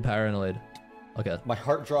just so paranoid. Okay. My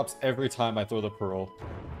heart drops every time I throw the pearl.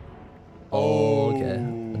 Oh, okay.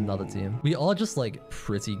 Another team. We are just like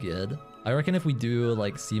pretty good. I reckon if we do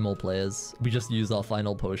like see more players, we just use our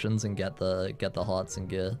final potions and get the hearts and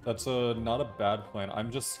gear. That's not a bad plan.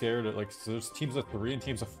 I'm just scared of like there's teams of 3 and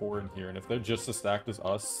teams of 4 in here, and if they're just as stacked as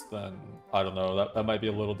us, then I don't know. That might be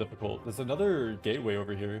a little difficult. There's another gateway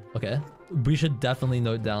over here. Okay, we should definitely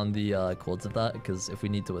note down the codes of that, because if we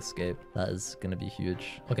need to escape, that is gonna be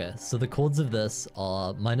huge. Okay, so the codes of this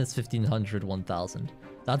are -1500, 1000.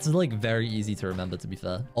 That's like very easy to remember, to be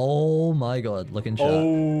fair. Oh my god, look in chat.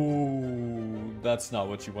 Oh, that's not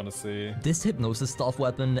what you want to see. This hypnosis staff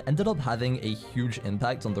weapon ended up having a huge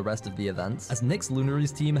impact on the rest of the events, as Nick's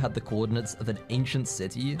Lunary's team had the coordinates of an ancient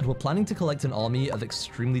city and were planning to collect an army of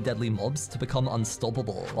extremely deadly mobs to become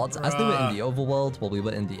unstoppable. But as they were in the overworld while we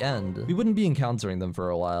were in the end, we wouldn't be encountering them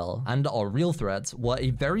for a while. And our real threats were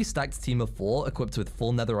a very stacked team of 4 equipped with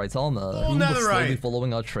full netherite armor, who were slowly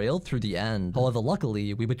following our trail through the end. However,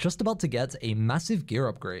 luckily, we were just about to get a massive gear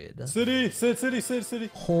upgrade. City.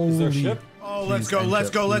 Holy. Is there a ship? Oh, let's go.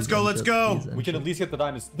 We can at least get the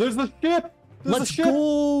diamonds. There's the ship! Let's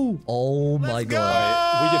go! Oh my god.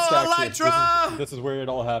 Right, we get stacked here. This is where it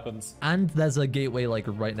all happens. And there's a gateway like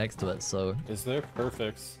right next to it, so... Is there?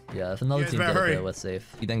 Perfect. Yeah, if another team gets there, we're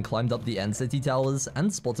safe. We then climbed up the end city towers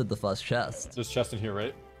and spotted the first chest. There's chest in here,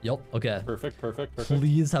 right? Yep, okay. Perfect.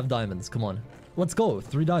 Please have diamonds, come on. Let's go,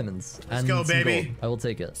 3 diamonds. Let's go, baby. Gold. I will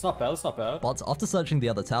take it. It's not bad. But after searching the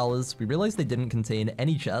other towers, we realized they didn't contain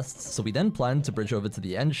any chests, so we then planned to bridge over to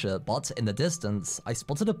the end ship. But in the distance, I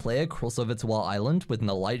spotted a player cross over to our island with an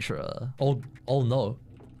elytra. Oh no.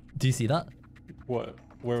 Do you see that? What?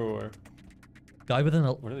 Where? Guy with an...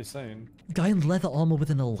 What are they saying? Guy in leather armor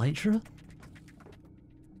with an elytra?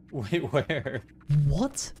 Wait, where?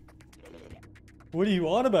 What? What are you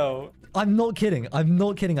on about? I'm not kidding. I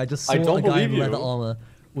just saw a guy in leather armor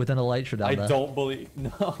with an elytra down there. I don't believe...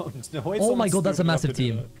 No. Oh my god, that's a massive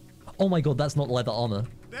team. Oh my god, that's not leather armor.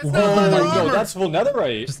 No, that's full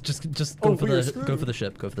netherite. Just go for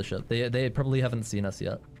the ship. They probably haven't seen us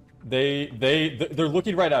yet. They're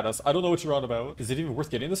looking right at us. I don't know what you're on about. Is it even worth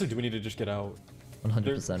getting this, or do we need to just get out?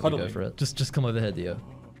 100% we go for it. Just come over here, Dio.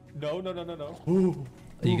 No. Ooh.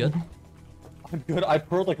 Are you good? I'm good. I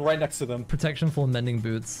pearled like right next to them. Protection for mending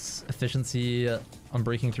boots. Efficiency. I'm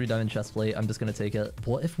breaking 3 diamond chest plate. I'm just gonna take it.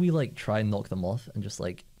 What if we like try and knock them off and just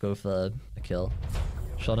like go for a kill?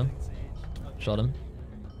 Shot him.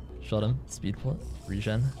 Speed plot.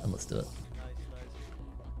 Regen. And let's do it.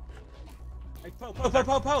 Hey,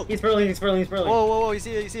 Po. He's pearling, he's pearling, he's pearling. Whoa, he's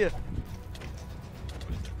here, he's here.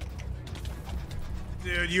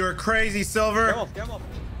 Dude, you are crazy, Silver. Get him off.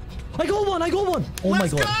 I got one! Oh my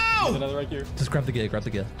god. Let's go! There's another right here. Just grab the gear,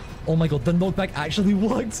 Oh my god, the knockback actually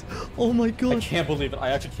worked. Oh my god. I can't believe it. I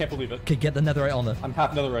actually can't believe it. Okay, get the netherite armor. I'm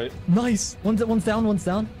half netherite. Nice. One's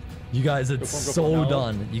down. You guys are Go so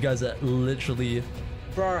done. You guys are literally...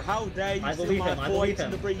 Bro, how dare you steal my voice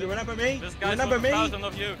in the breed? You remember me? This guy's remember me? 1,000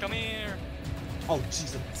 of you. Come here. Oh,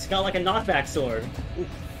 Jesus. It's got like a knockback sword. Ooh.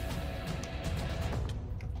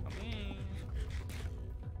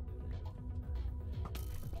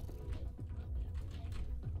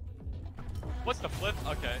 What's the flip?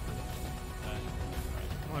 Okay.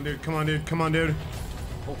 Come on, dude.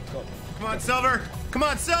 Oh, God. Come on,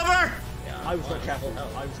 Silver. Yeah, I was not careful.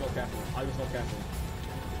 I was not careful.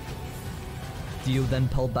 Dio then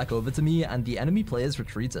pulled back over to me and the enemy players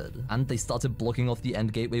retreated. And they started blocking off the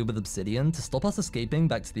end gateway with obsidian to stop us escaping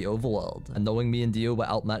back to the overworld. And knowing me and Dio were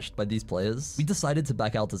outmatched by these players, we decided to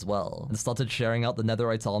back out as well and started sharing out the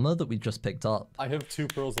netherite armor that we just picked up. I have 2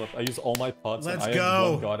 pearls left. I used all my pots and I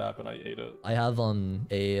have 1 god app and I ate it. I have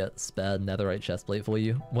a spare netherite chestplate for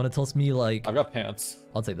you. Want to toss me like... I've got pants.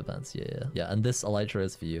 I'll take the pants, yeah. And this elytra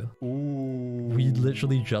is for you. Ooh. We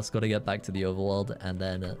literally just got to get back to the overworld and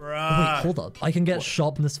then... Oh Bruh. wait, hold up. I can get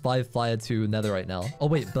sharpness 5 fire 2 netherite now. Oh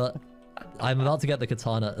wait, but I'm about to get the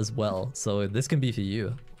katana as well. So this can be for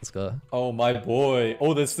you. Let's go. Oh my boy.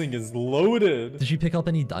 Oh, this thing is loaded. Did you pick up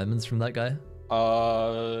any diamonds from that guy?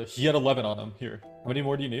 He had 11 on him. Here. How many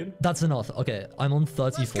more do you need? That's enough. Okay, I'm on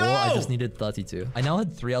 34. I just needed 32. I now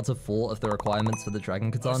had 3 out of 4 of the requirements for the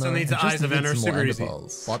dragon katana. Still needs the Eyes of Ender, super easy.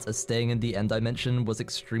 But as staying in the end dimension was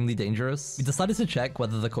extremely dangerous, we decided to check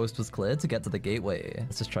whether the coast was clear to get to the gateway.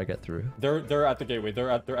 Let's just try to get through. They're at the gateway.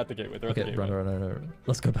 They're at the gateway. Okay, run.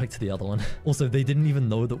 Let's go back to the other one. Also, they didn't even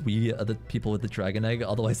know that we are the people with the dragon egg.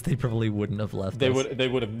 Otherwise, they probably wouldn't have left us. They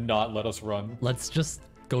would have not let us run. Let's just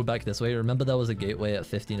go back this way. Remember there was a gateway at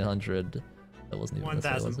 1500. That wasn't even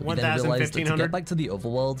 1,000, we then realized that to 1,500. get back to the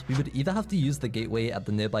overworld, we would either have to use the gateway at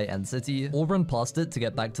the nearby end city or run past it to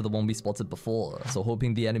get back to the one we spotted before. So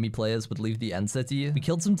hoping the enemy players would leave the end city, we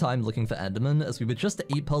killed some time looking for Enderman as we were just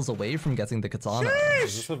 8 pearls away from getting the katana.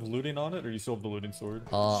 Does this have looting on it or you still have the looting sword?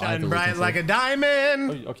 Shine bright like a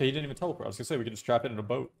diamond. Oh, okay, you didn't even teleport. I was gonna say we could just trap it in a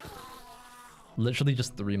boat. Literally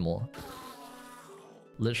just 3 more.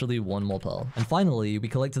 Literally 1 more pearl. And finally, we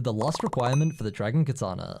collected the last requirement for the dragon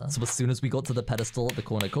katana. So as soon as we got to the pedestal at the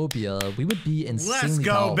cornucopia, we would be insanely Let's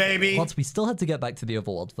go, powerful. baby! But we still had to get back to the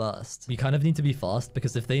overworld first. We kind of need to be fast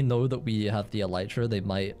because if they know that we have the elytra, they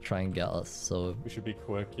might try and get us. So we should be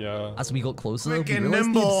quick, yeah. As we got closer, Quick we and realized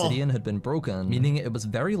nimble. the obsidian had been broken, meaning it was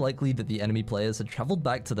very likely that the enemy players had traveled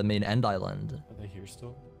back to the main end island. Are they here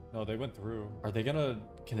still? No, they went through. Are they gonna...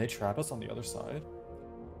 Can they trap us on the other side?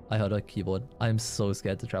 I heard a keyboard. I am so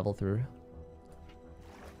scared to travel through.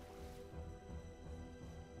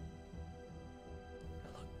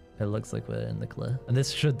 It looks like we're in the clear. And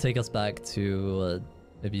this should take us back to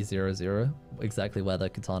maybe 0-0. Exactly where the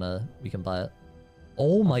katana, we can buy it.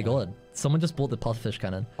 Oh my god. Someone just bought the pufferfish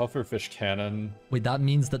cannon. Pufferfish cannon. Wait, that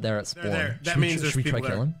means that they're at spawn. They're there. That means there's should we try people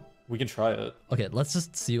there. killing? We can try it. Okay, let's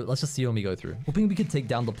just see when we go through. Hoping we could take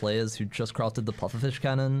down the players who just crafted the pufferfish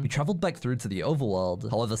cannon, we traveled back through to the overworld.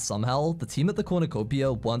 However, somehow, the team at the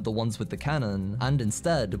cornucopia weren't the ones with the cannon, and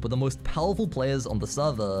instead were the most powerful players on the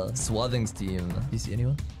server, Swerving's team. Do you see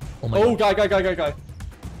anyone? Oh my god. Guy.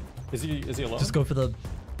 Is he alone? Just go for the...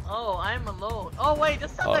 Oh, I'm alone. Oh wait,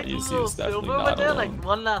 this sounds like Easy little is definitely Silver over not there, alone. like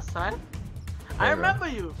one last time. I remember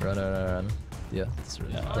you. Run. Yeah, that's right.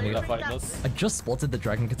 Yeah, Don't they're we- not fighting us. I just spotted the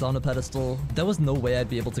dragon katana pedestal. There was no way I'd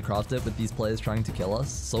be able to craft it with these players trying to kill us,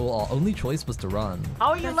 so our only choice was to run.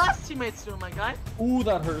 How are your last teammates doing, my guy? Ooh,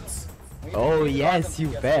 that hurts. Oh yes, you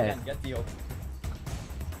bet. Get Dio.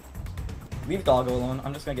 Leave Doggo alone.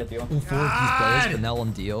 I'm just gonna get Dio. All 4 of these players were now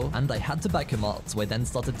on Dio, and I had to back him up, so I then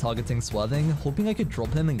started targeting Swerving, hoping I could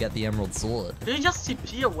drop him and get the emerald sword. Did you just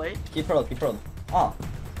TP away? Keep pearl. Oh.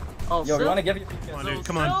 Oh, Yo, we Sil- wanna give you... Come on, dude.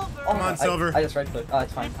 Come Silver. on. Come on, Silver. I just right click.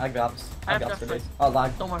 It's fine. I got ops. I have got ops for that days. Oh,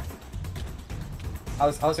 lag. Don't worry.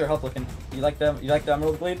 How's your health looking? You like the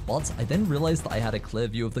emerald blade? But I then realized that I had a clear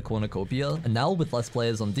view of the cornucopia, and now with less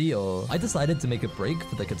players on Dio, I decided to make a break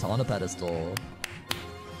for the katana pedestal.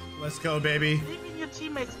 Let's go, baby. Leaving your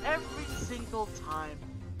teammates every single time.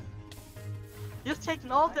 You've taken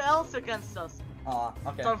all the L's against us. Aw,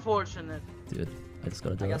 okay. It's unfortunate. Dude, I just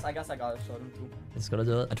gotta do it. I guess I gotta show them too. I just gotta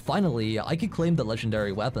do it. And finally, I could claim the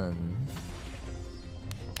legendary weapon.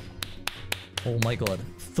 Oh my god.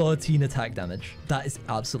 13 attack damage. That is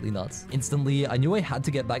absolutely nuts. Instantly, I knew I had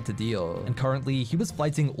to get back to Dio. And currently, he was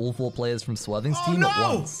fighting all 4 players from Swerving's team at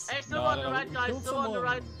once. Hey, still on the right, guys. Still on the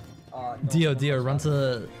right. Dio, run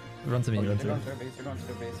to me, run to me. They're going to their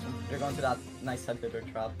base. They're going to that nice head hitter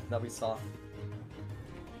trap that we saw.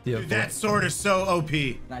 Dio, Dude, that sword is so OP.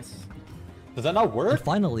 Nice. Does that not work? And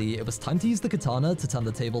finally, it was time to use the katana to turn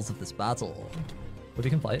the tables of this battle. But we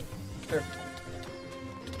can fight. Sure.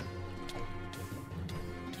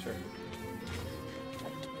 Sure.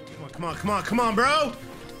 Come on, bro.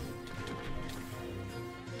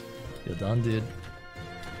 You're done, dude.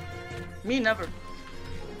 Me never.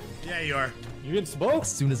 Yeah, you are. You getting smoked?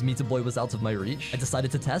 As soon as Meter Boy was out of my reach, I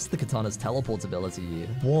decided to test the katana's teleport ability.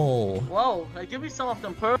 Whoa. Whoa, hey, give me some of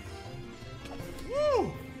them per.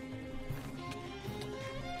 Woo!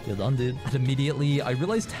 You're done, dude. And immediately, I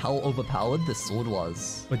realized how overpowered this sword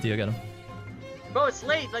was. Wait, Dio, get him. Bro, it's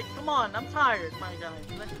late. Like, come on, I'm tired, my guy.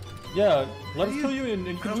 Like, Yeah, let us kill you and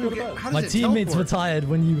you can just go to bed. My teammates were tired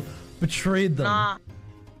when you betrayed them. nah.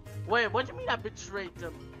 Wait, what do you mean I betrayed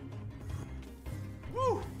them?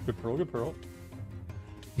 Woo! Good pearl, good pearl.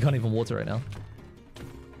 You can't even water right now.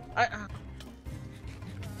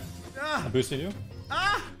 I'm boosting you.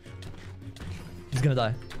 Ah! He's gonna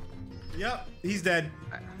die. Yep, he's dead.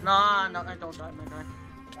 Nah, no, I don't die, my guy.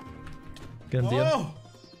 Get him, Dio. Whoa!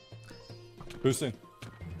 Boosting.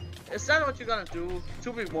 Is that what you're gonna do?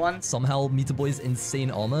 2v1? Somehow, Meter Boy's insane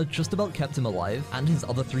armor just about kept him alive, and his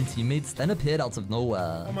other 3 teammates then appeared out of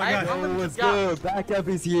nowhere. Oh my god. What's good? Backup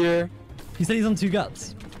is here. He said he's on 2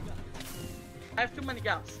 gaps. I have too many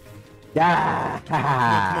gaps. Yeah.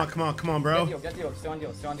 Come on, bro. Get Dio. Stay on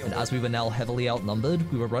Dio. And as we were now heavily outnumbered,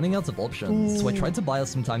 we were running out of options. So I tried to buy us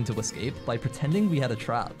some time to escape by pretending we had a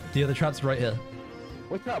trap. Dio, the trap's right here.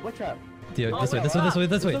 What trap? What trap? Dio, Oh, this way, wait, this way, this way,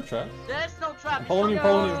 this way. There's no trap. There's no trap. Following you, Oh,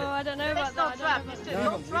 following you. I don't know There's about no that. trap.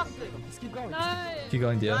 Don't trust it. Just keep going. No. Keep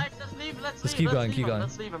going, Dio. Guys, let's leave. Let's Just leave. keep going, keep Leave them. going.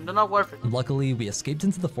 Let's leave them. They're not worth it. Luckily, we escaped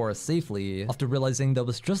into the forest safely after realizing there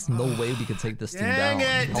was just no way we could take this team Dang down.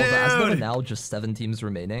 it, However, as there were dude. now just 7 teams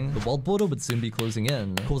remaining, the world border would soon be closing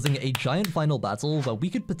in, causing a giant final battle where we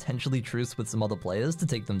could potentially truce with some other players to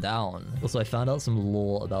take them down. Also, I found out some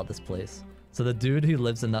lore about this place. So the dude who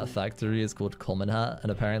lives in that factory is called Common Hat,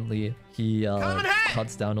 and apparently he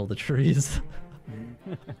cuts down all the trees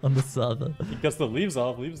on the server. He cuts the leaves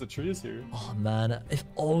off, leaves the trees here. Oh man, if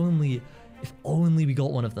only we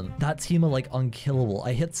got one of them. That team are like unkillable.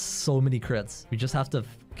 I hit so many crits. We just have to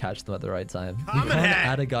catch them at the right time. We can't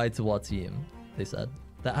add a guy to our team, they said.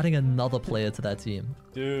 They're adding another player to their team.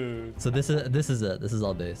 Dude. So this is it. This is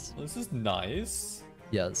our base. This is nice.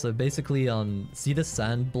 Yeah, so basically, see this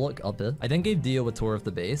sand block up here? I then gave Dio a tour of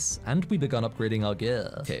the base, and we begun upgrading our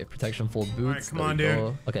gear. Okay, protection for boots. come on,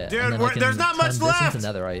 dude. Okay, Dude, and then I can there's not much turn this left. into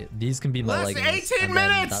netherite. These can be my Less leggings. 18 and then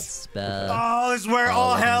minutes. That's spare. Oh, this is where all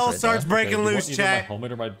leggings hell right starts there. breaking Okay, you loose, want either my chat.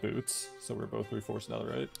 helmet or my boots, so we're both reinforced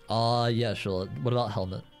netherite. Yeah, sure. What about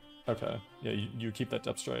helmet? Okay, yeah, you keep that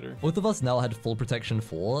depth strider. Both of us now had full protection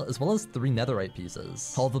 4, as well as 3 netherite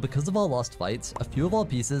pieces. However, because of our last fight, a few of our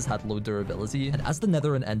pieces had low durability, and as the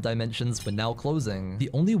nether and end dimensions were now closing,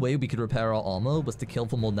 the only way we could repair our armor was to kill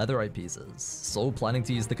for more netherite pieces. So, planning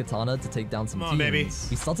to use the katana to take down some Come on, baby. teams,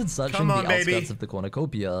 we started searching Come on, the baby. outskirts of the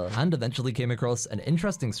cornucopia, and eventually came across an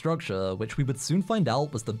interesting structure, which we would soon find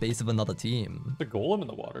out was the base of another team. The golem in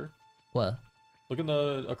the water. Where? Look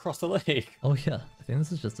across the lake. Oh yeah, I think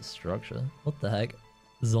this is just a structure. What the heck?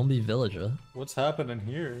 Zombie villager. What's happening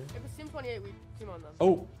here? It was Team 28, we team on them.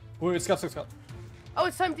 Oh, wait, Scout. Oh,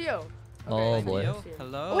 it's time Dio. Oh boy.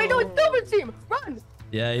 Hello. Oh, wait, no, it's Silver Team! Run!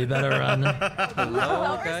 Yeah, you better run.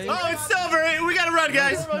 Hello, guys. Oh, it's Silver! We gotta run,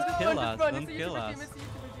 guys! Don't kill us, don't kill us.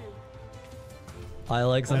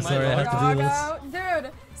 Alex, I'm sorry I have to do this. Doggo.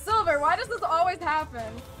 Dude, Silver, why does this always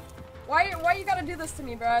happen? Why you gotta do this to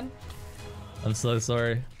me, Brad? I'm so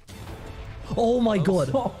sorry. Oh my god.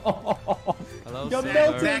 Hello,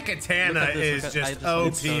 That katana is just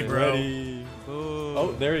OP, bro.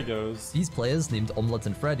 Oh, there he goes. These players named Omelette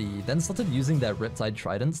and Freddy then started using their Riptide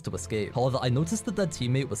Tridents to escape. However, I noticed that their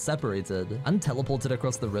teammate was separated and teleported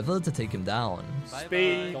across the river to take him down.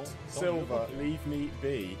 SpeedSilver, leave me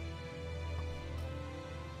be.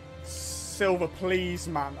 Silver, please,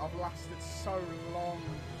 man. I've lasted so long.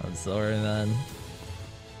 I'm sorry, man.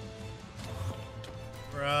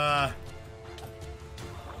 Bruh.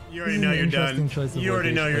 You already know you're done. You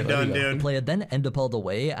already know you're done, The dude. player then enderpearled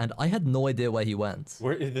away, and I had no idea where he went.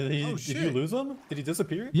 Where did you lose him? Did he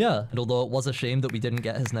disappear? Yeah, and although it was a shame that we didn't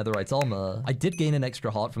get his netherite armor, I did gain an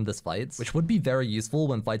extra heart from this fight, which would be very useful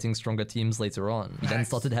when fighting stronger teams later on. We then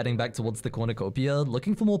started heading back towards the cornucopia,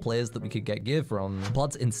 looking for more players that we could get gear from,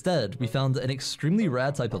 but instead, we found an extremely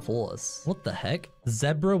rare type of horse. What the heck?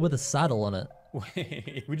 Zebra with a saddle on it.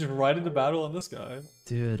 Wait, we just ride into battle on this guy.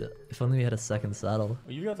 Dude, if only we had a second saddle.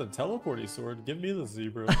 Well, you got the teleporty sword. Give me the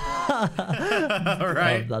zebra.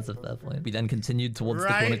 Alright. That's a fair point. We then continued towards the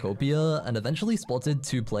cornucopia and eventually spotted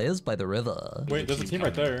 2 players by the river. Wait, there's a team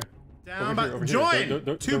right there. Down over here. Join!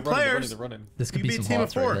 They're Two players. They're running. This could You be beat some team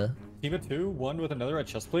of hearts right 4. here. Team of 2, one with another at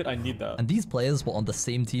chest plate. I need that. And these players were on the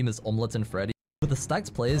same team as Omelette and Freddy, with the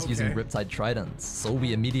stacked players using Riptide Tridents, so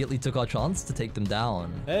we immediately took our chance to take them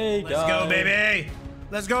down. Hey, guys. Let's go, baby!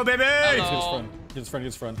 Let's go, baby! Get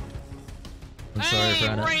his friend. I'm sorry,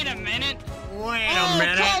 Brandon. Wait a minute. Wait a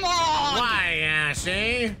minute. Come on! Why,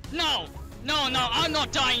 Ashy? No, I'm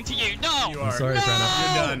not dying to you. No. You I'm are. sorry,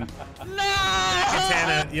 Brandon. You're done. No.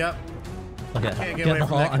 Katana, yep. Okay, Can't get get away the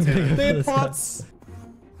from heart. that I'm gonna katana. go for this guy.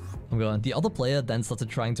 I'm going. The other player then started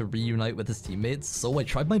trying to reunite with his teammates, so I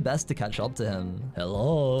tried my best to catch up to him.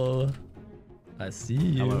 Hello. I see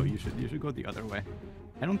you. Hello, you should go the other way.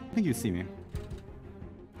 I don't think you see me.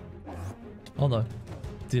 Oh no.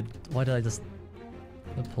 Dude, why did I just...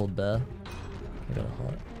 I pulled bear. I got a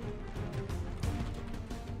heart.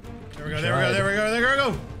 There we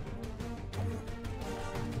go.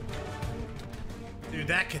 Dude,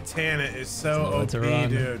 that katana is so OP,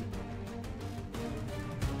 dude.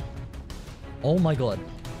 Oh my god.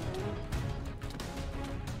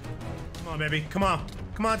 Come on, baby. Come on.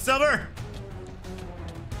 Come on, Silver.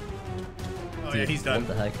 Oh, yeah, he's done.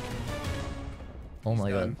 What the heck? Oh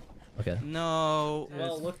my god. Okay. No.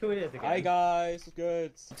 Well, look who it is again. Hi guys,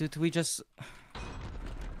 good. Dude, we just...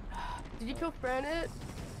 Did you kill Brandon?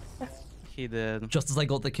 He did. Just as I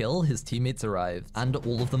got the kill, his teammates arrived, and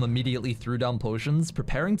all of them immediately threw down potions,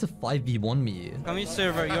 preparing to 5v1 me. Come here,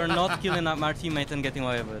 server. You're not killing up my teammate and getting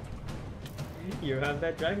away with it. You have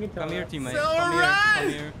that dragon. Come here, teammate. So Come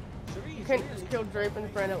here. You can't just kill Drape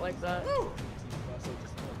and Brandon like that. Oh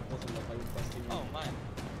my.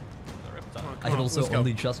 I had also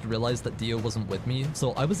only just realized that Dio wasn't with me,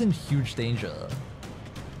 so I was in huge danger.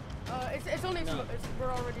 It's only we're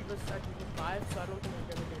already just at 5, so I don't think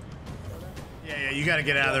we're gonna get. Yeah, you gotta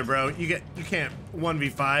get out of there, bro. You can't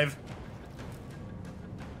 1v5.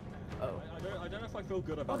 I don't know if I feel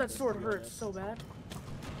good about Oh, that this, sword to be hurts honest. so bad.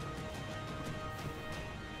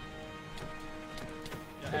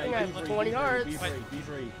 Yeah, I think I have 20 hearts.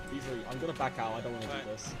 B3. I'm gonna back out. I don't want to do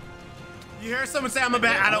this. You hear someone say I'm a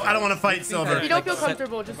bad. I don't want to fight Silver. If you don't feel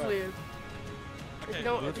comfortable, just leave. If you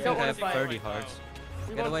don't want to fight. 30 hearts.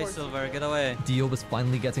 Get away, Silver. Get away. Dio was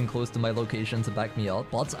finally getting close to my location to back me up,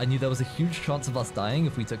 but I knew there was a huge chance of us dying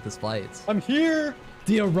if we took this fight. I'm here!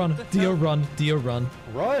 Dio, run! Dio, run! Dio, run!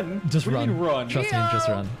 Run? Just What do run. you mean run? Trust me, just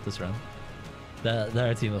run. Just run.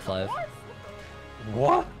 They're a team of 5.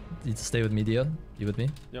 What? You to stay with me, Dio? You with me?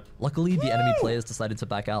 Yep. Luckily, the enemy players decided to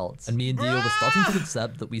back out, and me and Dio were starting to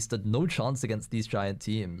accept that we stood no chance against these giant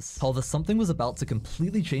teams. However, something was about to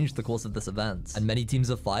completely change the course of this event, and many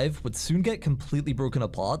teams of 5 would soon get completely broken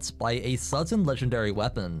apart by a certain legendary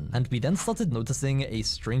weapon, and we then started noticing a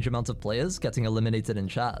strange amount of players getting eliminated in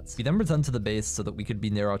chat. We then returned to the base so that we could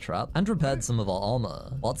be near our trap, and repaired some of our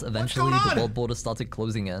armor, but eventually the world border started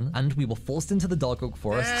closing in, and we were forced into the dark oak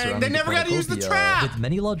forest surrounding they never got to use the cornucopia, trap! with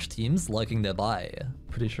many large teams lurking nearby.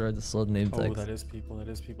 Pretty sure I just saw the name Oh, tags. that is people.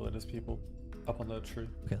 Up on the tree.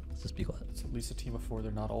 Okay, let's just be quiet. It's at least a team of 4.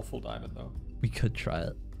 They're not all full diamond, though. We could try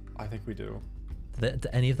it. I think we do. Do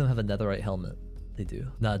any of them have a netherite helmet? They do.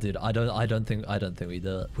 Nah, dude, I don't think we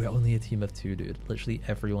do it. We're only a team of 2, dude. Literally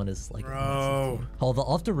everyone is like. Bro. However,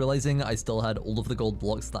 after realizing I still had all of the gold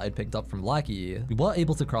blocks that I'd picked up from Lackey, we were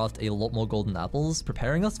able to craft a lot more golden apples,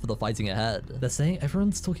 preparing us for the fighting ahead. They're saying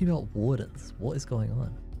everyone's talking about wardens. What is going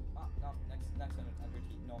on?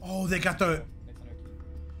 Oh, they got the.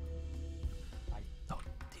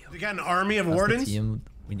 They got an army of That's wardens. the team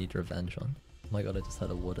we need revenge on. Oh my god, I just had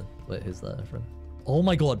a warden. Wait, who's that, friend? Oh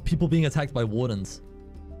my god, people being attacked by wardens.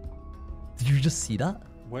 Did you just see that?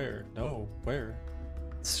 Where? No. Where?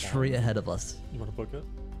 Straight ahead of us. You want to book it?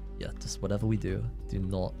 Yeah, just whatever we do, do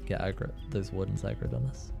not get aggro. Those wardens aggroed on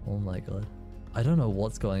us. Oh my god. I don't know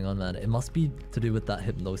what's going on, man. It must be to do with that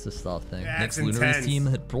hypnosis stuff thing. Yeah, Next, it's Lunary's intense. team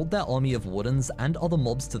had brought their army of wardens and other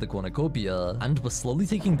mobs to the cornucopia, and were slowly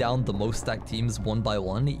taking down the most stacked teams one by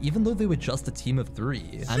one, even though they were just a team of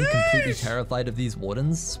 3. And completely terrified of these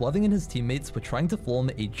wardens, Swerving and his teammates were trying to form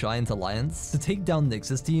a giant alliance to take down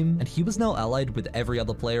Nyx's team, and he was now allied with every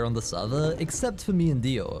other player on the server except for me and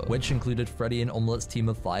Dio, which included Freddy and Omelet's team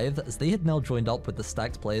of 5, as they had now joined up with the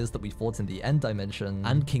stacked players that we fought in the end dimension,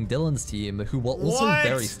 and King Dylan's team, who were also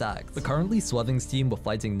very stacked. But currently, Swerving's team were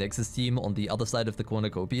fighting Nyx's team on the other side of the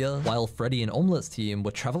cornucopia, while Freddy and Omelet's team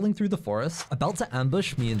were traveling through the forest, about to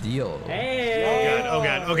ambush me and Dio. Hey! Oh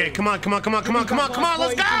god, okay, come on,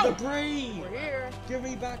 let's go! We're here. Give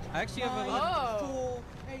me back. I actually have a... Oh,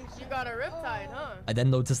 you got a riptide, huh? I then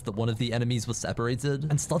noticed that one of the enemies was separated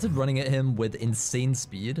and started running at him with insane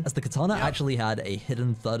speed, as the katana actually had a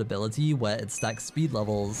hidden third ability where it stacks speed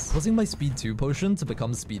levels, causing my speed 2 potion to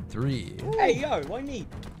become speed 3. Hey yo, why me?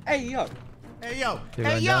 Hey yo. Hey yo. Hey,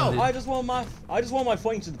 hey yo. I just want my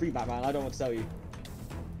point to the rematch, man. I don't want to tell you.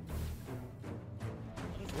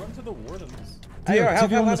 Just run to the wardens. Hey yo,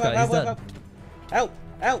 help.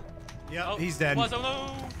 Yeah, he's dead.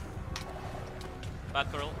 Bad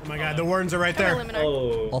throw. Oh my god, the wardens are right there.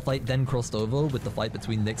 Our fight then crossed over with the fight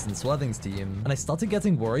between Nyx and Swerving's team, and I started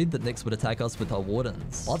getting worried that Nyx would attack us with her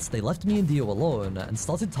wardens. But they left me and Dio alone and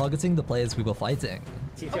started targeting the players we were fighting.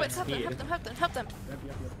 Oh wait, help them.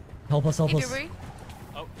 Help us. Oh.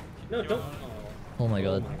 No, don't. Oh my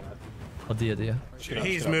god. Oh dear.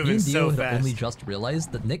 He's Me moving and Dio so had fast. only just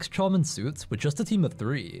realized that Nyx, Charm, and Suits were just a team of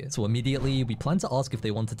 3, so immediately we planned to ask if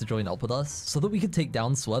they wanted to join up with us so that we could take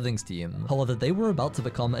down Swerving's team. However, they were about to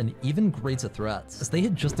become an even greater threat, as they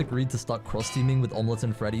had just agreed to start cross-teaming with Omelet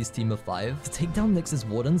and Freddy's team of 5 to take down Nyx's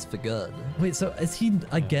wardens for good. Wait, so is he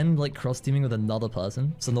again like cross-teaming with another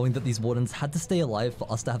person? So knowing that these wardens had to stay alive for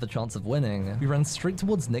us to have a chance of winning, we ran straight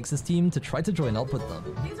towards Nyx's team to try to join up with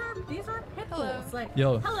them. These are pit bulls. Like,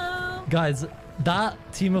 Yo. hello. Guys, that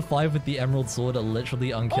team of 5 with the Emerald Sword are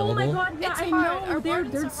literally unkillable. Oh my god, yeah, It's I hard. know. Our They're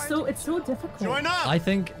wardens are so it's so difficult. Join up! I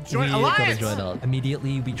think we Alliance! gotta join up.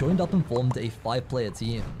 Immediately, we joined up and formed a 5-player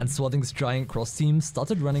team, and Swerving's giant cross team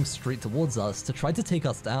started running straight towards us to try to take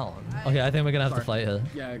us down. Okay, I think we're gonna have to fight here.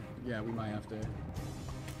 Yeah, we might have to.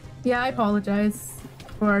 Yeah, I apologize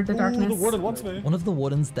for the darkness. The warden wants me. One of the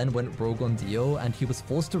wardens then went rogue on Dio, and he was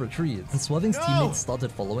forced to retreat, and Swerving's teammates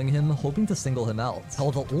started following him, hoping to single him out.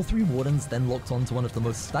 However, all 3 wardens then locked on to one of the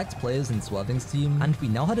most stacked players in Swerving's team, and we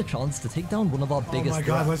now had a chance to take down one of our biggest Oh my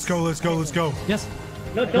god, threats. let's go. Yes.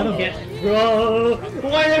 No, don't get. Bro!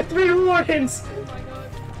 Why are there 3 wardens?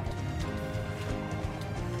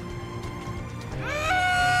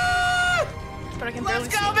 But I can Let's barely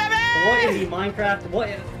go, see. baby! What in the Minecraft? What?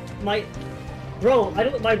 My. Bro, I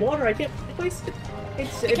don't. My water, I can't place it.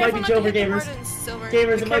 It might be Jover, gamers.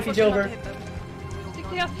 Gamers, it might be Jover.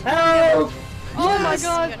 Help! Oh my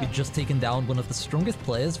god! We'd just taken down one of the strongest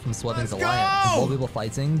players from Swerving's alliance. And while we were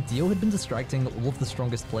fighting, Dio had been distracting all of the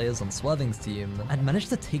strongest players on Swerving's team and managed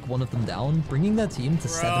to take one of them down, bringing their team to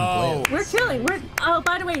 7 players. We're chilling. Oh,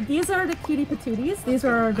 by the way, these are the cutie patooties. These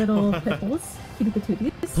are our little pickles. Cutie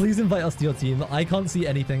patooties. Please invite us to your team. I can't see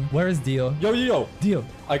anything. Where is Dio? Yo. Dio.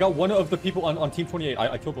 I got one of the people on team 28.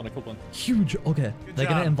 I killed one. Huge. Okay. They're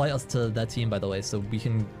job. gonna invite us to their team, by the way, so we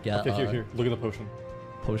can get Okay, here. Look at the potion.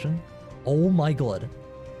 Potion? Oh my god.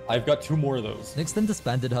 I've got 2 more of those. Nyx then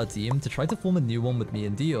disbanded her team to try to form a new one with me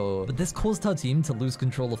and Dio, but this caused her team to lose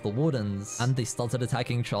control of the wardens, and they started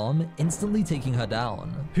attacking Charm, instantly taking her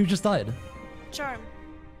down. Who just died? Charm.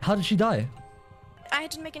 How did she die? I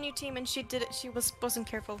had to make a new team and she did it. She wasn't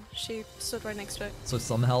careful. She stood right next to it. So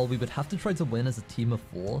somehow we would have to try to win as a team of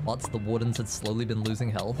 4, but the wardens had slowly been losing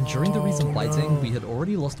health. And during the recent fighting, we had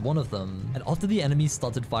already lost one of them. And after the enemies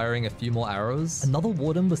started firing a few more arrows, another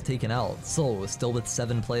warden was taken out. So, still with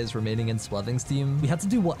 7 players remaining in Swerving's team, we had to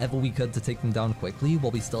do whatever we could to take them down quickly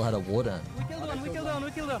while we still had a warden. We killed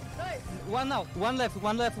one. One now. One left,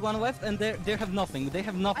 and they have nothing. They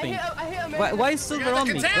have nothing. I hit him. Why is Silver on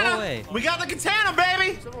me? Go away. We got the katana,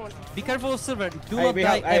 baby! Be careful of Silver. Do Hey, not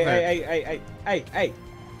die ever. Hey.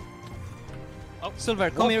 Oh, Silver,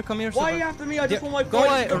 come here, Silver. Why are you after me? I just want my Go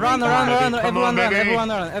point. away. Run. Everyone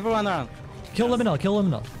run. Kill him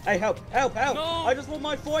enough. Hey, help. No. I just want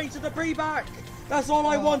my point to the pre-back. That's all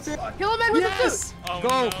I wanted. Kill him with the suit.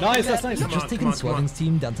 Go. Nice, that's nice. He'd just taken Swerving's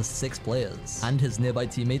team down to 6 players, and his nearby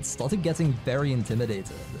teammates started getting very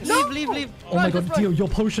intimidated. Leave. Oh my god, Dio, your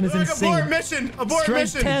potion is insane. Abort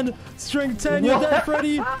mission! Strength 10, you're dead,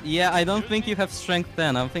 Freddy! Yeah, I don't think you have strength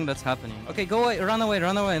 10. I don't think that's happening. Okay, go away. Run away.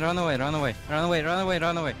 Alright,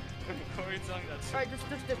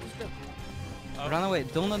 just dip. Run away.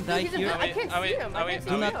 Do not die here. I can't see him.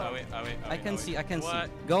 Do not. I can see. I can see.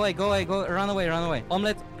 Go away. Go away. Go. Run away. Run away.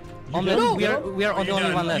 Omelette. Omelette. We are on the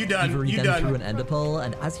only one left. Ivory then threw an ender pearl,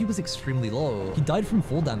 and as he was extremely low, he died from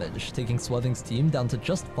fall damage, taking Swerving's team down to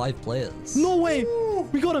just 5 players. No way!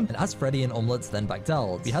 We got him! And as Freddy and Omelets then backed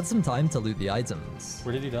out, we had some time to loot the items.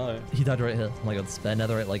 Where did he die? He died right here. Oh my god, spare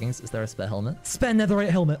netherite leggings. Is there a spare helmet? Spare netherite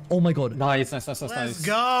helmet! Oh my god. Nice. Let's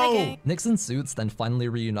go! Nixon's suits then finally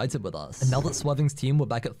reunited with us. And now that Swerving's team were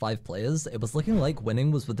back at 5 players, it was looking like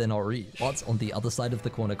winning was within our reach. But on the other side of the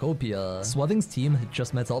cornucopia, Swerving's team had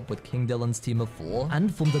just met up with King Dylan's team of 4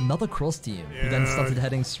 and formed another cross team, who then started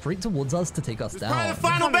heading straight towards us to take us down. The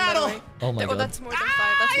final battle! Oh my god. That's more than 5.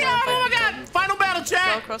 That's more than 5. Oh my god! Final battle,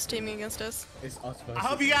 chat! All cross teaming against us. I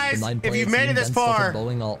hope you guys, The 9 if you've player made it team this then far, started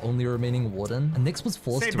bowling our only remaining warden, and Nix was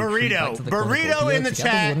forced say to retreat back to the burrito cornucopia in the to get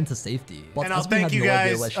chat, the warden to safety. But and I'll as we thank had you no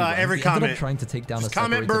idea guys, where she went, every we ended comment. up trying to take down Just a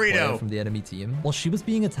separated comment player burrito. from the enemy team, while she was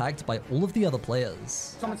being attacked by all of the other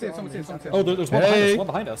players. Someone see it. Oh, there's one behind us. One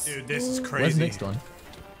behind us. Dude, this is Where's crazy. the next one?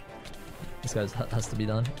 This guy has to be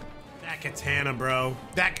done. That katana, bro.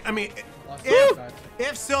 I mean,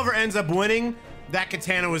 if Silver ends up winning, that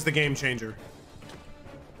katana was the game changer.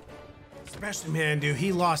 Especially, man, dude,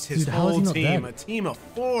 he lost his Dude, how is whole he not team. dead? A team of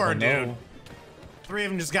 4, Oh, no. dude. 3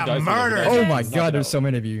 of them just got Guys, murdered. Oh my god, there's so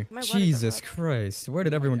many of you. Jesus Christ, where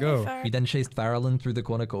did everyone go? We then chased Farrellin through the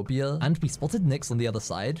cornucopia, and we spotted Nyx on the other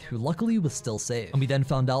side, who luckily was still safe. And we then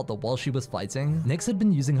found out that while she was fighting, Nyx had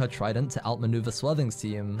been using her trident to outmaneuver Swerving's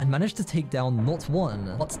team, and managed to take down not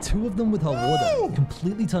 1, but 2 of them with her warden,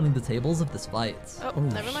 completely turning the tables of this fight. Oh,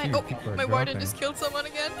 never mind. Oh, my warden just killed someone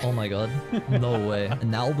again. Oh my god, no way. And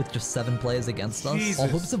now with just 7 players against us, Jesus. our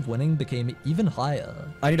hopes of winning became even higher.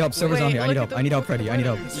 I need help, Silver's on me. I need help. I need help, Freddy. I need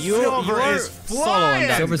help. You are solo in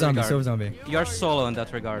that Silver zombie, regard. Silver zombie. You are solo in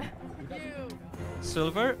that regard.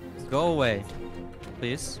 Silver, go away.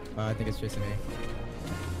 Please. I think it's chasing me.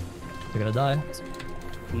 You're gonna die.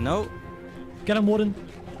 No. Get him, warden.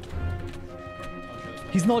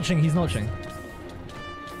 He's notching, he's notching.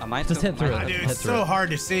 Just hit through it. Dude, hit it's through so it.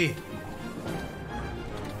 hard to see.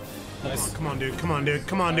 Nice. Come on, dude. Come on, dude.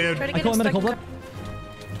 Come on, dude. Try to I get caught him in a stuck. cold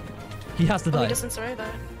He has to Oh, die. he doesn't survive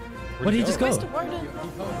that. Where did he just go? Where's the warden?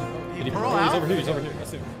 Did he Pearl oh, he's out? over here. He's over here. I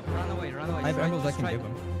see him. Run away, run away. I have emeralds I can give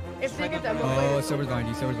him. If they get that Oh, Silver's behind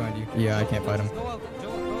you, Silver's behind you. Yeah, I can't fight him. Go out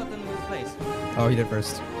in his place. Oh, he did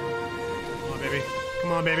first. Come on, baby.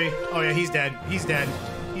 Come on, baby. Oh, yeah, he's dead. He's dead.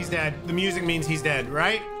 He's dead. The music means he's dead,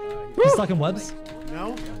 right? He's stuck in webs.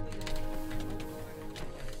 No? He's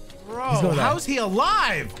Bro, going how's he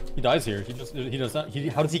alive? He dies here. He does not.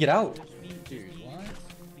 How does he get out?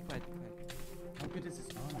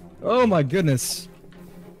 Oh my goodness.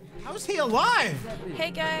 How's he alive?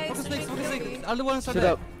 Hey guys. Focus Nyx. All the ones are Shut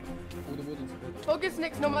dead. up. Focus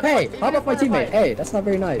Nyx no matter Hey, what. how about my teammate? Hey, that's not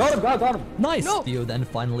very nice. Got him. Nice! No. Theo then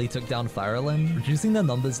finally took down Farrellin, reducing their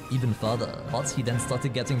numbers even further. But he then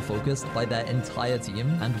started getting focused by their entire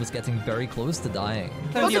team and was getting very close to dying.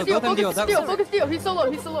 Focus Dio, focus Dio. He's solo,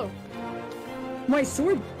 he's solo. My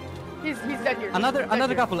sword. He's dead here.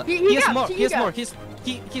 Another couple. He has more. He has more.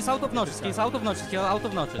 He's out of notches. He's out of notches. He's out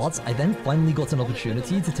of notches. But I then finally got an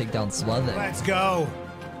opportunity to take down Swerving. Let's go.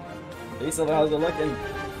 He's still how's it looking?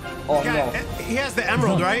 Oh no. He has the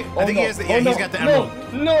emerald, right? Oh, I think no. he has the. Oh, Yeah, no. he's got the emerald.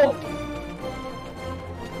 No.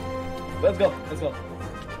 Let's go. Let's go.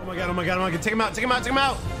 Oh my god! Oh my god! Oh my god! Take him out! Take him out! Take him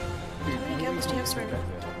out! How many gambles do you have, Swerve?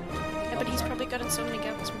 Yeah, but he's probably gotten so many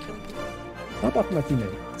gambles from killing people. How about my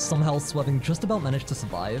teammate? Somehow Swerving just about managed to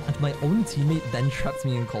survive, and my own teammate then trapped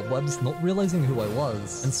me in cobwebs, not realizing who I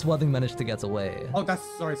was, and Swerving managed to get away. Oh, that's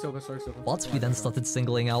sorry, Silver. But we then started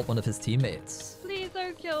singling out one of his teammates. Please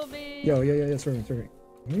don't kill me. Yo, Swerving.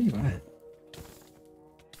 Where are you at?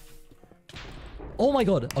 Oh my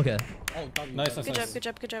god, okay. Nice.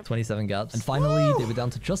 Good job. 27 gaps. And finally, they were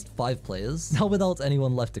down to just 5 players, now without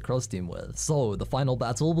anyone left to cross team with. So, the final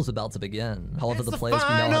battle was about to begin. However, the players we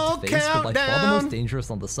now had to face were by far the most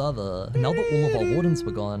dangerous on the server. And now that all of our wardens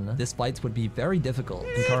were gone, this fight would be very difficult.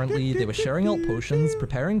 And currently, they were sharing out potions,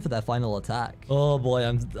 preparing for their final attack. Oh boy,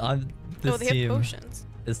 I'm this they team. have potions.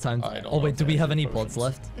 It's time to... Oh wait, do we have any pods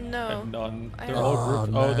left? No. None. I They're have- all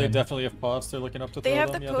grouped. Oh, Oh, they man. definitely have pods. They're looking up to They throw have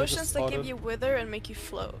the them. Yeah, they're just potions that give spotted. you wither and make you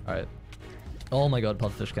float. Alright. Oh my god,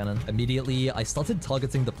 Puffish Cannon. Immediately, I started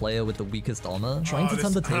targeting the player with the weakest armor, trying to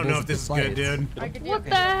turn the tables I don't know if of this is the good, fight. dude. What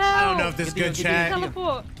the hell? I don't know if this is good, chat.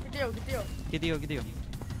 Teleport. Good deal.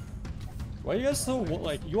 Why are you guys so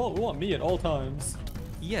like you all want me at all times?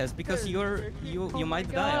 Yes, because you might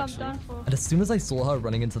die actually. And as soon as I saw her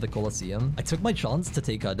running into the Colosseum, I took my chance to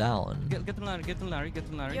take her down. Get to Larry.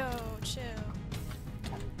 Yo, chill.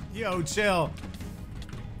 Yo, chill.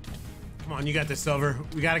 Come on, you got this, Silver.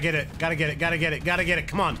 We gotta get it. Gotta get it. Gotta get it. Gotta get it.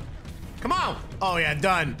 Come on. Come on. Oh yeah,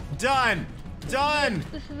 done. Done. Done.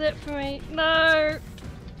 This is it for me. No.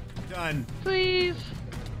 Done. Please.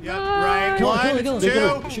 Yep. No. Right. Kill One, it, kill it, two,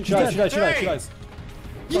 kill it. Shoot eyes.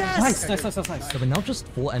 Yes! Nice. So there were now just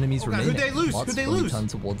 4 enemies remaining. Who'd they lose? Lots Who'd they fully lose? turned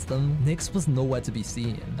towards them. Nyx was nowhere to be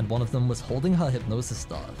seen, and one of them was holding her hypnosis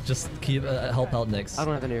staff. Just keep help out Nyx. I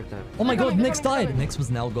don't have any of that. Oh my god, Nyx died! Nyx was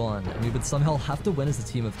now gone, and we would somehow have to win as a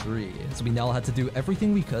team of 3. So we now had to do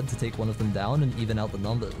everything we could to take one of them down and even out the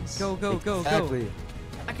numbers. Go, go, go, Exactly. go.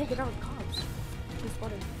 I can't get out with cops. He's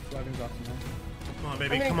spotted. Come on,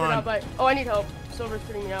 baby. I'm Come getting on. out, but oh, I need help. Silver's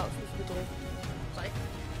putting me out specifically. Like,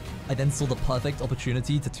 I then saw the perfect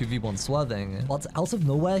opportunity to 2v1 swerving, but out of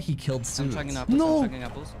nowhere he killed Suits. I'm chugging apples. No! I'm chugging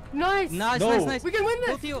apples. nice. Nice, No. nice, nice. We can win this.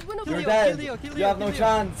 Go, Theo. Win up. Kill You're Leo, dead. kill Leo, kill You Leo, have no kill Leo.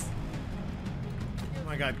 chance. Oh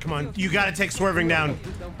my god, come on. You gotta take swerving down.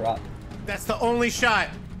 We're up. That's the only shot.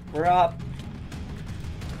 We're up.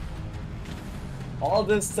 All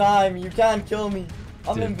this time, you can't kill me.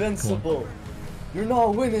 I'm Dude, invincible. You're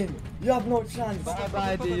not winning. You have no chance.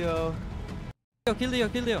 Bye-bye, Theo. Kill Leo,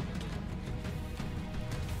 kill Leo.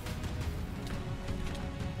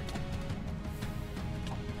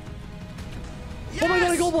 Oh my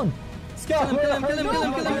god, I got one! Kill him, kill him, kill him, kill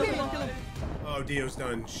him, kill him, kill him, kill him. Oh, Dio's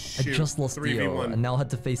done. Shoot. I just lost Dio, 3v1. and now had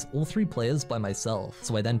to face all 3 players by myself.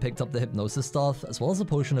 So I then picked up the hypnosis staff, as well as a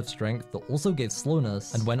potion of strength that also gave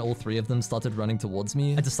slowness, and when all 3 of them started running towards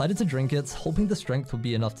me, I decided to drink it, hoping the strength would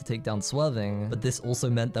be enough to take down Swerving, but this also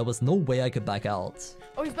meant there was no way I could back out.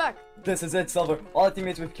 Oh, he's back. This is it, Silver. All the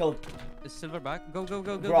teammates we've killed. Is Silver back? Go, go,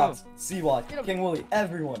 go, go, go. Grots, Seawat, King Wooly,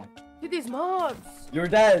 everyone. Get these mobs. You're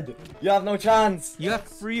dead. You have no chance. You have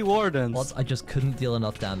 3 wardens. But I just couldn't deal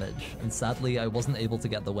enough damage, and sadly, I wasn't able to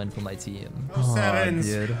get the win for my team. Oh, sevens.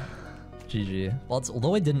 Dude. GG. But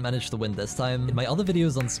although I didn't manage to win this time, in my other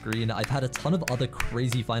videos on screen, I've had a ton of other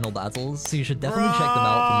crazy final battles, so you should definitely check them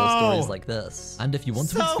out for more stories like this. And if you want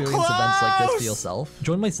to experience events like this for yourself,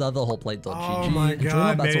 join my server hoplite.gg and join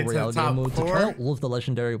our Battle Royale game mode to try out all of the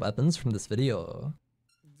legendary weapons from this video.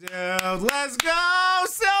 Dude, let's go,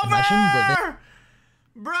 Silver!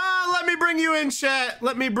 Bro, let me bring you in, chat.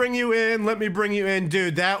 Let me bring you in. Let me bring you in.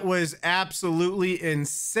 Dude, that was absolutely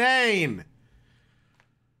insane.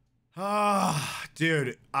 Oh,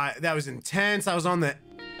 dude, that was intense. I was on the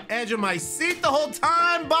edge of my seat the whole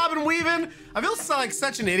time, bobbing and weaving. I feel like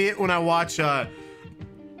such an idiot when I watch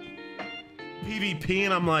PvP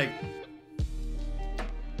and I'm like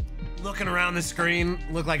looking around the screen,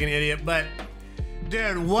 look like an idiot, but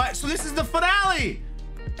dude, what? So this is the finale.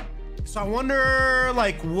 So I wonder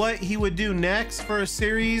like what he would do next for a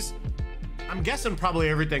series. I'm guessing probably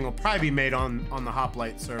everything will probably be made on the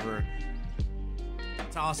Hoplite server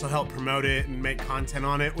to also help promote it and make content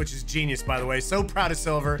on it, which is genius, by the way. So proud of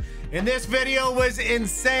Silver. And this video was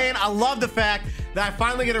insane. I love the fact that I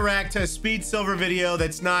finally get a react to a SpeedSilver video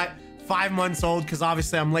that's not 5 months old, because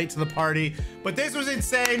obviously I'm late to the party. But this was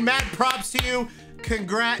insane. Mad props to you.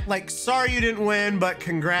 Congrats, like, sorry you didn't win, but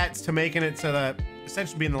congrats to making it to the,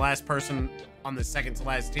 essentially being the last person on the second to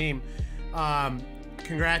last team.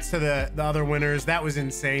 Congrats to the other winners. That was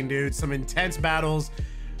insane, dude. Some intense battles.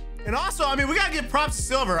 And also, I mean, we gotta give props to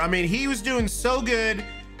Silver. I mean, he was doing so good,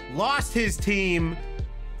 lost his team,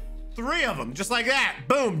 3 of them, just like that.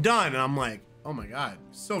 Boom, done. And I'm like, oh my God,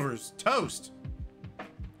 Silver's toast.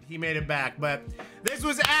 He made it back, but this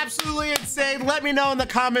was absolutely insane. Let me know in the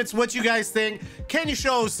comments what you guys think. Can you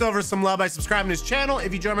show Silver some love by subscribing to his channel?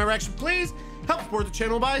 If you enjoy my reaction, please help support the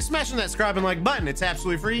channel by smashing that subscribe and like button. It's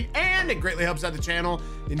absolutely free and it greatly helps out the channel.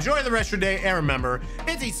 Enjoy the rest of your day, and remember,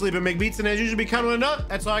 it's eat, sleep, and make beats, and as usual, be kind of enough.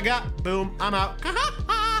 That's all I got. Boom, I'm out.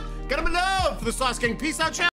 Got him enough for the Sauce Gang. Peace out, chat.